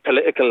particularly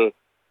political.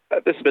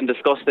 This has been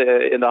discussed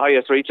in the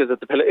highest reaches of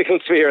the political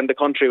sphere in the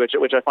country, which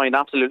I find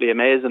absolutely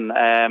amazing.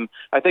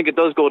 I think it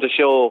does go to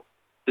show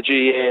the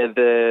GAA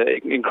the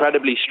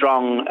incredibly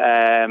strong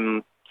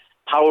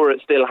power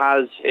it still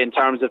has in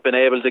terms of being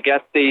able to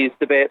get these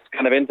debates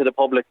kind of into the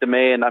public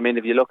domain. I mean,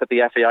 if you look at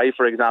the FAI,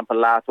 for example,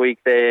 last week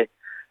they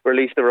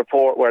released a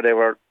report where they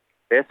were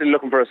basically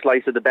looking for a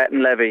slice of the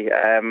betting levy,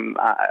 and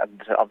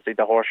obviously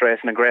the horse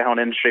racing and greyhound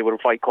industry would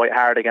fight quite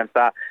hard against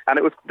that, and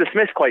it was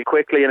dismissed quite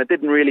quickly, and it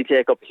didn't really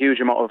take up a huge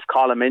amount of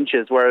column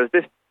inches, whereas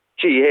this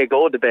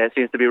GAAGO debate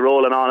seems to be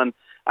rolling on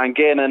and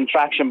gaining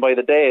traction by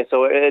the day.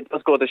 So it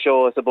does go to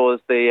show, I suppose,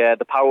 the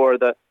power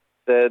that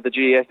the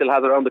GAA still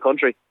has around the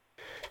country.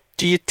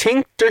 Do you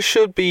think there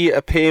should be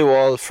a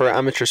paywall for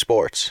amateur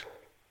sports?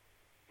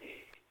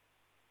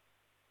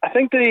 I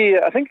think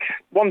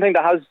one thing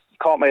that has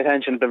caught my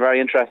attention, been very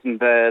interesting,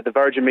 the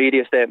Virgin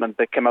Media statement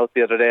that came out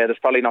the other day. There's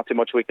probably not too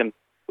much we can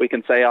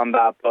say on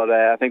that, but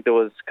I think there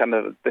was kind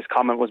of this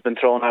comment was been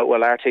thrown out.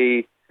 Well,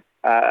 RT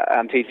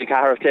and TG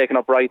GAA have taken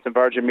up rights, and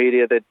Virgin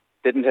Media they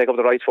didn't take up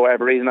the rights for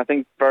whatever reason. I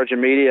think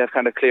Virgin Media have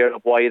kind of cleared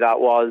up why that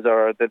was,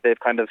 or that they've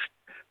kind of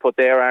put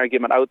their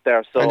argument out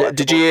there. So and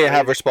the GAA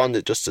have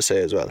responded, just to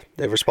say as well.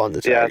 They've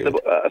responded to the argument.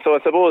 So I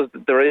suppose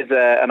there is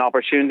an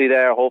opportunity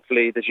there.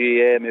 Hopefully the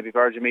GAA, maybe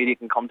Virgin Media,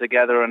 can come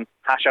together and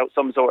hash out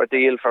some sort of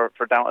deal for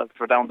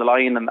down the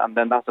line, and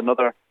then that's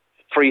another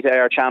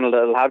free-to-air channel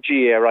that'll have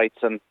GAA rights.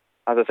 And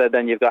as I said,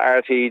 then you've got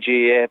RT,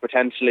 GAA,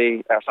 potentially,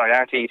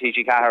 RT,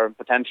 TG GAA, and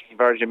potentially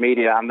Virgin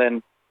Media, and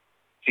then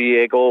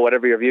GAAGO,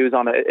 whatever your views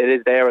on it, it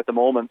is there at the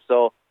moment.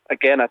 So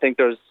again, I think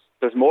there's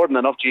more than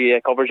enough GAA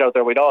coverage out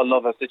there. We'd all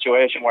love a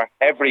situation where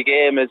every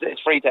game is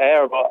free to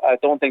air, but I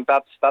don't think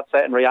that's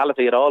set in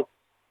reality at all.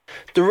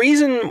 The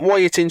reason why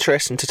it's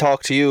interesting to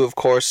talk to you, of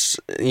course,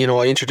 I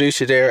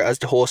introduced you there as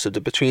the host of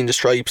the Between the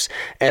Stripes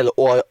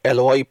LOI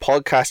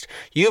podcast.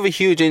 You have a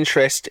huge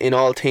interest in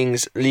all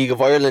things League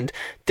of Ireland.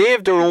 They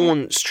have their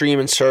own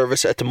streaming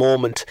service at the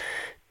moment.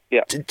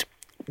 Yeah.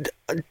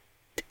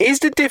 Is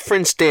the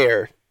difference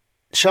there?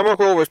 Shamrock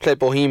Rovers played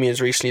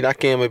Bohemians recently.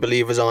 That game, I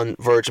believe, was on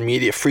Virgin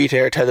Media,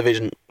 free-to-air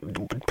television.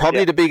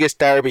 Probably the biggest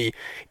derby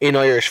in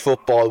Irish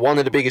football, one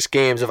of the biggest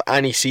games of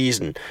any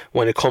season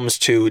when it comes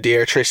to the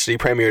Airtricity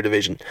Premier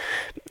Division.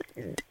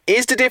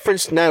 Is the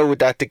difference now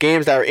that the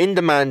games that are in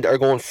demand are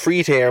going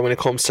free-to-air when it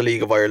comes to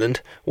League of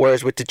Ireland,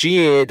 whereas with the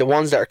GAA, the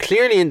ones that are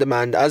clearly in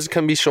demand, as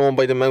can be shown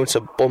by the amounts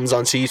of bums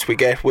on seats we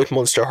get with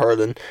Munster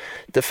hurling,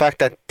 the fact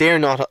that they're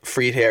not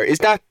free-to-air, is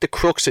that the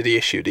crux of the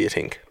issue, do you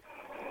think?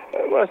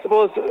 Well, I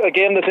suppose a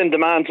game that's in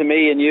demand to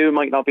me and you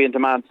might not be in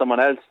demand to someone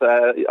else.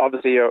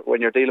 Obviously, when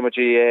you're dealing with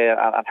GAA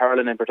and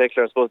hurling in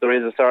particular, I suppose there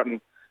is a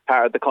certain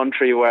part of the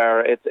country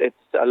where it's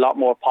a lot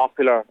more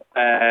popular.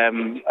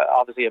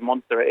 Obviously, in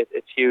Munster,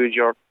 it's huge.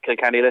 Your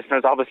Kilkenny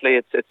listeners, obviously,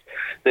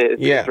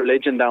 it's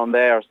religion down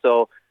there.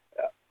 So,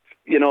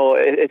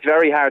 it's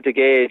very hard to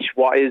gauge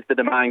what is the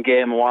demand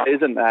game and what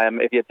isn't.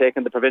 If you'd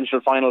taken the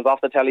provincial finals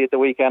off the telly at the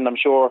weekend, I'm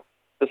sure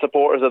the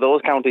supporters of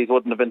those counties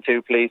wouldn't have been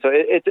too pleased. So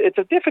it's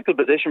a difficult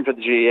position for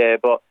the GAA,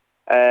 but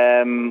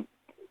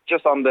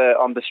just on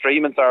the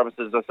streaming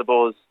services, I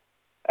suppose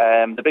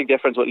the big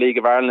difference with League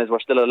of Ireland is we're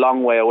still a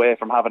long way away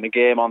from having a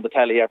game on the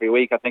telly every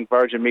week. I think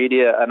Virgin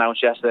Media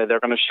announced yesterday they're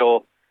going to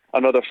show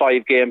another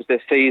 5 games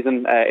this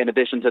season, in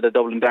addition to the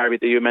Dublin Derby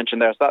that you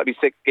mentioned there. So that'll be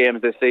 6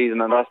 games this season,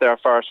 and that's their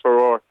first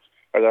furore,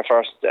 or their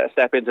first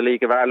step into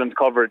League of Ireland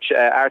coverage.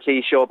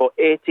 RT show about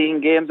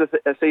 18 games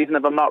a season,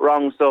 if I'm not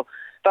wrong. So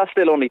that's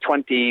still only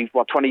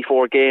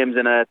 24 games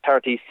in a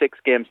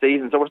 36-game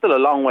season. So we're still a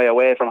long way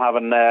away from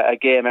having a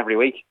game every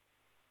week.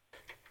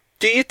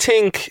 Do you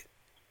think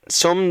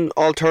some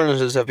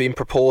alternatives have been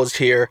proposed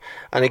here?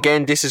 And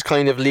again, this is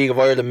kind of League of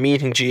Ireland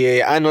meeting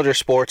GAA and other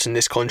sports in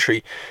this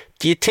country.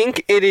 Do you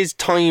think it is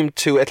time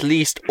to at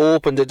least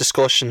open the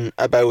discussion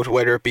about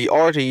whether it be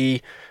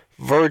RTE,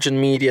 Virgin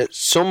Media,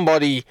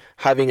 somebody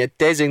having a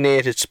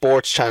designated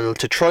sports channel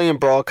to try and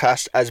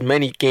broadcast as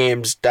many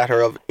games that are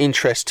of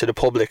interest to the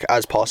public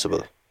as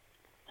possible?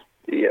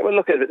 Yeah, well,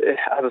 look,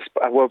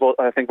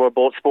 I think we're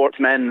both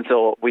sportsmen,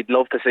 so we'd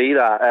love to see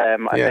that.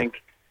 I think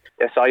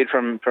aside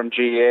from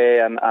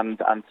GAA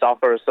and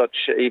soccer as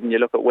such, even you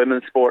look at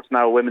women's sports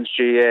now, women's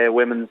GAA,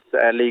 women's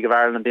League of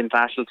Ireland, the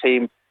international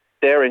team,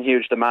 they're in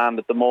huge demand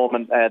at the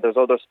moment. There's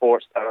other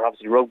sports that are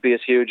obviously, rugby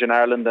is huge in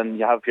Ireland, and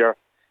you have your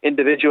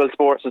individual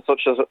sports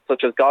such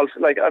as golf.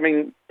 Like, I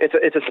mean,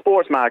 it's a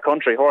sports mad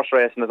country. Horse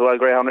racing as well,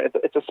 greyhound.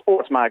 It's a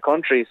sports mad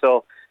country.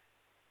 So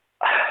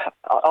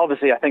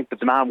obviously, I think the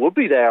demand would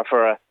be there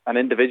for an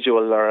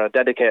individual or a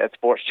dedicated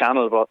sports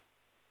channel. But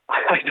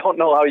I don't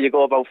know how you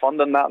go about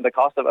funding that and the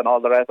cost of it and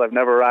all the rest. I've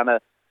never ran a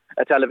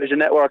television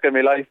network in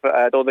my life.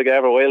 I don't think I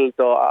ever will.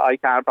 So I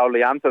can't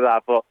probably answer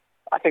that. But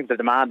I think the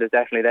demand is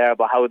definitely there.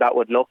 But how that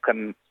would look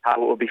and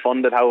how it would be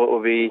funded, how it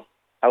would be,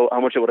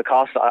 how much it would have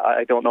cost,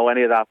 I don't know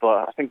any of that,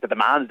 but I think the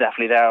demand is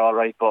definitely there, all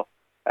right. But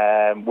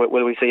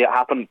will we see it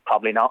happen?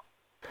 Probably not.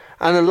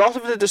 And a lot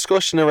of the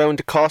discussion around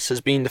the cost has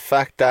been the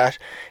fact that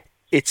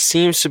it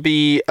seems to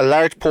be a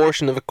large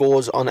portion of it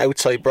goes on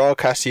outside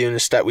broadcast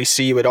units that we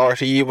see with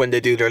RTE when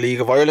they do their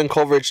League of Ireland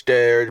coverage.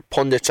 Their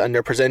pundits and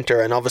their presenter,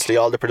 and obviously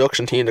all the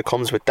production team that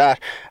comes with that,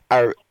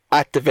 are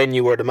at the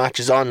venue where the match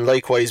is on.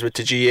 Likewise with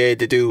the GAA,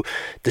 they do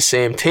the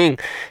same thing.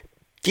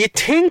 Do you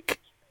think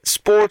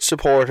sports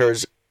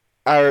supporters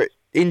are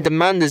in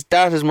demand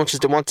as much as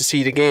they want to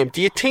see the game,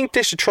 do you think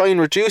they should try and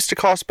reduce the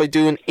cost by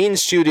doing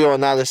in-studio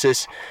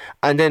analysis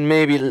and then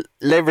maybe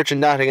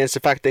leveraging that against the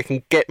fact they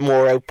can get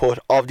more output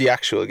of the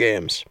actual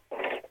games?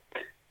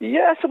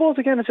 Yeah, I suppose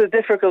again it's a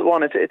difficult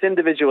one. It's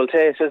individual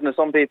taste, isn't it?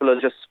 Some people will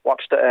just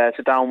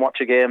sit down, watch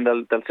a game.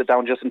 They'll sit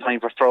down just in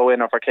time for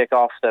throw-in or for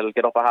kick-off. They'll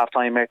get up at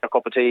half-time, make their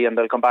cup of tea, and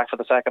they'll come back for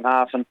the second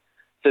half. And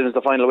as soon as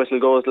the final whistle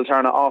goes, they'll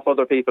turn it off.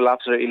 Other people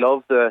absolutely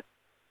love the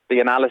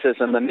analysis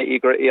and the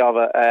nitty-gritty of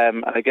it.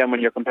 And again, when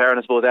you're comparing,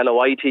 I suppose,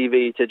 LOI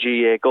TV to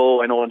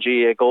GAAGO, I know in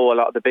GAAGO a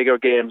lot of the bigger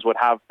games would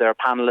have their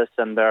panellists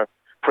and their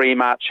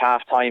pre-match,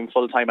 half-time,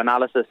 full-time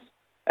analysis.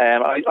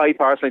 I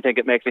personally think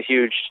it makes a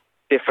huge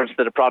difference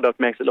to the product,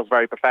 makes it look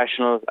very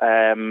professional.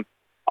 On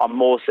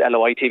most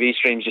LOI TV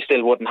streams you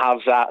still wouldn't have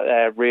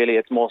that. Really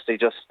it's mostly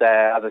just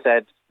as I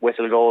said,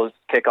 whistle goes,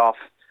 kick off,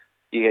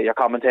 you get your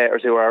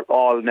commentators who are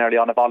all nearly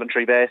on a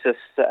voluntary basis,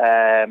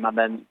 and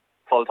then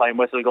full time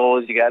whistle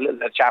goes, you get a little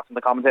bit of chat from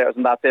the commentators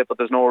and that's it, but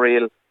there's no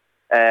real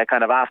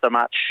kind of after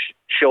match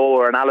show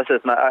or analysis,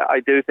 and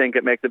I do think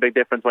it makes a big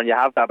difference when you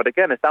have that, but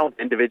again it's down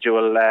to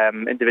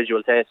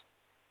individual taste.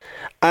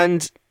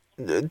 And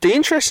the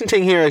interesting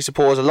thing here, I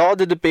suppose, a lot of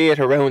the debate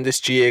around this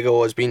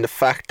GAAGO has been the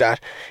fact that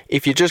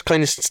if you just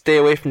kind of stay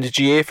away from the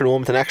GAA for a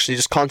moment and actually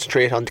just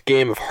concentrate on the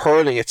game of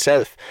hurling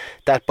itself,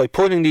 that by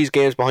putting these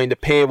games behind the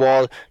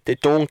paywall, they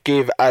don't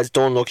give, as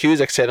Donald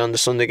Cusack said on the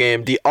Sunday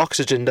game, the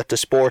oxygen that the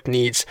sport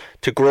needs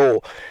to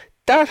grow.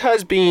 That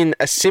has been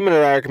a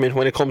similar argument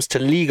when it comes to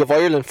League of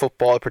Ireland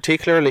football,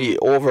 particularly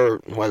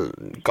over, well,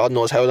 God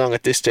knows how long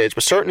at this stage,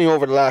 but certainly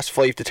over the last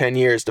 5 to 10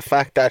 years, the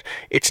fact that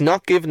it's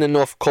not given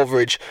enough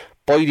coverage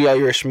by the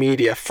Irish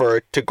media for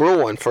it to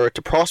grow and for it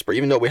to prosper,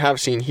 even though we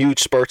have seen huge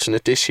spurts in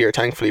it this year,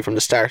 thankfully, from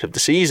the start of the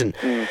season.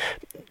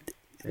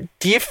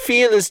 Do you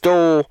feel as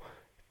though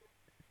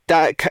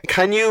that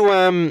can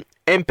you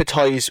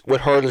empathise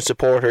with hurling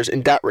supporters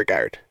in that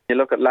regard? You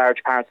look at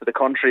large parts of the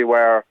country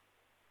where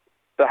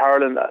the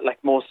hurling, like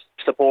most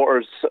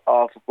supporters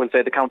of, we'll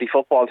say, the county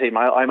football team,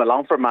 I'm a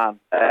Longford man.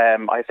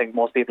 I think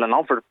most people in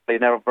Longford, they've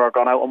never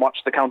gone out and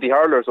watched the county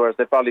hurlers, whereas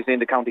they've probably seen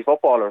the county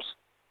footballers.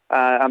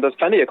 And there's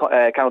plenty of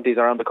counties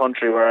around the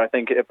country where I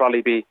think it'd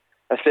probably be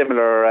a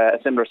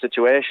similar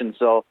situation.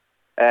 So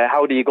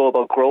how do you go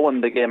about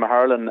growing the game of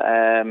hurling?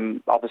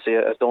 Obviously,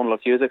 as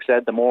Donald Cusack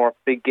said, the more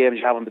big games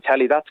you have on the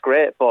telly, that's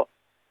great, but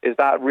is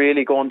that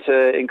really going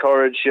to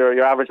encourage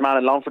your average man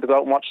in Longford to go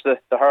out and watch the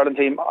hurling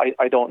team?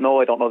 I don't know.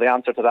 I don't know the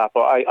answer to that,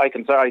 but I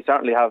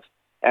certainly have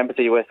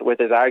empathy with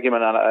his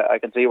argument, and I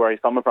can see where he's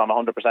coming from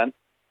 100%.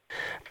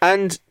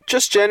 And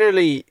just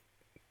generally,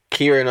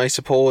 Kieran, I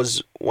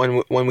suppose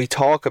when we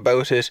talk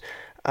about it,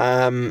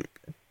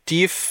 do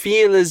you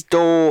feel as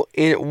though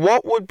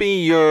what would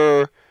be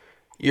your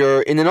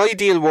in an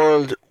ideal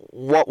world,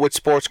 what would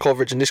sports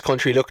coverage in this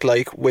country look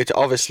like, with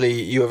obviously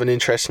you have an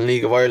interest in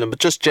League of Ireland, but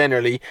just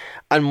generally,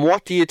 and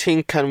what do you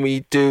think can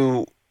we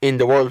do in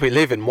the world we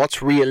live in?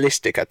 What's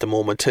realistic at the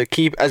moment to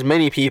keep as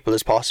many people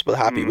as possible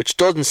happy, which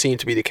doesn't seem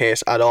to be the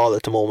case at all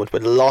at the moment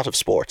with a lot of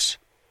sports?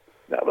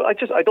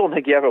 I don't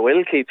think you ever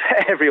will keep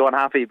everyone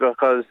happy,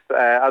 because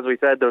as we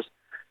said,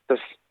 there's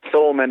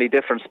so many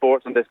different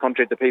sports in this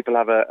country that people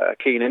have a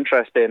keen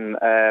interest in.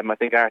 I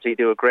think RT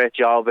do a great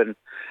job in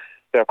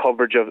their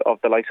coverage of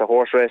the likes of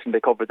horse racing.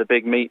 They cover the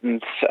big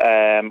meetings.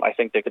 I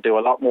think they could do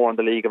a lot more on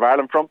the League of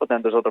Ireland front, but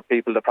then there's other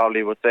people that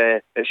probably would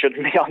say it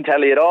shouldn't be on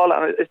telly at all.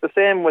 And it's the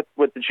same with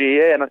the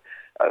GAA. And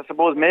I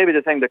suppose maybe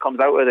the thing that comes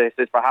out of this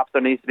is perhaps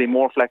there needs to be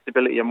more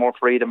flexibility and more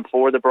freedom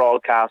for the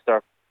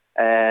broadcaster.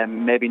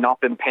 Maybe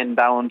not been pinned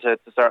down to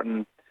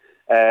certain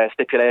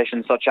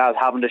stipulations, such as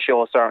having to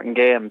show certain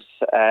games.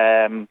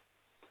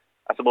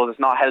 I suppose it's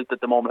not helped at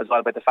the moment as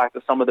well by the fact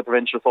that some of the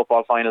provincial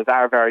football finals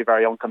are very,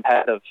 very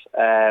uncompetitive,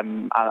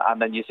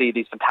 and then you see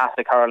these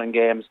fantastic hurling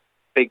games,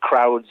 big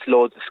crowds,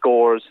 loads of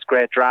scores,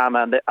 great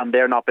drama, and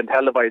they're not been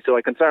televised. So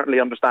I can certainly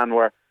understand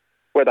where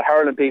the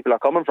hurling people are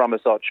coming from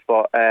as such,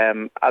 but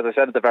as I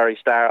said at the very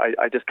start,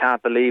 I just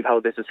can't believe how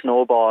this has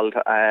snowballed,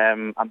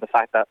 and the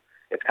fact that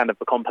it's kind of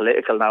become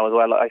political now as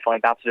well, I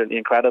find absolutely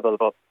incredible.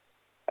 But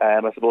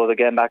I suppose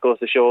again that goes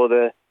to show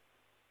the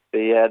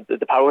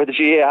power the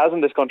GAA has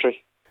in this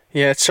country.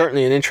 Yeah, it's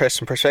certainly an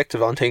interesting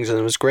perspective on things, and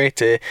it was great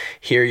to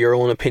hear your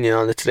own opinion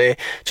on it today.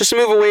 Just to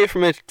move away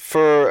from it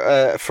for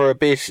a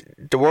bit,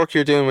 the work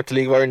you're doing with the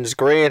League of Ireland is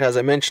great, as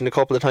I mentioned a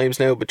couple of times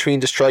now.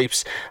 Between the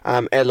Stripes,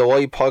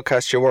 LOI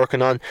podcast you're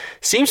working on,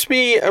 seems to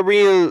be a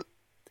real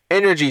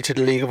energy to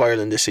the League of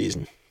Ireland this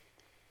season.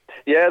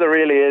 Yeah, there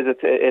really is.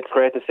 It's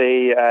great to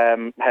see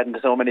heading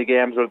to so many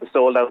games where the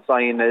sold out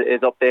sign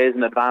is up days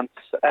in advance.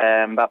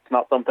 That's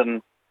not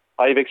something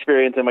I've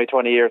experienced in my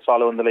 20 years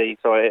following the league,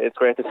 so it's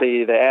great to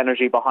see the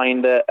energy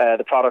behind it.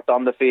 The product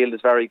on the field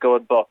is very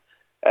good, but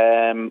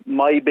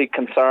my big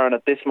concern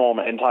at this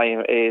moment in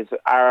time is,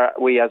 are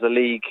we as a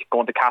league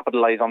going to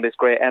capitalise on this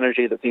great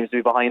energy that seems to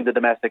be behind the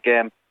domestic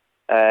game?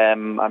 I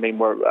mean,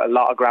 we're a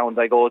lot of grounds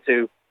I go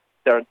to,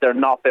 they're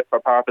not fit for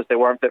purpose. They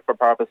weren't fit for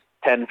purpose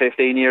 10,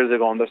 15 years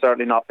ago, and they're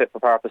certainly not fit for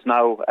purpose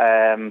now.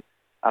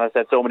 And I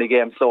said so many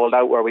games sold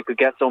out where we could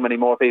get so many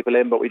more people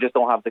in, but we just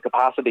don't have the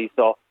capacity.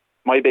 So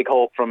my big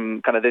hope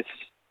from kind of this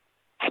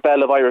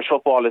spell of Irish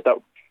football is that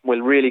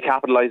we'll really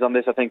capitalise on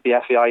this. I think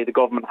the FAI, the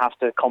government, have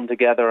to come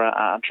together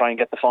and try and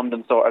get the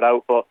funding sorted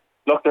out. But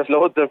look, there's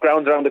loads of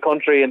grounds around the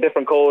country and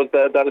different codes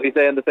that'll be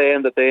saying the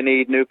same, that they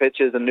need new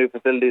pitches and new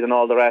facilities and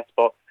all the rest.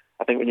 But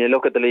I think when you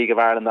look at the League of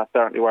Ireland, that's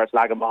certainly where it's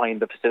lagging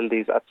behind. The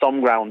facilities at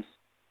some grounds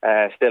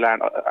still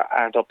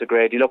aren't up to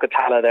grade. You look at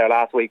Tala there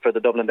last week for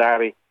the Dublin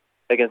Derby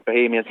against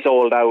Bohemians,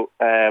 sold out,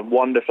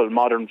 wonderful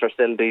modern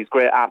facilities,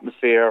 great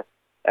atmosphere,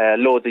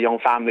 loads of young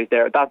families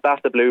there.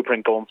 That's the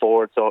blueprint going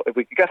forward. So if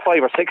we could get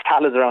 5 or 6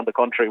 Talas around the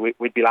country,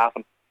 we'd be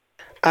laughing.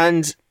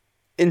 And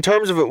in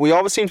terms of it, we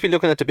always seem to be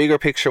looking at the bigger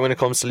picture when it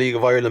comes to League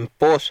of Ireland,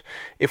 but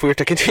if we were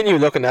to continue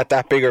looking at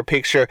that bigger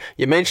picture,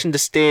 you mentioned the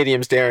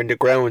stadiums there and the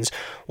grounds.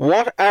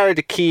 What are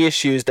the key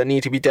issues that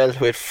need to be dealt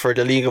with for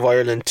the League of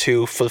Ireland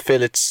to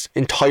fulfil its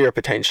entire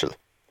potential?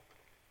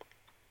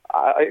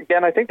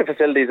 Again, I think the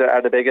facilities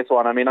are the biggest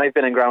one. I mean, I've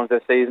been in grounds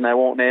this season, I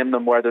won't name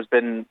them, where there's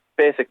been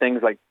basic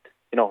things like,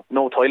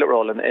 no toilet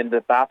roll in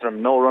the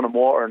bathroom, no running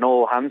water,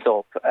 no hand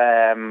soap.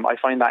 I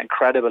find that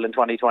incredible in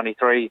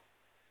 2023.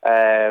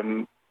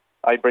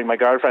 I bring my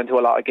girlfriend to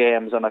a lot of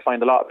games, and I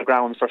find a lot of the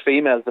grounds for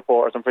female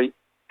supporters and for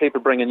people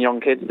bringing young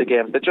kids to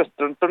games,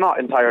 they're not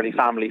entirely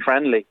family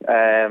friendly.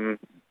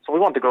 So we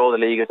want to grow the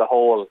league as a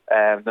whole,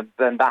 then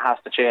that has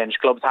to change.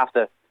 Clubs have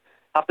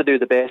to do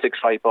the basics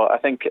right, but I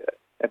think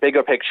a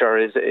bigger picture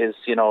is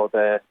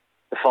the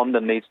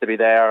funding needs to be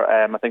there.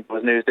 I think there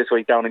was news this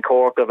week down in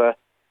Cork of a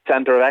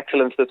centre of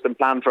excellence that's been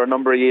planned for a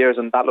number of years,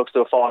 and that looks to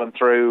have fallen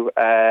through,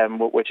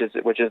 which is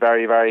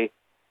very, very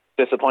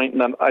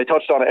disappointing. And I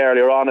touched on it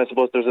earlier on. I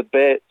suppose there's a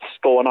debate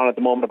going on at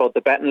the moment about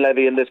the betting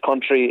levy in this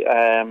country.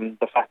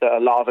 The fact that a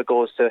lot of it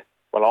goes to,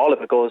 all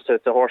of it goes to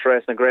horse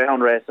racing and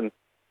greyhound racing,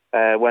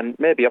 when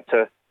maybe up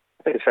to,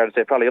 I think it's fair to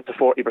say, probably up to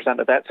 40%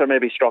 of bets are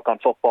maybe struck on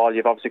football.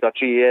 You've obviously got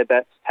GAA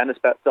bets, tennis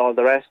bets, all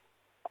the rest.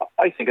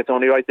 I think it's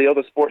only right the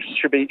other sports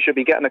should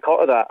be getting a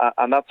cut of that,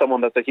 and that's someone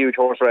that's a huge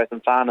horse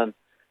racing fan and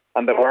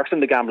that works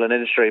in the gambling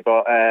industry.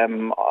 But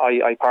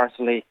I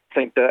personally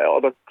think that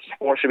other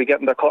sports should be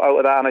getting their cut out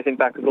of that, and I think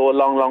that could go a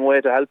long, long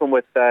way to help them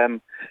with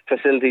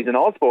facilities in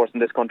all sports in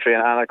this country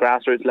and at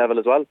grassroots level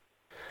as well.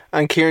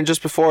 And Kieran,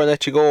 just before I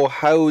let you go,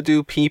 how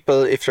do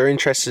people, if they're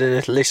interested in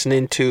it, listen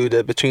into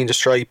the Between the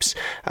Stripes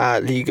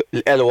League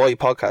LOI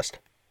podcast?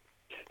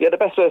 Yeah, the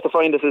best place to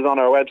find us is on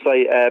our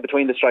website,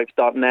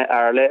 betweenthestripes.net.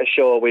 Our latest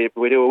show, we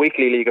do a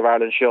weekly League of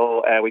Ireland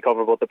show. We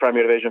cover both the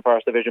Premier Division,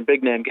 First Division,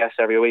 big name guests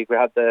every week. We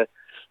had the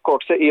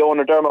Cork City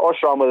owner Dermot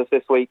Usher on with us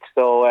this week,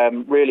 so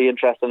really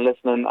interested in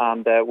listening,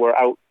 and we're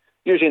out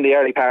usually in the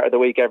early part of the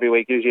week every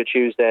week, usually a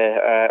Tuesday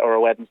or a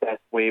Wednesday.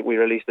 We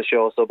release the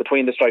show, so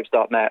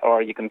betweenthestripes.net,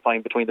 or you can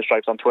find Between the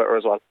Stripes on Twitter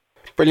as well.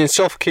 Brilliant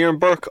stuff. Kieran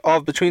Burke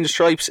of Between the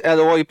Stripes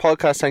LOI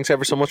podcast, thanks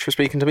ever so much for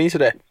speaking to me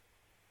today.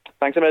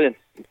 Thanks a million.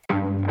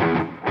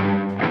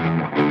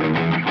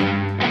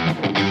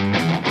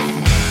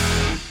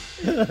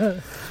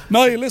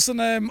 No, listen,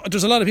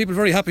 there's a lot of people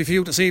very happy for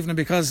you this evening,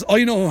 because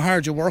I know how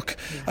hard you work.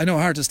 I know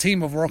how hard this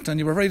team have worked, and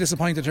you were very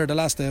disappointed here the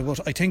last day,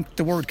 but I think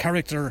the word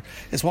character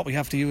is what we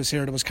have to use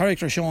here. There was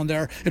character shown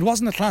there. It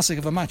wasn't a classic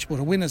of a match, but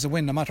a win is a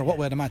win no matter what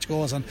way the match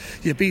goes, and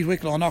you beat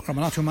Wicklow and Ockram,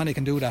 and not too many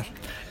can do that.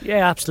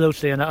 Yeah,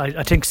 absolutely, and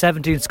I think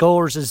 17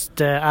 scores is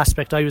the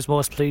aspect I was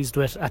most pleased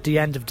with at the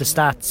end of the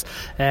stats,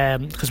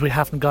 because we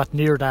haven't got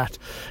near that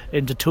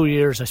in the 2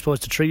 years, I suppose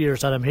the 3 years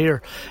that I'm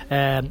here.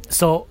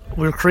 So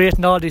we're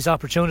creating all these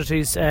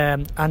opportunities,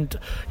 and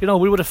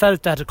we would have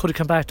felt that it could have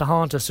come back to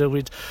haunt us. So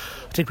I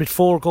think we'd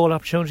 4 goal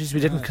opportunities. We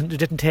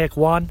didn't take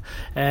one.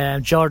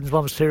 Jordan's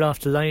one was cleared off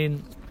the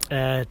line.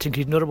 I think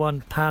he'd another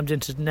one palmed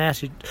into the net.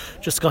 He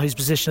just got his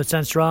position at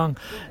sense wrong.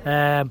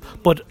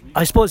 But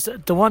I suppose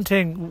the one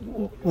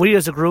thing we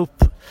as a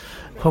group,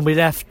 when we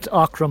left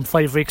Ockram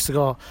 5 weeks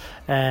ago,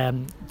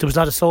 there was a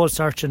lot of soul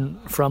searching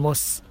from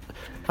us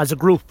as a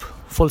group,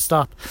 full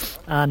stop.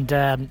 And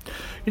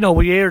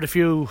we aired a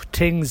few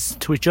things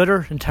to each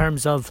other in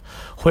terms of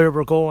where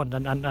we're going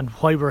and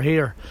why we're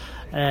here,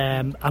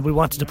 and we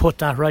wanted to put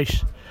that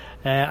right.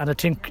 And I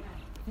think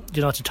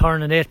to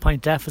turn an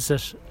 8-point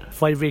deficit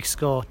 5 weeks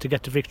ago to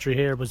get the victory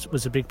here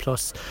was a big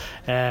plus,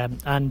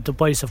 and the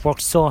boys have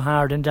worked so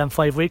hard in them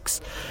 5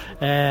 weeks,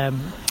 and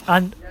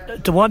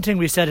the one thing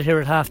we said here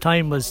at half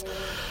time was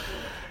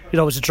it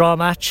was a draw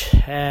match,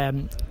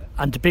 and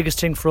the biggest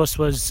thing for us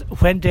was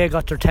when they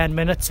got their 10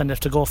 minutes and if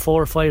to go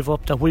 4 or 5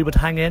 up, that we would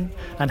hang in,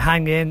 and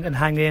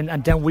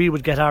then we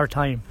would get our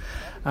time.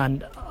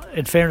 And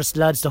in fairness to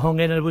the lads, they hung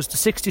in, and it was the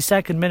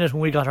 62nd minute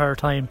when we got our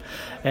time,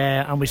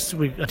 and I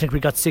think we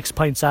got 6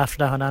 points after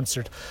that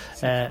unanswered.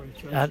 And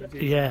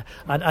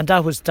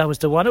that was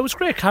the one. It was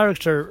great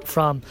character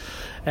from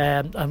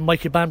and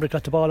Mikey Bambrick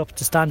got the ball up at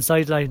the stand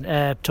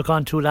sideline, took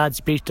on 2 lads,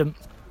 beat them.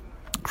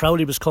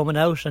 Crowley was coming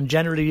out, and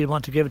generally you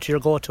want to give it to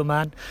your go-to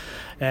man,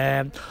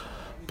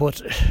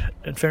 but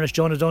in fairness,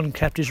 Jonah Dunn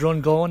kept his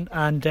run going,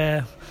 and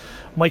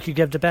Mikey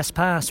gave the best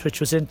pass, which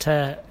was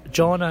into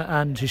Jonah,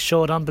 and he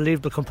showed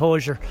unbelievable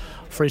composure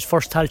for his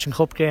first Tailteann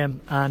Cup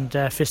game and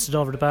fisted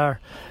over the bar,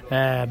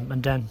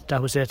 and then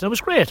that was it. It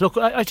was great. Look,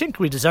 I think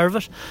we deserve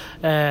it.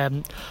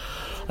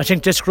 I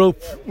think this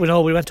group, we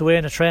went away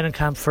in a training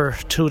camp for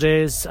 2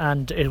 days,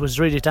 and it was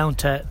really down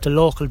to the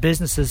local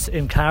businesses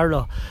in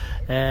Carlow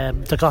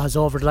that got us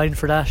over the line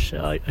for that.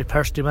 I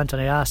personally went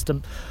and I asked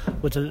them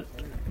would they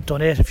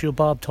donate a few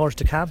bob towards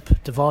the camp.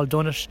 They've all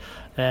done it.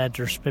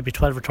 There's maybe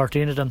 12 or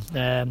 13 of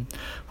them.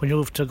 When you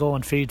have to go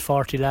and feed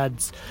 40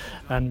 lads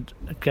and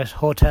get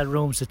hotel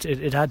rooms,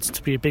 it adds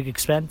to be a big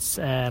expense.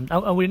 And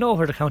we know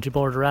where the county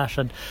board are at,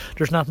 and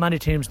there's not many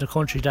teams in the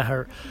country that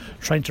are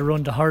trying to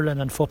run the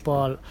hurling and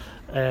football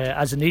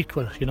as an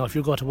equal. If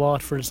you go to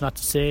Waterford, it's not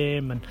the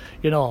same,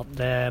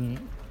 and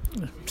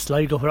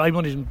Sligo, where I'm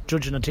only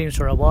judging on teams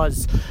where I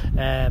was,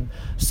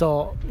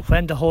 so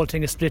when the whole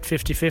thing is split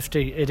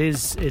 50-50,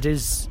 it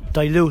is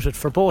diluted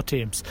for both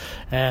teams,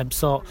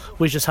 so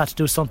we just had to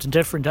do something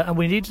different, and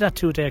we needed that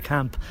 2-day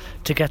camp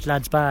to get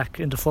lads back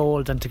in the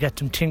fold and to get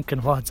them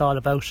thinking what it's all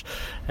about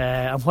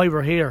and why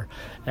we're here,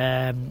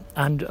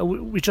 and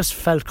we just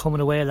felt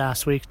coming away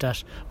last week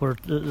that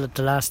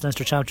the last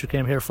Leinster Championship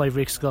game here 5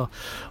 weeks ago,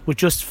 we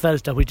just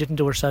felt that we didn't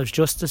do ourselves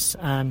justice,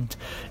 and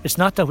it's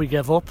not that we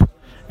gave up.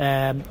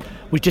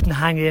 We didn't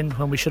hang in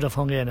when we should have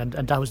hung in, and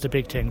that was the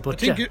big thing.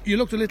 But I think you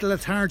looked a little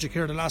lethargic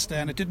here the last day,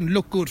 and it didn't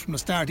look good from the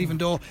start, even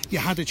though you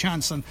had a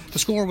chance, and the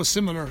score was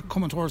similar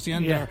coming towards the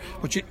end there.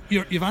 But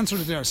you've answered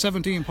it there.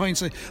 17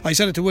 points. I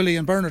said it to Willie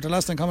and Bernard the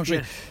last time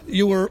commentary.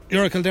 You're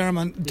a Kildare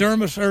man.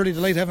 Dermot early,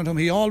 the late heaven to him,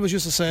 he always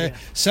used to say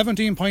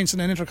 17 points in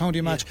an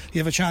inter-county match,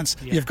 you have a chance.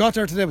 You've got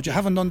there today, but you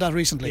haven't done that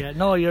recently.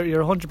 No, you're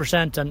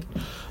 100%, and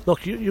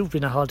look, you've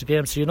been at all the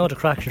games, so you know the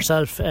crack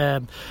yourself.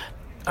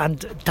 And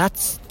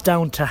that's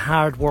down to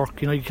hard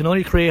work. You can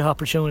only create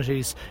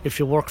opportunities if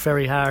you work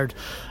very hard,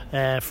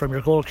 from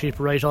your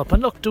goalkeeper right up.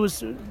 And look, there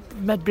was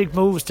made big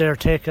moves there,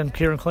 taking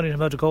Kieran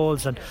Cunningham out of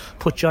goals and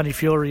put Johnny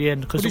Fury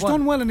in. But he's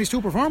done well in these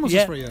 2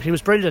 performances for you. He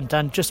was brilliant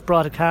and just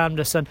brought a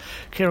calmness. And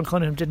Kieran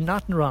Cunningham did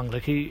nothing wrong.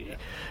 Like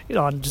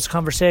on this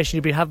conversation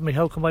you'd be having me,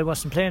 how come I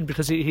wasn't playing?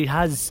 Because he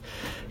has,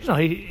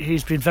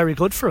 he's been very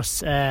good for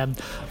us.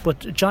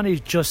 But Johnny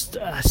just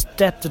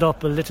stepped it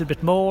up a little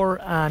bit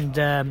more,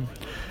 and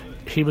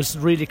he was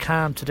really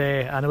calm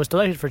today, and I was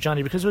delighted for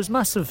Johnny because there was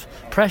massive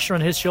pressure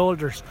on his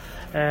shoulders.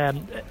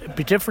 It'd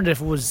be different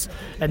if it was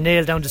a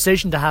nailed down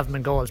decision to have him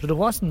in goals, but it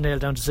wasn't a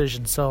nailed down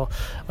decision, so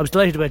I was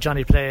delighted the way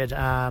Johnny played.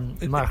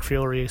 Mark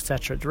Fury,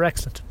 etc. They're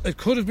excellent. It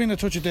could have been a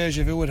touch of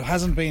deja vu. It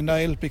hasn't been,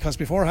 Niall, because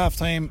before half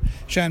time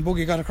Shane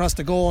Buggy got across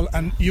the goal,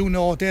 and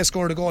they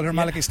scored a goal here,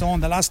 Malachi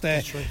Stone, the last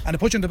day, right, and they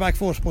put you in the back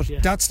foot, but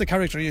that's the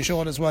character you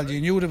showed as well. You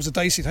knew there was a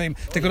dicey time.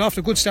 They got off to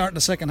a good start in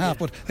the second half,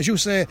 but as you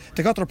say,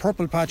 they got their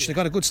purple patch, they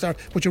got a good start,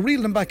 but you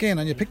reeled them back in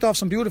and you picked off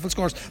some beautiful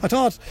scores. I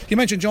thought, you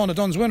mentioned Jonah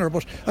Dunn's winner,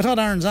 but I thought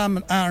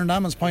Aaron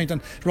Ammon's point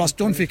and Ross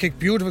Dunphy kicked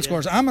beautiful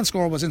scores. Ammon's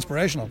score was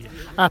inspirational.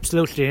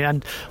 Absolutely,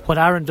 and what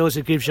Aaron does,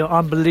 it gives you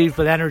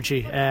unbelievable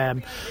energy,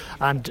 and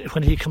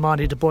when he come on,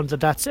 he'd have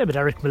bundled that. Same with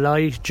Eric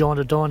Malloy,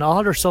 Jonah Dunn,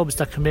 all their subs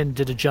that come in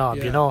did a job,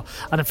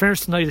 and in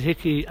fairness to Niall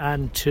Hickey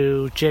and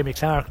to Jamie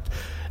Clark,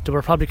 they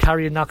were probably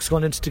carrying knocks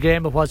going into the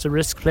game. It was a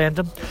risk playing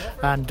them,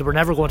 and they were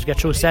never going to get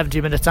through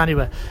 70 minutes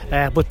anyway.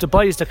 But the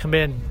boys that come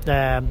in,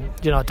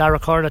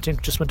 Darragh Curran, I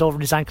think, just went over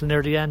his ankle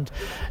near the end.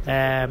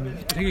 I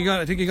think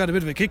he got a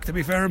bit of a kick, to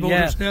be fair about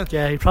it.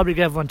 Yeah, he probably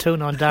gave one too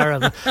on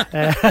Darragh.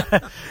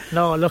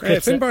 No, look,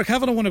 Finn Burke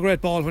Kavanagh won a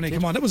great ball when he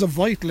came on. That was a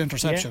vital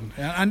interception,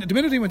 and the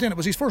minute he went in, it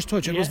was his first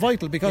touch. It was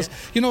vital because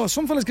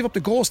some fellas give up the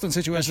ghost in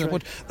situations, right,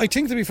 but I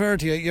think, to be fair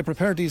to you, you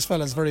prepared these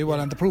fellas very well,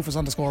 and the proof is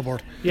on the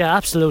scoreboard. Yeah,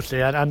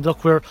 absolutely, and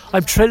look,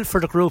 I'm thrilled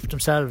for the group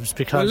themselves,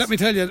 because... Well, let me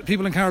tell you,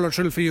 people in Carlow are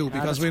thrilled for you,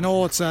 because we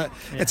know it's a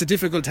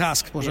difficult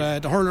task,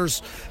 but the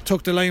hurlers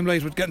took the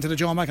limelight with getting to the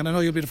Joe Mac, and I know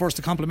you'll be the first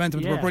to compliment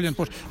them. They were brilliant,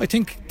 but I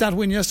think that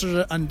win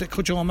yesterday and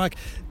the Joe Mac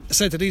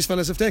said to these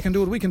fellas, if they can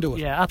do it, we can do it.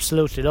 Yeah,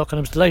 absolutely. Look, and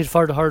I was delighted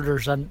for the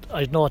hurlers, and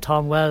I know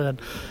Tom well,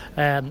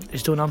 and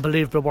he's doing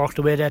unbelievable work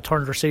the way they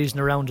turned their season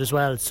around as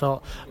well.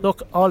 So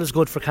look, all is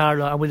good for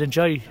Carlow, and we'll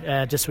enjoy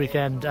this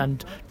weekend,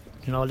 and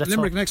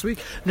Limerick next week.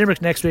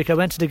 Limerick next week. I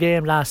went to the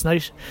game last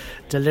night,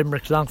 the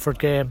Limerick-Longford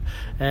game,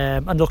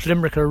 and look,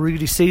 Limerick are a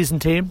really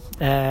seasoned team,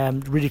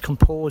 really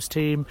composed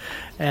team.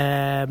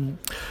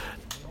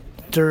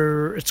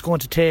 It's going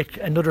to take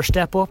another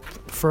step up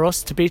for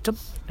us to beat them,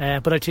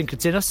 but I think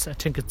it's in us. I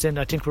think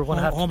we're going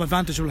to have home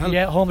advantage will help.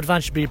 Yeah, home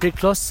advantage will be a big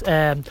plus.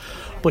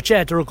 But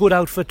they're a good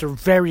outfit. They're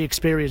very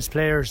experienced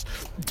players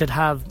that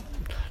have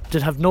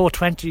no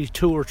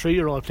 22 or 3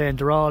 year old playing.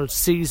 They're all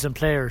seasoned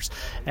players.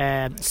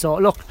 So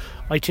look,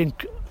 I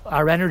think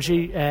our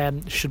energy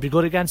should be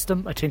good against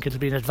them. I think it'll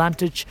be an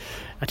advantage.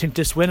 I think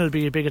this win will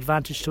be a big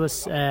advantage to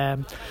us.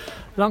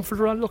 Longford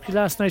were unlucky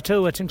last night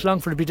too. I think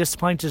Longford will be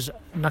disappointed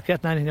not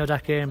getting anything out of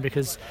that game,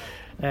 because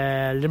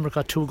Limerick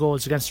got 2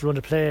 goals against the run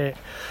of play.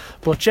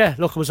 But yeah,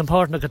 look, it was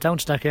important to get down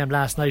to that game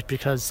last night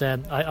because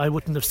I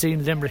wouldn't have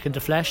seen Limerick in the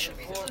flesh.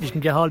 You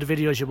can get all the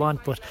videos you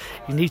want, but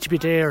you need to be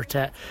there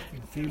to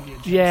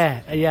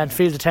and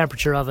feel the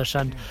temperature of it.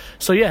 And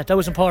so yeah, that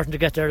was important to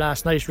get there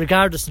last night,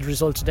 regardless of the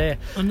result today.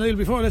 And Neil,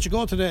 before I let you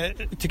go today,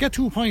 to get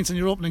 2 points in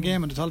your opening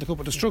game in the Tailteann Cup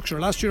with the structure,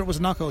 last year it was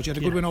a knockout. You had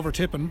a good win over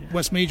Tip and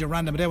Westmeath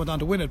ran them, and they went on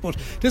to win it. But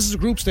this is the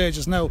group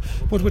stages now.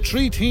 But with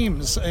 3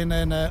 teams in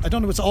I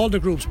don't know if it's all the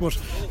groups, but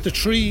the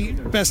 3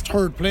 best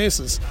third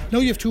places. Now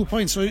you have 2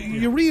 points, so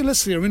you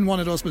realistically are in one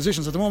of those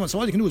positions at the moment. So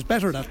all you can do is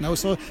better that now.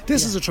 So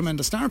this is a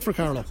tremendous start for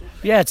Carlow.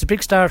 Yeah, it's a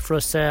big start for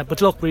us.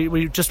 But look,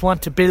 we just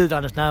want to build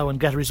on it now and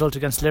get a result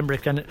against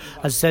Limerick. And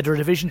as I said, they're a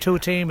Division 2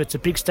 team. It's a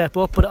big step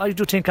up. But I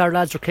do think our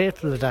lads are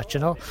capable of that. You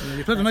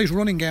played a nice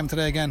running game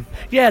today again.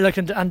 Yeah,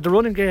 and the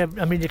running game.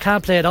 I mean, you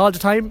can't play it all the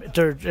time.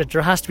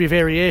 There has to be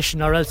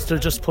variation, or else they'll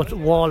just put a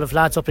wall of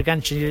lads up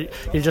against you.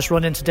 You'll just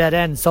run into dead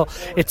ends. So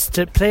it's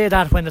to play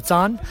that when it's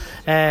on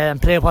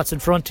and play what's in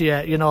front of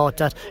you.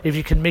 That if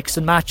you can mix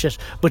and match it.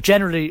 But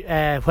generally,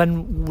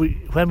 when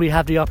we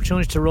have the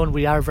opportunity to run,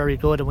 we are very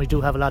good and we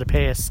do have a lot of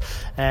pace.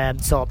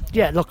 So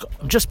yeah, look,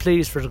 I'm just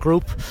pleased for the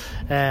group,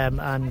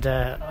 and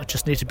I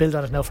just need to build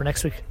on it now for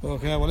next week.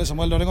 Okay, well listen,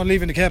 well done. I'm going to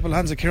leave in the capable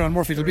hands of Kieran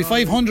Murphy. There'll be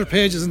 500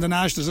 pages in the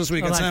Nationals this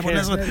week.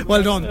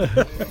 Well done.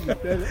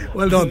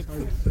 Well done.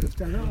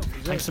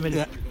 Thanks a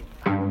million.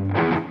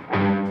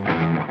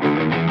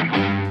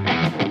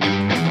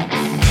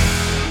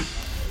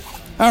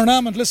 Aaron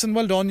Hammond, listen,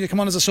 well done. You come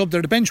on as a sub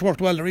there. The bench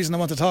worked well. The reason I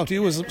want to talk to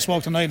you is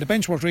spoke tonight. The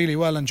bench worked really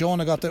well, and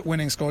Jonah got the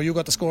winning score. You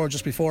got the score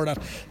just before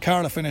that.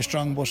 Carlow finished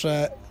strong, but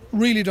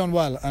really done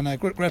well, and a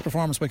great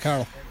performance by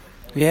Carlow.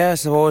 Yeah, I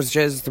suppose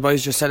the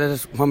boys just said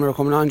it when we were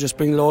coming on, just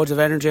bring loads of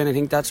energy, and I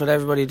think that's what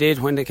everybody did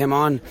when they came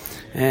on.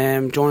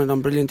 Jonah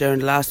done brilliant there in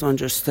the last one,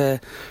 just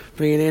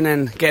bring it in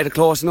and get it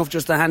close enough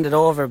just to hand it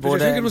over. But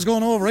did you think it was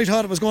going over? I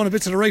thought it was going a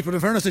bit to the right, but in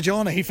fairness to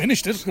Jonah, he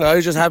finished it. I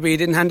was just happy he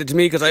didn't hand it to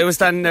me because I was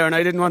standing there and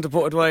I didn't want to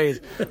put it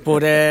wide.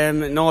 But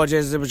no, it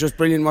was just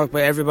brilliant work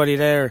by everybody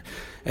there.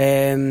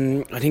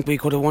 I think we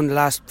could have won the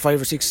last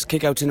 5 or 6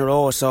 kickouts in a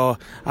row, so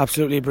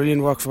absolutely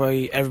brilliant work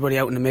by everybody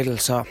out in the middle.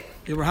 So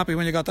you were happy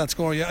when you got that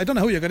score. I don't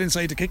know how you got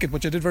inside to kick it,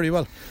 but you did very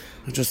well.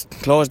 I just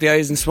closed the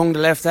eyes and swung the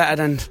left at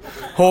it and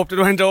hoped it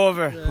went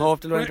over.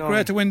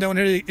 Great to win down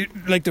here.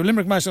 Like the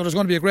Limerick match, there's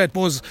going to be a great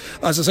buzz.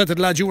 As I said to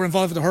the lads, you were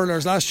involved with the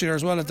hurlers last year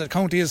as well. The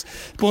county is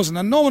buzzing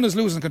and no one is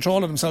losing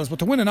control of themselves. But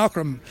to win in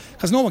Ockram,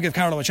 because no one gave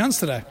Carlow a chance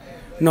today.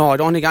 No, I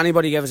don't think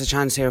anybody gave us a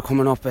chance here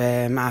coming up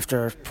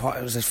after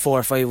 4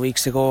 or 5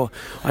 weeks ago.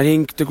 I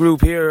think the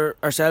group here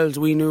ourselves,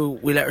 we knew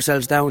we let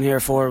ourselves down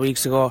here 4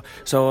 weeks ago,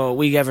 so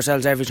we gave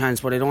ourselves every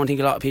chance, but I don't think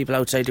a lot of people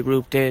outside the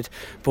group did.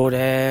 But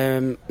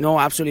no,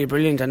 absolutely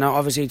brilliant, and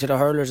obviously to the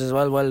hurlers as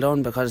well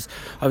done, because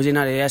I was in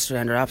at it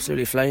yesterday and they're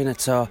absolutely flying it,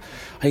 so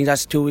I think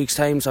that's 2 weeks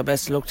time, so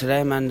best of luck to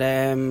them, and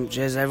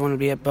everyone will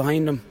be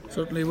behind them.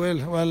 Certainly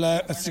will.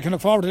 Well, you can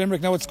look forward to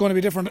Limerick now. It's going to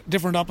be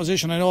different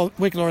opposition. I know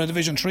Wicklow are a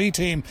Division 3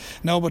 team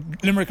now, but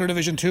Limerick are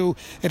Division 2.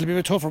 It'll be a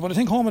bit tougher, but I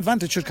think home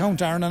advantage should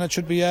count, Aaron, and it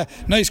should be a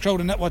nice crowd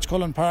in Netwatch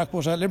Cullen Park.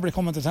 But Limerick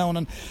coming to town,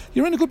 and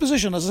you're in a good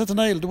position. As I said to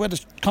Niall, the way the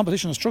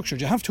competition is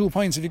structured, you have 2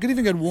 points. If you could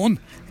even get 1,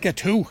 get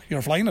 2,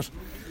 you're flying it.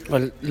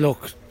 Well,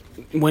 look,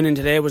 winning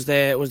today was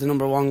the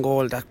number 1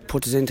 goal that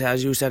puts us into,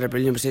 as you said, a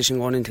brilliant position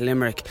going into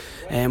Limerick.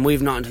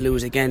 We've nothing to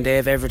lose again. They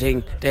have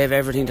everything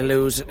to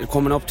lose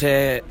coming up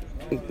to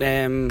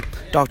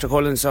Dr.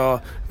 Cullen,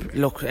 so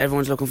look,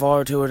 everyone's looking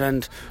forward to it,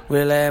 and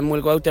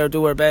we'll go out there,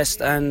 do our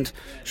best, and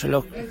sure,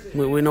 look,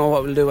 we know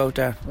what we'll do out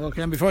there.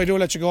 Okay, and before I do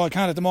let you go, I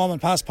can't at the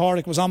moment pass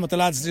Pádraig was on with the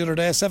lads the other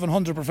day,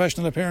 700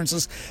 professional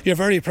appearances. You're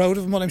very proud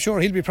of him, and I'm sure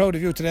he'll be proud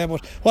of you today,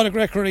 but what a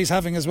great career he's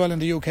having as well in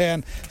the UK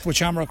and with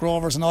Shamrock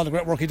Rovers and all the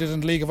great work he did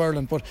in the League of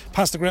Ireland, but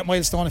passed a great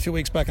milestone a few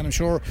weeks back, and I'm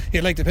sure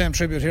you'd like to pay him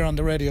tribute here on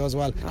the radio as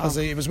well, because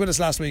he was with us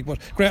last week, but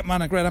great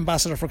man and great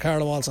ambassador for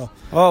Carlow also.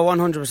 Oh,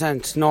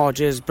 100%. No,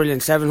 jeez,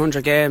 brilliant.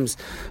 700 games.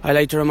 I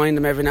like to remind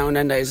him every now and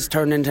then that he's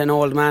turned into an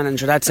old man, and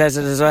sure, that says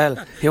it as well.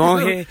 He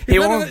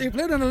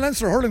played in a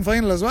Leinster hurling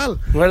final as well.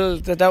 Well,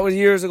 that was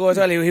years ago as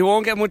well. He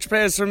won't get much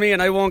praise from me,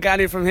 and I won't get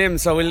any from him,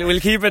 so we'll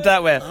keep it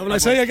that way. Well, I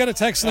say I get a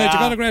text tonight. You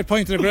got a great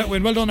point and a great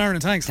win. Well done,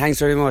 Aaron. Thanks. Thanks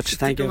very much.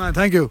 Thank you. Man,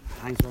 thank you.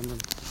 Thanks, London.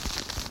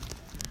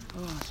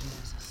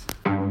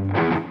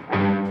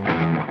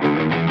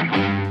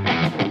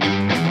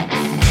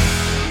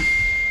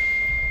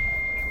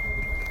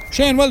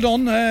 Shane, well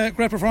done.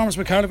 Great performance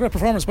by Carlow, great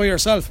performance by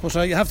yourself, but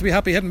you have to be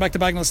happy heading back to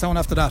Bagnallstown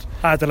after that.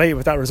 Delighted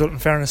with that result, in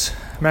fairness.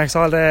 Makes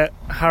all the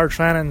hard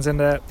trainings,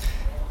 and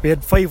we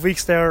had 5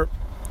 weeks there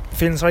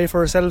feeling sorry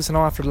for ourselves,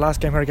 after the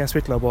last game here against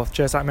Wicklow, but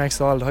just that makes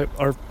it all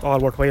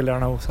worthwhile there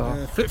now. So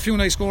a few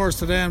nice scores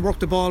today and worked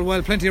the ball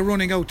well, plenty of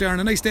running out there,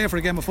 and a nice day for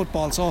a game of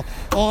football, so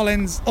all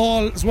is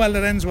well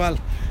that ends well.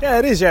 Yeah,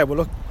 it is, yeah, but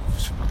look,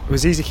 it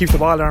was easy to keep the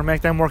ball there and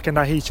make them work in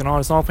that heat,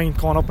 there's no point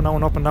going up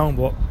and down,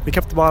 but we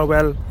kept the ball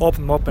well,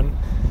 opened them up and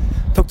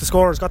took the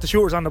scores, got the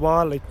shooters on the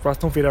ball, like Ross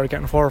Dunphy there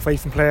getting 4 or 5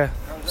 from play,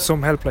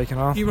 some help,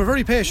 You were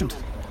very patient.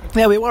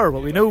 Yeah, we were,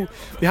 but we knew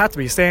we had to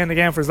be staying in the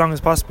game for as long as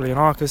possible,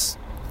 because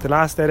the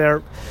last day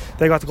there,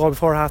 they got the goal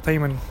before half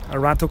time and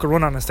Iran took a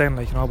run on us then,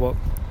 like, you know. But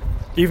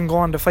even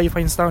going to 5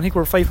 points down, I think we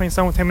were 5 points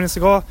down 10 minutes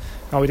ago.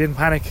 No, we didn't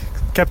panic,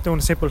 kept doing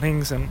the simple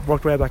things and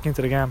worked way back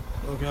into the game.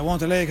 Okay, I won't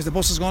delay because the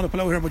bus is going to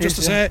pull out here, but just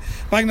to say,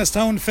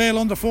 Bagnallstown fail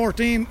under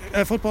 14,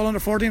 football under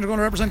 14, they're going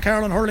to represent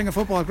Carlow in hurling and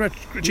football. Great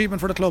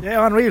achievement for the club.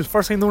 Yeah, unreal.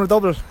 First time doing a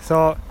double,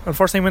 so, and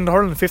first time winning the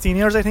hurling in 15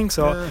 years, I think.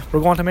 So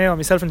we're going to Mayo.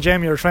 Myself and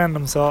Jamie are training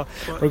them, so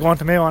we're going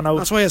to Mayo now.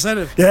 That's why I said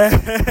it. Yeah.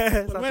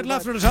 Wait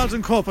after the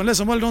Tailteann Cup, and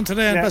listen, well done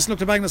today, and best luck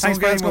to Bagnallstown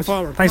guys going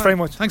forward. Thanks very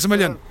much. Thanks a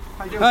million.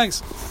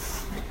 Thanks.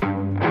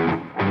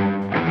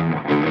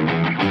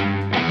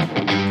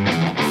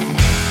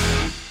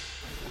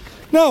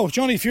 Now,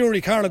 Johnny Fury,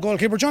 Carlow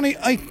goalkeeper. Johnny,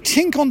 I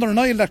think under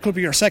Niall that could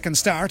be your second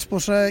start,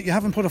 but you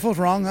haven't put a foot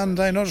wrong, and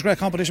I know there's great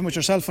competition with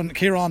yourself and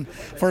Kieran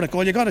for the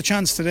goal. You got a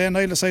chance today, and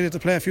Niall decided to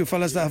play a few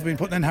fellas that have been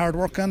putting in hard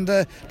work, and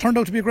turned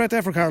out to be a great day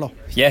for Carlow.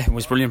 Yeah, it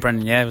was brilliant,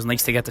 Brendan. Yeah, it was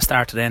nice to get the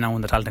start today now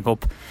in the Tailteann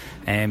Cup.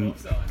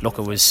 Look,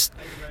 it was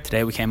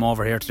today we came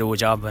over here to do a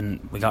job and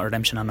we got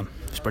redemption on them.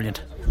 It was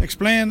brilliant.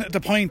 Explain the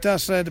point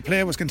that the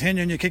play was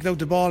continuing, you kicked out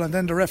the ball and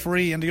then the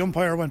referee and the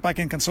umpire went back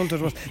and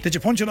consulted with. Did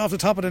you punch it off the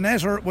top of the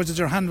net, or was it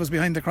your hand was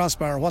behind the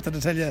crossbar? What did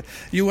it tell you?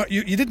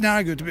 You didn't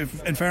argue, to be,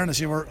 in fairness,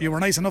 you were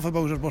nice enough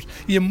about it, but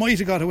you might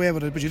have got away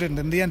with it, but you didn't.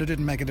 In the end it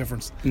didn't make a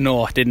difference.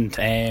 No, it didn't.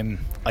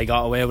 I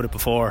got away with it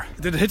before.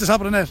 Did it hit the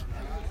top of the net?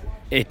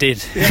 It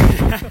did.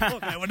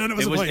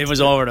 It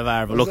was over the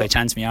bar, but look, I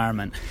chanced my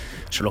arm, and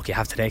sure, look, you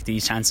have to take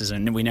these chances,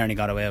 and we nearly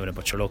got away with it,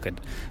 but sure, look, it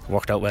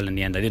worked out well in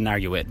the end. I didn't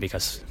argue with it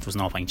because there was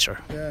no point, sure.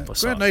 Yeah.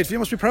 Great night. You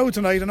must be proud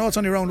tonight. I know it's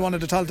only round one of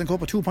the Tailteann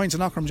Cup, but 2 points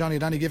in Ockram, Johnny,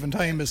 at any given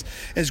time is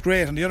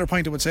great. And the other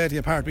point I would say to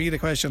you, part B, the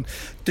question,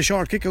 the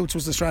short kickouts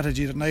was the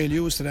strategy that Niall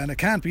used today, and it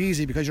can't be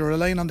easy because you're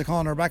relying on the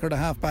corner back or the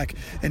half back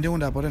in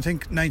doing that, but I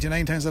think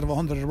 99 times out of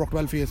 100 it worked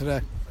well for you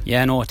today.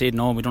 Yeah, no, it did.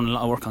 No, we've done a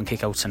lot of work on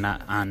kickouts and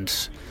that,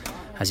 and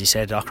as you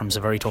said, Ockram's a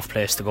very tough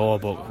place to go,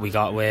 but we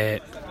got away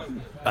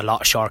a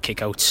lot of short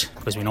kickouts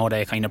because we know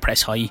they kind of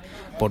press high,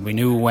 but we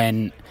knew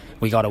when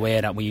we got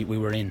away that we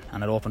were in,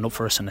 and it opened up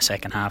for us in the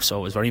second half, so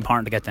it was very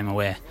important to get them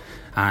away.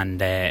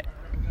 And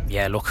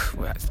yeah, look,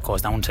 it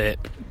goes down to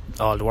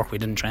all the work we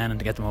did in training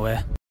to get them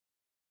away.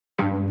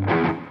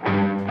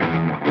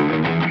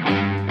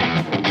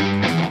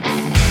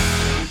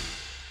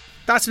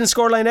 That's been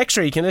Scoreline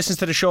Extra. You can listen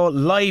to the show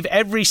live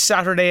every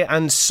Saturday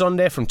and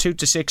Sunday from 2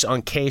 to 6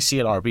 on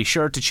KCLR. Be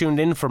sure to tune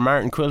in for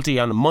Martin Quilty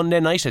on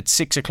Monday night at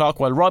 6 o'clock,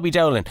 while Robbie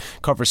Dowling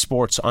covers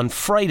sports on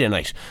Friday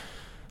night.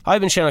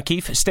 I've been Shem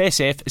O'Keefe. Stay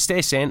safe,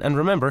 stay sane, and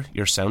remember,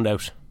 you're sound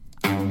out.